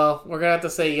right. Well, we're gonna have to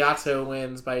say Yato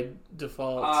wins by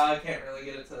default. I can't really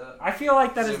get it to. I feel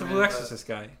like that is the Zoom Blue in, Exorcist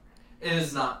guy. It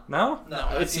is not. No? No,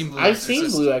 I've seen Blue I've Exorcist.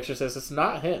 seen Blue Exorcist. It's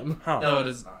not him. Huh. No, it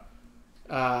is not.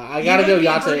 I gotta go He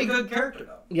might be a pretty Yato. good character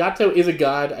though. Yato is a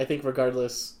god. I think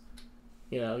regardless.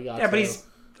 Yato. Yeah, but he's...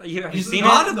 Have you He's seen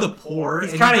god it? of the poor.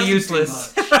 He's and kind of he doesn't do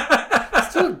useless. much.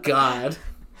 still a god.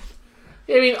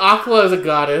 I mean, Aqua is a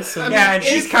goddess. And Yeah, and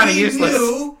she's If kinda we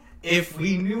useless. If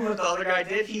we knew what the other guy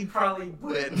did, he'd probably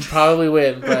win. probably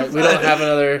win, but we don't have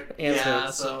another answer.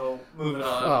 Yeah, so moving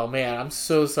on. Oh man, I'm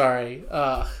so sorry.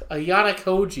 Ayana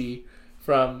Koji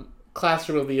from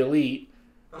Classroom of the Elite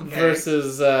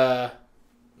versus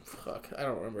fuck, I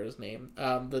don't remember his name.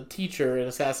 The teacher in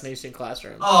Assassination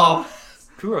Classroom. Oh,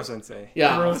 Kuro Sensei.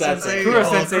 yeah, Kuro that's Sensei. it. Kuro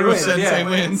Sensei Kuro wins, Sensei yeah.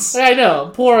 wins. I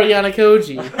know, poor Ayana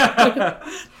Koji.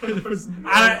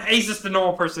 He's just a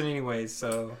normal person anyways,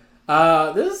 so...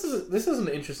 This is an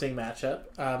interesting matchup.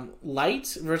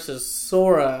 Light versus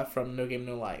Sora from No Game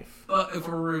No Life. But if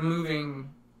we're removing,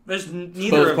 There's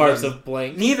neither Both of parts them. of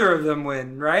blank. Neither of them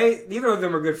win, right? Neither of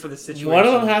them are good for the situation. One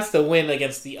of them has to win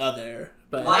against the other,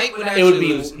 but Light would it actually would be.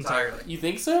 lose entirely. You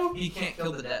think so? He can't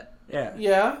kill the dead. Yeah.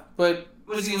 Yeah, but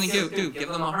What is he gonna do? Give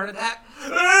them a heart attack?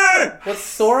 what's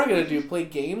Sora gonna do? Play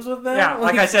games with them? Yeah,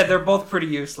 like I said, they're both pretty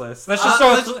useless. Let's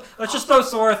just throw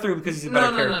Sora through because he's a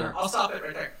better character. No. I'll stop it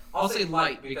right there. I'll say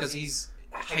Light because he's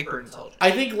hyper intelligent.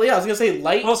 I think I was gonna say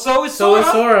Light. Well, so is so Sora.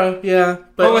 is Sora. Yeah,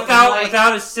 But without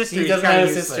Light- his sister, he he's doesn't kinda have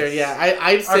a useless. sister. Yeah,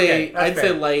 I'd say Okay, that's say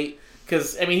fair. Light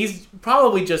because I mean he's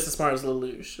probably just as smart as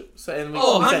Lelouch. So and we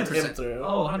sent him 100%. through.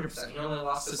 Oh, 100%. He only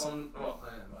lost his own. Well,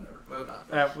 whatever. Move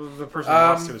on. The person who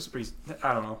lost to was pretty.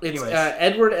 I don't know. It's Anyways,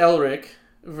 Edward Elric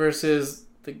versus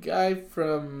the guy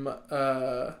from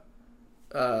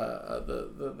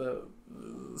the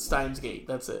Steins Gate.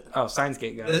 That's it. Steins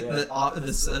Gate guy.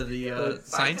 The yeah.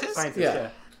 scientist? Scientist, Yeah. yeah.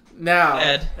 Now,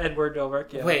 Edward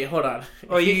Elric. Yeah. wait, hold on.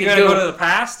 Oh, If you could gotta go to the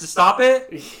past to stop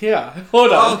it? Yeah,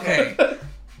 hold on. Okay.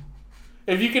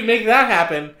 If you can make that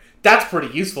happen, that's pretty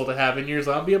useful to have in your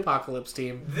zombie apocalypse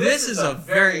team. This is a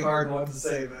very hard one to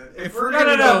say, man. If we're No.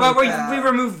 gonna go But with we that-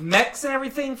 removed mechs and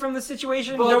everything from the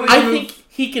situation. But No, we I removed- think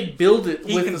he can build it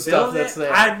he with can the stuff build it. that's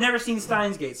there. I've never seen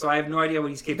Steins Gate, so I have no idea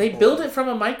what he's capable. They build of. it from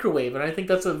a microwave, and I think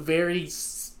that's a very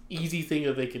easy thing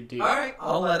that they could do. All right,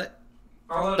 I'll let it.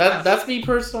 That's me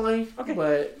personally. Okay.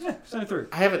 But Yeah, send it through.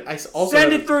 I haven't. I also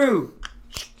Send it through.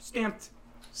 Stamped.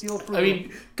 Seal approval. I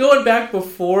mean, going back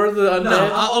before the undead.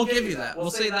 No, I'll give you that. We'll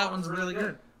say that one's really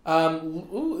good.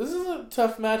 This is a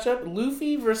tough matchup.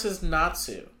 Luffy versus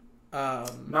Natsu.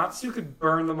 Natsu could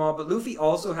burn them all, but Luffy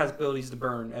also has abilities to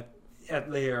burn at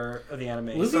later of the anime.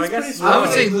 Luffy's so I pretty guess strong. I would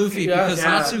say Luffy Yeah. because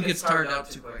Yeah. Natsu gets tired out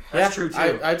too quick. That's true,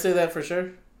 too. I'd say that for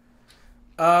sure.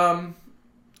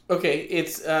 Okay,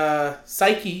 it's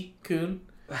Psyche-kun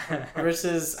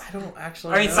versus I don't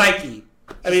actually. I mean, know. Psyche.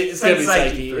 I mean, it's gonna be Psyche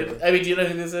Psyche. through. I mean, do you know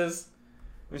who this is?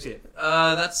 Let me see it.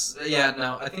 That's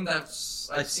no. I think I've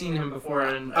seen him before.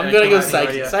 And I'm gonna go I have no Psyche.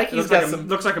 idea. Psyche's Looks got like some.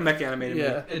 looks like a mech animated.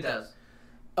 Yeah. It does.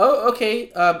 Oh,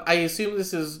 okay. I assume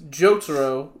this is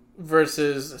Jotaro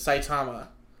versus Saitama.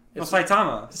 Well,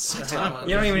 Saitama. Saitama.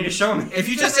 You don't even need to show me. If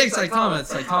you just say Saitama,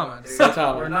 it's Saitama, dude.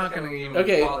 Saitama. We're not gonna even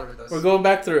Okay, bother with this. we're going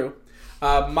back through.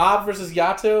 Mob versus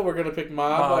Yato. We're gonna pick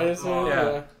Mob. Mob, I assume.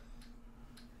 yeah.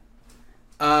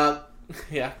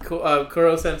 Yeah.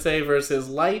 Kuro Sensei versus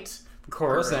Light.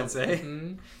 Koro Sensei.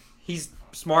 Mhm. He's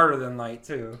smarter than Light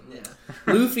too. Yeah.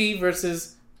 Luffy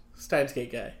versus Steins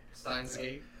Gate guy. Steins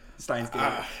Gate. Steins Gate.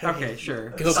 Okay, sure.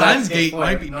 Go Steins back Gate before.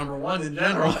 might be number one in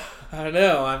general. I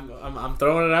know. I'm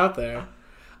throwing it out there.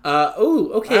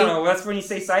 Okay. I don't know. That's when you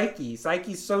say Psyche.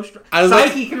 Psyche's so strong. I was like-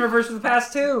 Psyche can reverse the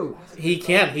past too. He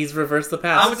can. He's reversed the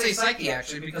past. I would say Psyche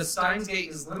actually because Steins Gate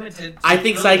is limited. To I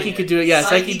think building Psyche could do it. Yeah,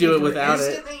 Psyche do it can without it.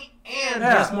 instantly, and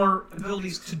Yeah. has more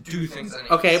abilities to do things.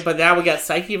 Anyways. Okay, but now we got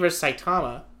Psyche versus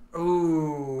Saitama.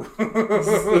 Ooh. This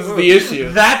is the issue.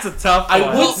 That's a tough one.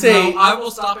 I would say- No, I will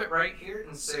stop it right here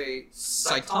and say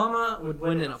Saitama would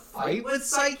win in a fight with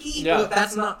Psyche. Yeah. But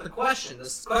that's not the question. The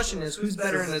question is who's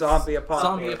better in a Zombie apocalypse.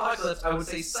 zombie apocalypse. I would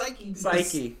say Psyche. because-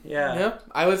 Psyche. Yeah. Yeah,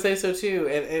 I would say so too.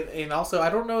 And also, I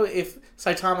don't know if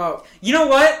Saitama. You know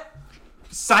what?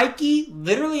 Psyche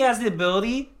literally has the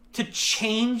ability to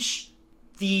change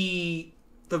the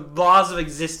laws of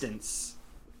existence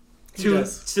He to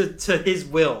does. to his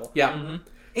will. Yeah, Mhm.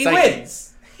 He Psyche.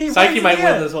 wins. He Psyche wins might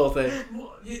again. win this whole thing.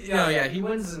 Well, yeah, he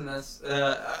wins in this.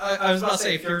 I was about to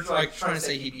say, if you're like trying to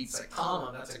say he beats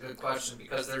Saitama, that's a good question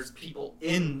because there's people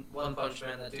in One Punch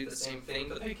Man that do the same thing,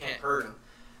 but they can't hurt him.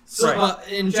 So, Right. but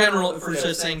in general, if we're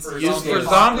just saying for Useless. zombie For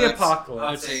zombie apocalypse, I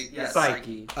would apocalypse, say yes,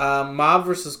 Psyche. Mob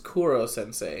versus Kuro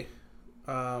Sensei.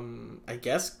 I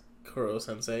guess Kuro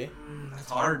Sensei. That's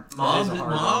hard. That Mob, is a hard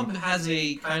Mob one. has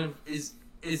a kind of is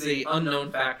a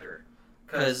unknown factor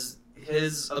because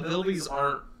his abilities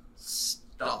aren't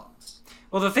stopped.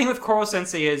 Well, the thing with Koro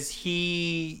Sensei is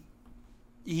he's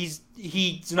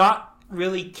not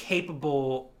really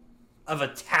capable of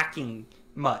attacking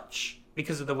much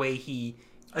because of the way he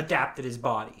adapted his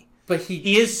body. But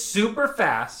He is super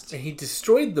fast. he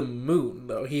destroyed the moon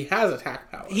though. He has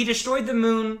attack power. He destroyed the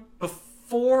moon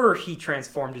before he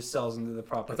transformed his cells into the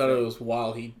proper. I thought it thing. was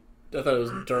while he. I thought it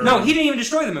was during. No, he didn't even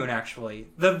destroy the moon. Actually,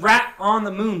 the rat on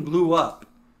the moon blew up.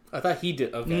 I thought he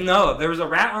did. Okay. No, there was a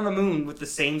rat on the moon with the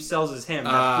same cells as him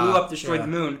that Ah, blew up, destroyed yeah.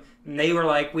 the moon, and they were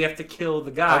like, "We have to kill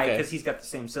the guy Okay. because he's got the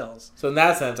same cells." So in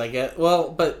that sense, I get. Well,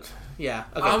 but yeah.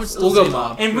 Okay. I would still We'll go say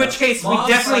Mob. In which case, Mob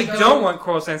we definitely Psycho- don't want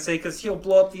Koro Sensei because he'll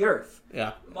blow up the Earth.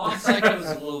 Yeah. Mob Psycho is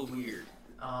a little weird.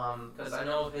 Because I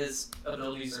know his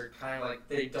abilities are kind of like,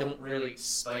 they don't really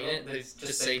explain it. They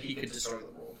just say he could destroy the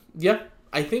world. Yeah.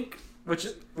 I think Which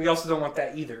we also don't want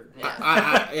that either.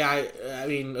 I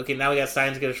mean, okay, now we got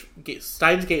Steins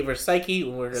Gate versus Psyche.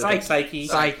 We're going to pick Psyche.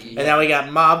 Psyche. And now we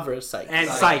got Mob versus Psyche. And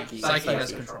Psyche. Psyche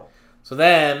has control. So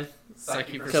then,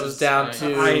 Psyche versus comes down to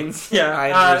Ainz. Yeah.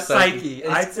 Ainz versus Psyche.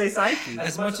 I'd say Psyche.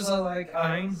 As much as I like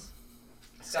Ainz,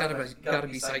 it's gotta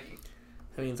be Psyche.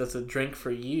 that means that's a drink for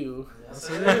you. Yes,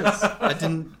 it is. I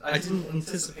didn't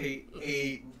anticipate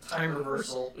a time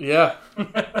reversal. Yeah.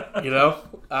 You know,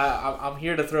 I'm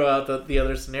here to throw out the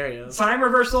other scenarios. Time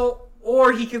reversal,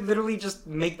 or he could literally just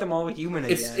make them all human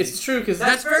again. It's true because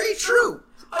That's very true.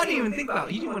 I didn't even think about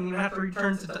it. You didn't even have to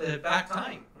return to back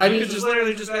time. I You mean, could just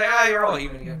literally just be like, you're all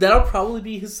human again. that'll probably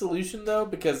be his solution though,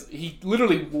 because he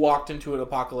literally walked into an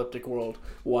apocalyptic world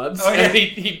once, Oh, yeah. and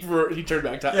he turned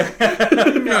back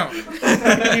time. No.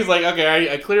 He's like,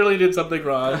 okay, I clearly did something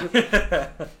wrong.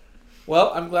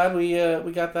 Well, I'm glad we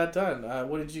got that done.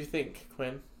 What did you think,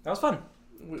 Quinn? That was fun.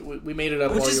 We made it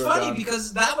up. Which while is you were funny gone.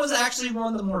 because that was actually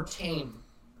one of the more tame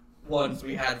ones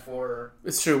we had for.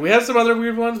 It's true. We have some other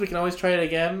weird ones. We can always try it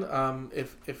again.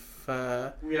 If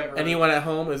We have anyone at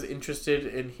home is interested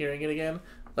in hearing it again,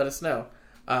 let us know.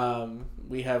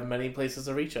 We have many places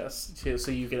to reach us,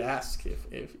 so you could ask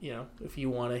if you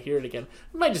want to hear it again.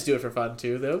 We might just do it for fun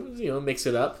too, though. Mix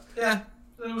it up. Yeah,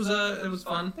 it was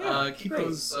fun. Yeah, Keep great.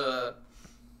 those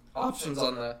options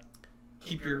on the.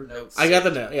 Keep your notes. I got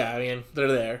the note. Yeah, I mean they're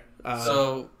there.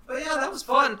 But yeah, that was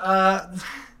fun.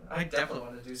 I definitely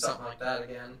want to do something like that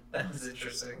again. That was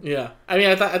interesting. yeah, I mean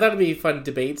I thought it'd be fun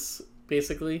debates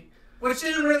basically. Which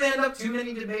didn't really end up too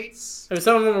many debates. I mean,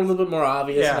 some of them are a little bit more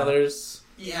obvious Yeah. than others.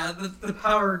 Yeah, the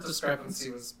power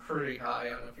discrepancy was pretty high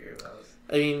on a few of those.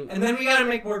 I mean, And then we got to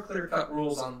make more clear-cut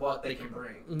rules on what they can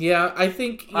bring. yeah, I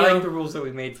think you I know, like the rules that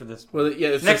we made for this. well, yeah,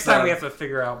 it's Next just, time we have to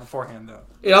figure out beforehand, though.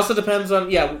 It also depends on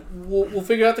we'll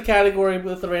figure out the category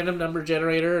with the random number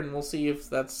generator, and we'll see if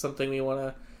that's something we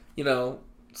want to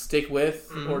stick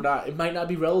with or not. It might not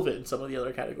be relevant in some of the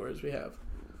other categories we have,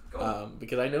 Cool.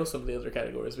 because I know some of the other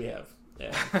categories we have.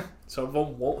 Yeah, some of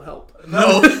them won't help.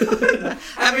 No,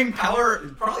 having power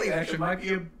probably actually might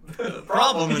be a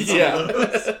problem in some of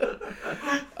those.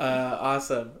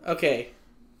 Awesome. Okay.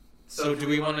 So, do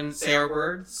we want to say our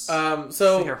words? Say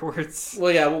So our words.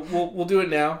 well, yeah, we'll do it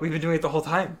now. We've been doing it the whole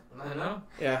time. I know.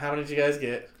 Yeah. How many did you guys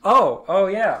get? Oh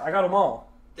yeah, I got them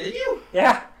all. Did you?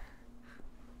 Yeah.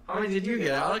 How many did you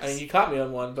get, Alex? I mean, you caught me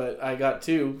on one, but I got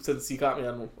two since you caught me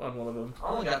on one of them. I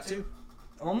only got 2.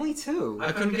 Only 2.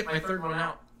 I couldn't get my third one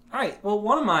out. Alright, well,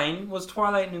 one of mine was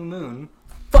Twilight New Moon.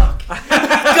 Fuck!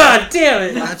 God damn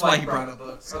it! That's why he brought up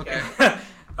books. Okay.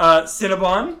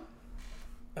 Cinnabon.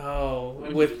 Oh,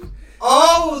 with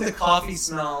Oh, the coffee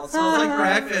smell. It smells like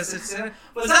breakfast.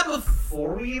 Was that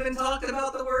before we even talked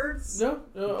about the words?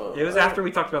 no. It was after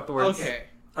we talked about the words. Okay.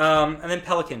 And then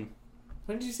Pelican.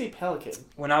 When did you say pelican?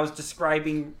 When I was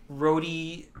describing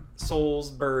Rhodey Soul's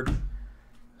bird.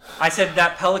 I said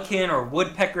that pelican or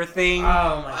woodpecker thing. Oh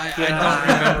my I god!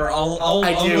 don't remember. I'll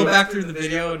I do. go back through the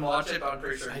video and watch it, but I'm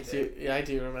pretty sure I he do. did. Yeah, I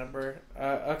do remember.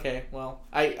 Okay, well,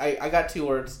 I got 2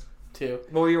 words too,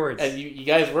 What were your words? and you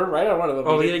guys were right on one of them.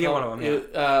 Oh, You we didn't did get call- one of them, you-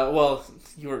 well,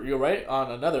 you were right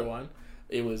on another one.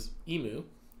 It was emu.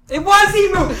 It was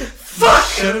Emu! Fuck!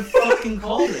 Should have fucking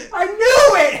called it. I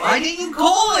knew it! Why didn't you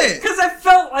call it? Because I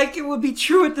felt like it would be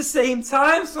true at the same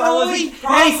time, so I wasn't.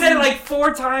 And he said it like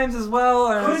 4 times as well.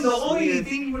 And it was The just only weird.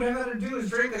 thing you would have had to do is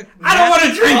drink a I don't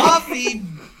wanna drink it. coffee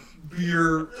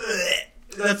beer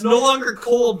that's no longer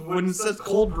cold when it says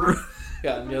cold brew.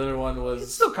 Yeah, and the other one It's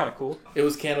was still kind of cool. it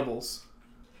was cannibals.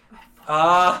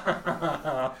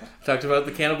 Ah. Talked about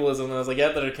the cannibalism, and I was like, yeah,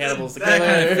 they're cannibals. That kind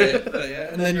of together. fit. But yeah.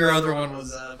 And then your other one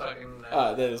was fucking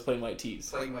Then it's plain white teas.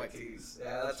 playing my keys.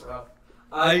 Yeah, that's rough.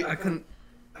 I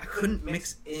couldn't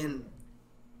mix in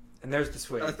And there's the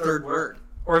swig. a third word.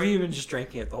 Or have you been just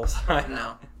drinking it the whole time?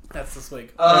 No. That's the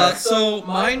swig. So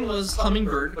mine was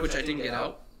hummingbird, which I didn't get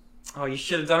out. Oh, you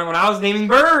should have done it when I was naming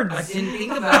birds. I didn't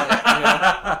think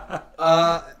about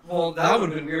it. Well, that would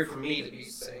have been weird for me to be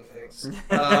saying things.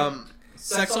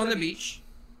 Sex on the beach.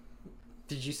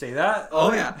 Did you say that?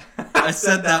 Oh yeah, I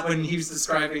said that when he was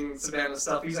describing Savannah's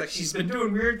stuff. He's like, she's been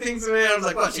doing weird things to me. I was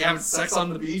like, what? She having sex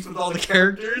on the beach with all the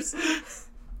characters?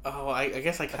 Oh, I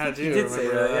guess I kind of do. You did say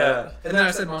remember that, yeah. And then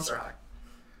I said Monster High.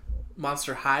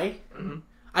 Monster High. Mm-hmm.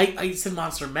 I said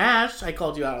Monster Mash. I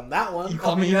called you out on that one. You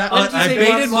called me that. Why did you I say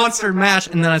baited Monster Mash,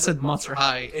 and then I said Monster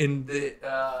High in the.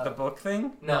 The book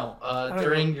thing? No,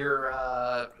 during your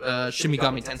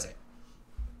Shimigami Tensei.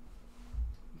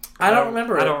 I don't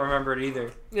remember it. I don't remember it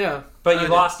either. Yeah. But I you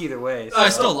did. lost either way. So. I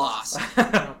still lost.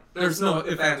 There's no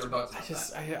if, ands, or buts.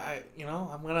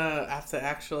 I'm gonna have to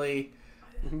actually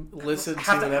listen to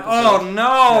have an to, episode. oh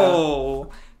no!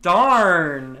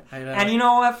 Darn! I know. And you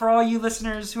know what? For all you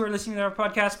listeners who are listening to our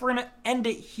podcast, we're gonna end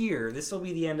it here. This will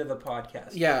be the end of the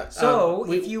podcast. Yeah.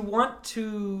 So if you want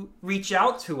to reach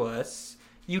out to us,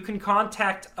 you can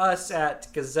contact us at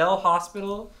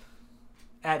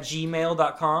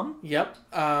gazellehospital@gmail.com. Yep.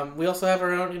 We also have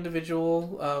our own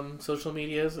individual social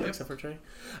medias, except for Trey.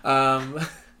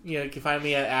 You can find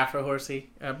me at AfroHorsey,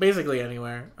 basically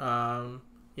anywhere. Yeah.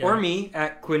 Or me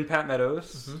at Quinn Pat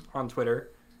Meadows on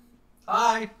Twitter.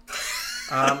 Hi.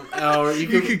 Or You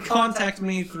could contact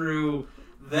me through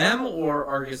Them or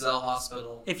our Gazelle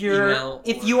Hospital. If email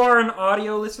you are an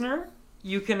audio listener,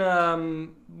 you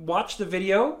can watch the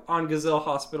video on Gazelle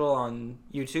Hospital on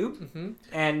YouTube,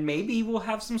 and maybe we'll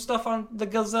have some stuff on the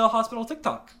Gazelle Hospital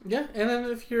TikTok. Yeah, and then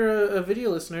if you're a video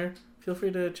listener, feel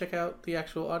free to check out the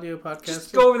actual audio podcast.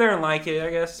 Just go over there and like it, I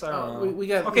guess. I don't know. We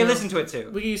got Okay, listen to it too.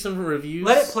 We give you some reviews.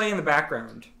 Let it play in the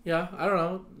background. Yeah, I don't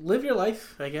know. Live your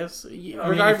life, I guess. mean,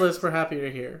 Regardless, we're happy you're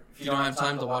here. If you don't have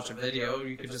time to watch a video,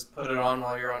 you could just put it on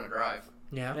while you're on a drive.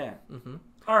 Yeah. Yeah. Mm-hmm.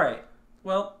 All right.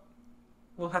 Well,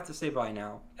 we'll have to say bye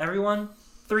now. Everyone,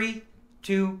 3,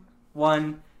 2,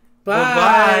 1.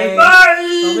 Bye. Bye.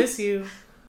 I'll miss you.